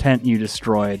whose tent you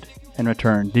destroyed and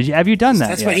returned. Have you done that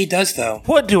That's yet? what he does, though.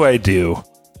 What do I do?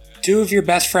 2 of your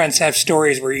best friends have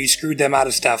stories where you screwed them out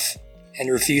of stuff and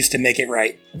refused to make it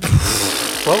right.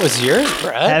 What was yours,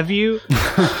 Brett? Have you?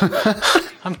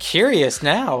 I'm curious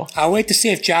now. I'll wait to see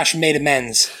if Josh made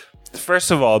amends.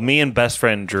 First of all, me and best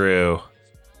friend Drew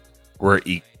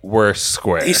we're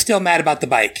square. He's still mad about the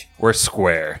bike. We're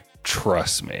square.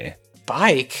 Trust me.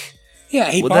 Bike?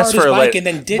 Yeah, he borrowed his bike and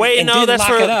then didn't that's lock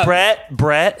for it up. Brett.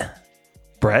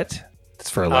 That's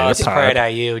for a Oh, later it's a pod.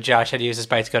 pride IU. Josh had to use his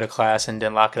bike to go to class and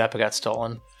didn't lock it up. It got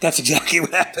stolen. That's exactly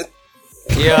what happened.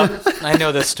 Yeah, I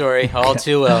know this story all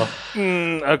too well.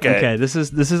 Okay. This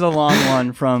is a long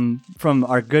one from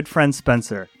our good friend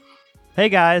Spencer. Hey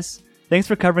guys, thanks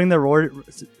for covering the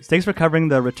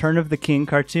Return of the King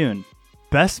cartoon.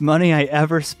 Best money I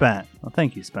ever spent. Well,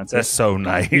 thank you, Spencer. That's so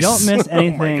nice. You don't miss Oh my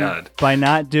anything God. by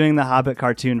not doing the Hobbit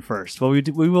cartoon first. Well,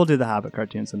 we will do the Hobbit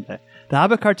cartoon someday. The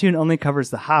Hobbit cartoon only covers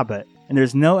the Hobbit, and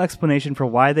there's no explanation for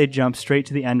why they jump straight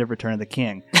to the end of Return of the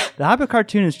King. The Hobbit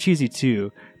cartoon is cheesy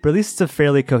too, but at least it's a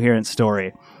fairly coherent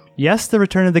story. Yes, the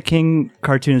Return of the King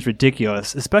cartoon is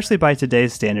ridiculous, especially by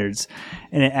today's standards,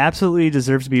 and it absolutely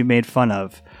deserves to be made fun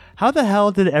of. How the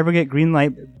hell did it ever get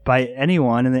greenlight by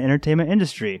anyone in the entertainment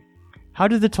industry? How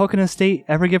did the Tolkien estate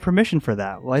ever get permission for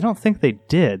that? Well, I don't think they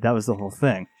did. That was the whole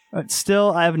thing. But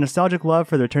still, I have a nostalgic love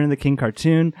for the Return of the King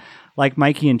cartoon. Like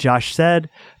Mikey and Josh said,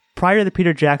 prior to the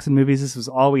Peter Jackson movies, this was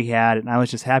all we had, and I was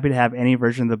just happy to have any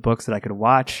version of the books that I could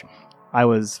watch. I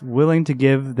was willing to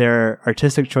give their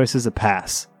artistic choices a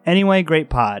pass. Anyway, great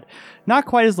pod. Not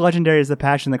quite as legendary as the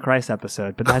Passion of the Christ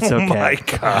episode, but that's okay. Oh my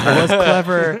God. It was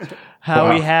clever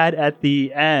how we had at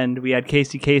the end, we had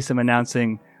Casey Kasem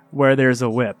announcing where there's a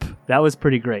whip. That was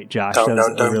pretty great, Josh. That was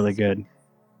a really good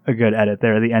edit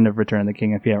there at the end of Return of the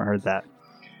King, if you haven't heard that.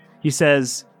 He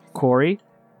says, Corey,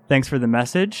 thanks for the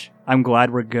message. I'm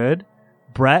glad we're good.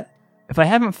 Brett, if I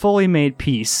haven't fully made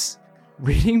peace,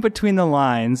 reading between the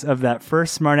lines of that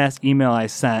first smartass email I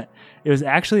sent, it was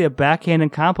actually a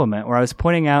backhanded compliment where I was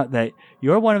pointing out that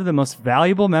you're one of the most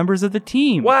valuable members of the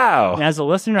team. Wow. And as a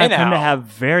listener, I come to have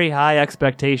very high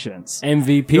expectations.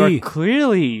 MVP. You're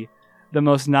clearly the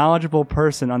most knowledgeable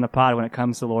person on the pod when it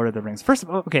comes to Lord of the Rings. First of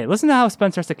all, okay, listen to how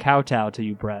Spencer has to kowtow to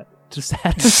you, Brett, to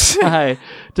satisfy,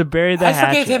 to bury the hatchet.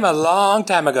 I forgave him a long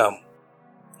time ago.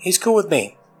 He's cool with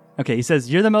me. Okay, he says,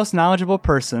 you're the most knowledgeable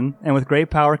person, and with great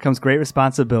power comes great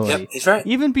responsibility. Yep, he's right.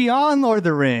 Even beyond Lord of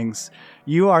the Rings,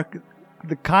 you are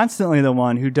constantly the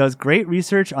one who does great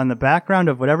research on the background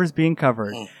of whatever's being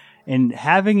covered. And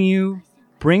having you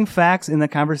bring facts in the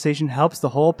conversation helps the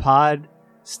whole pod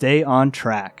stay on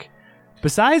track.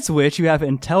 Besides which, you have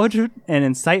intelligent and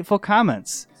insightful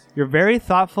comments. You're very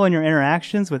thoughtful in your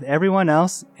interactions with everyone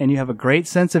else, and you have a great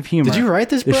sense of humor. Did you write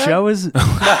this, The Brett? show is, No.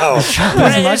 the show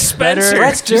is much better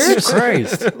Jesus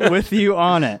Christ. with you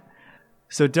on it.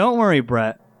 So don't worry,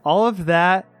 Brett. All of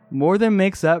that more than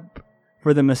makes up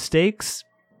for the mistakes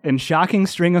and shocking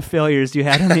string of failures you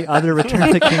had on the other Return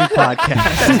of the King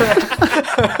podcast.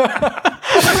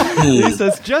 He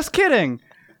says, just kidding.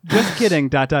 Just kidding. ...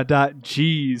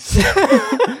 Jeez.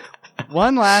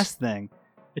 One last thing.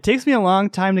 It takes me a long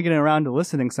time to get around to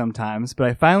listening sometimes, but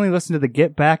I finally listened to the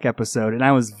Get Back episode, and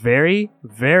I was very,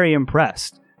 very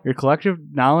impressed. Your collective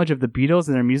knowledge of the Beatles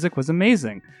and their music was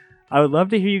amazing. I would love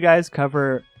to hear you guys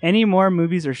cover any more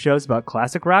movies or shows about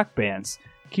classic rock bands.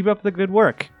 Keep up the good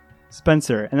work.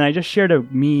 Spencer. And I just shared a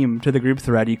meme to the group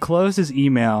thread. He closed his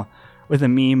email with a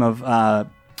meme of a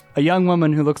young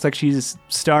woman who looks like she's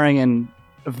starring in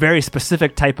a very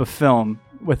specific type of film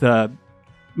with a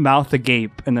mouth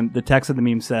agape, and then the text of the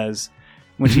meme says,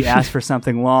 when she asks for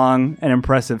something long and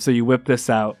impressive, so you whip this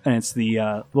out, and it's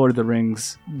the Lord of the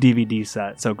Rings DVD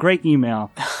set. So great email,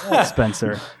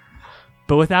 Spencer.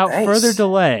 But without further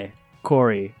delay,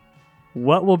 Corey,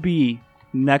 what will be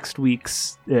next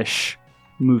week's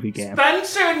movie game.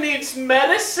 Spencer needs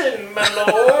medicine, my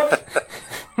lord.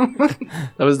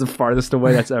 That was the farthest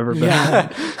away that's ever been.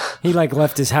 Yeah. He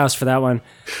left his house for that one.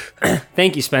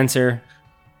 Thank you, Spencer.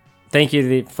 Thank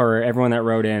you for everyone that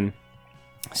wrote in.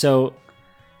 So,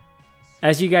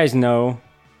 as you guys know,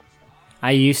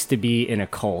 I used to be in a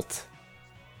cult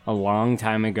a long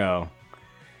time ago.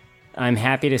 I'm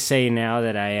happy to say now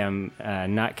that I am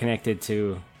not connected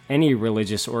to any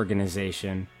religious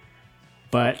organization,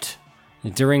 but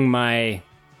during my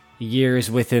years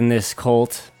within this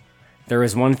cult, there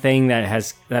was one thing that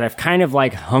I've kind of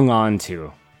hung on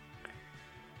to.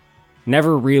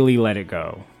 Never really let it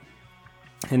go.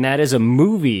 And that is a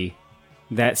movie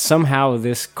that somehow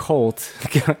this cult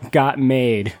got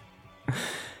made.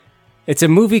 It's a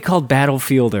movie called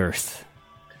Battlefield Earth.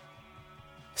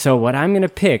 So what I'm going to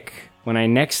pick when I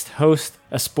next host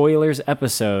a spoilers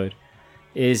episode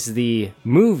is the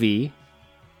movie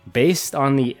based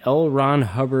on the L. Ron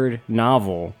Hubbard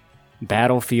novel,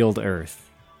 Battlefield Earth.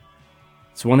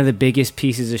 It's one of the biggest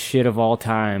pieces of shit of all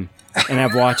time, and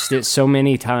I've watched it so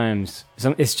many times.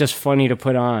 It's just funny to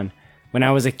put on. When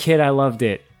I was a kid, I loved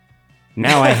it.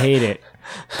 Now I hate it.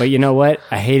 But you know what?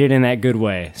 I hate it in that good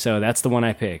way, so that's the one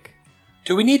I pick.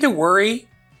 Do we need to worry?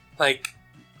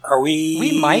 Are we...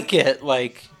 We might get,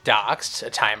 doxxed a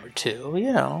time or two,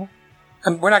 you know.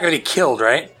 We're not going to be killed,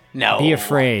 right? No. Be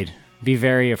afraid. Be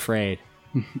very afraid.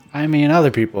 I mean,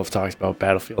 other people have talked about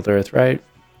Battlefield Earth, right?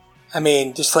 I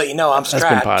mean, just to let you know, I'm strapped.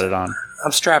 That's been potted on.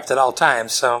 I'm strapped at all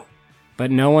times, so... But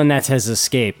no one that has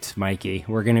escaped, Mikey.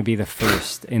 We're going to be the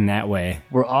first in that way.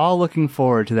 We're all looking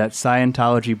forward to that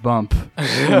Scientology bump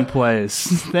in plays.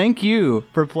 Thank you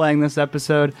for playing this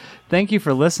episode. Thank you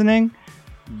for listening.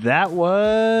 That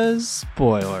was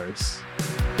Spoilers.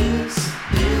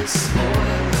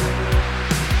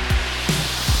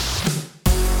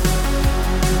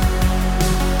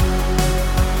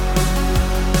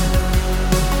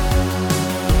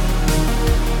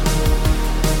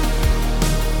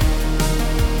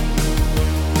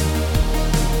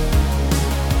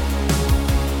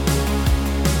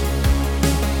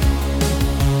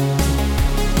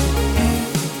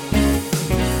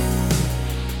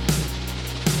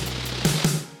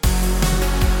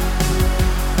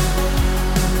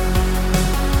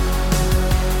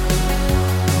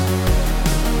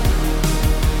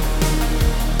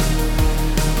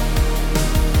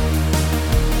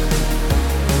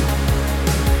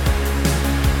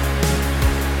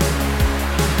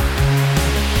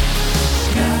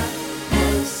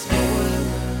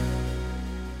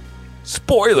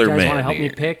 Spoiler You guys man. want to help me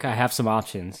here. pick? I have some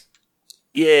options.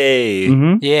 Yay.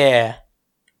 Mm-hmm. Yeah.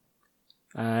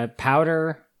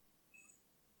 Powder,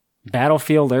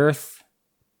 Battlefield Earth.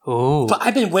 Ooh. But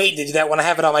I've been waiting to do that when I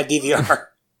have it on my DVR.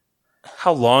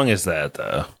 How long is that,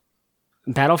 though?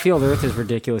 Battlefield Earth is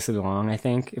ridiculously long, I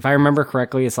think. If I remember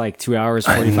correctly, it's 2 hours,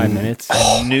 45 minutes.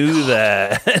 I knew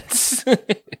that.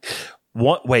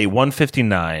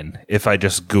 159 if I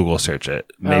just Google search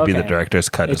it. Maybe the Okay. director's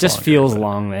cut It is just longer, feels but-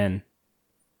 long then.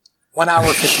 1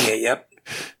 hour 58, yep.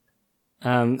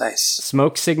 Nice.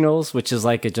 Smoke Signals, which is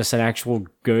just an actual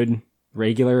good,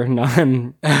 regular,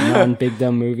 non big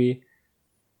dumb movie.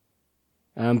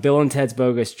 Bill and Ted's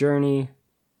Bogus Journey.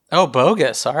 Oh,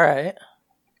 bogus. All right.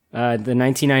 The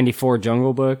 1994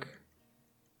 Jungle Book.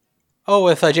 Oh,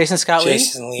 with Jason Scott Lee?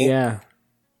 Jason Lee. Yeah.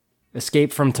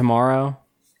 Escape from Tomorrow.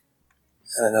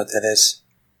 I don't know what that is.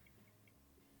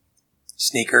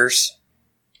 Sneakers.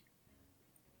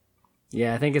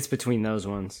 Yeah, I think it's between those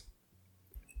ones.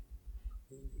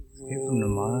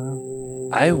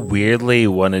 I weirdly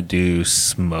want to do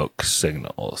Smoke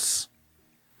Signals.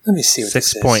 Let me see what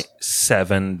this is.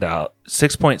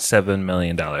 $6.7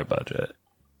 million budget.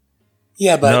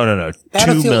 Yeah, but no, $2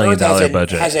 Battlefield million Earth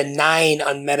budget. has a 9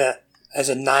 on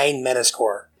meta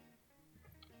score.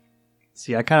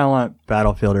 See, I kind of want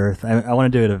Battlefield Earth. I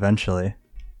want to do it eventually,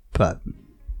 but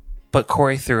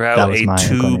Corey threw out That a was my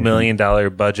 $2 inclination. million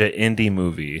budget indie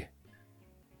movie.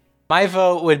 My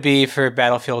vote would be for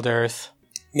Battlefield Earth.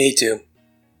 Me too.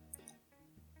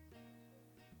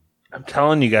 I'm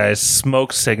telling you guys,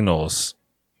 Smoke Signals.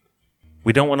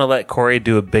 We don't want to let Corey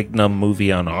do a big numb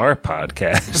movie on our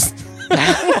podcast.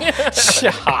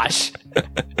 Josh.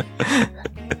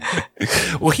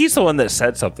 Well, he's the one that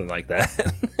said something like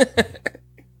that.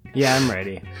 Yeah, I'm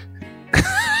ready.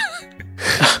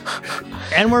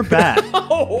 and we're back.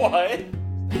 What?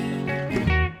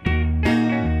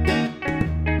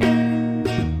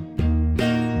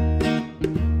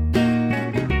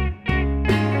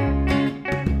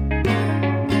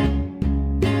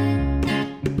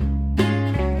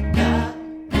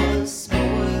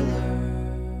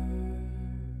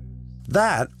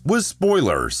 That was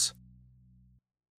Spoilers.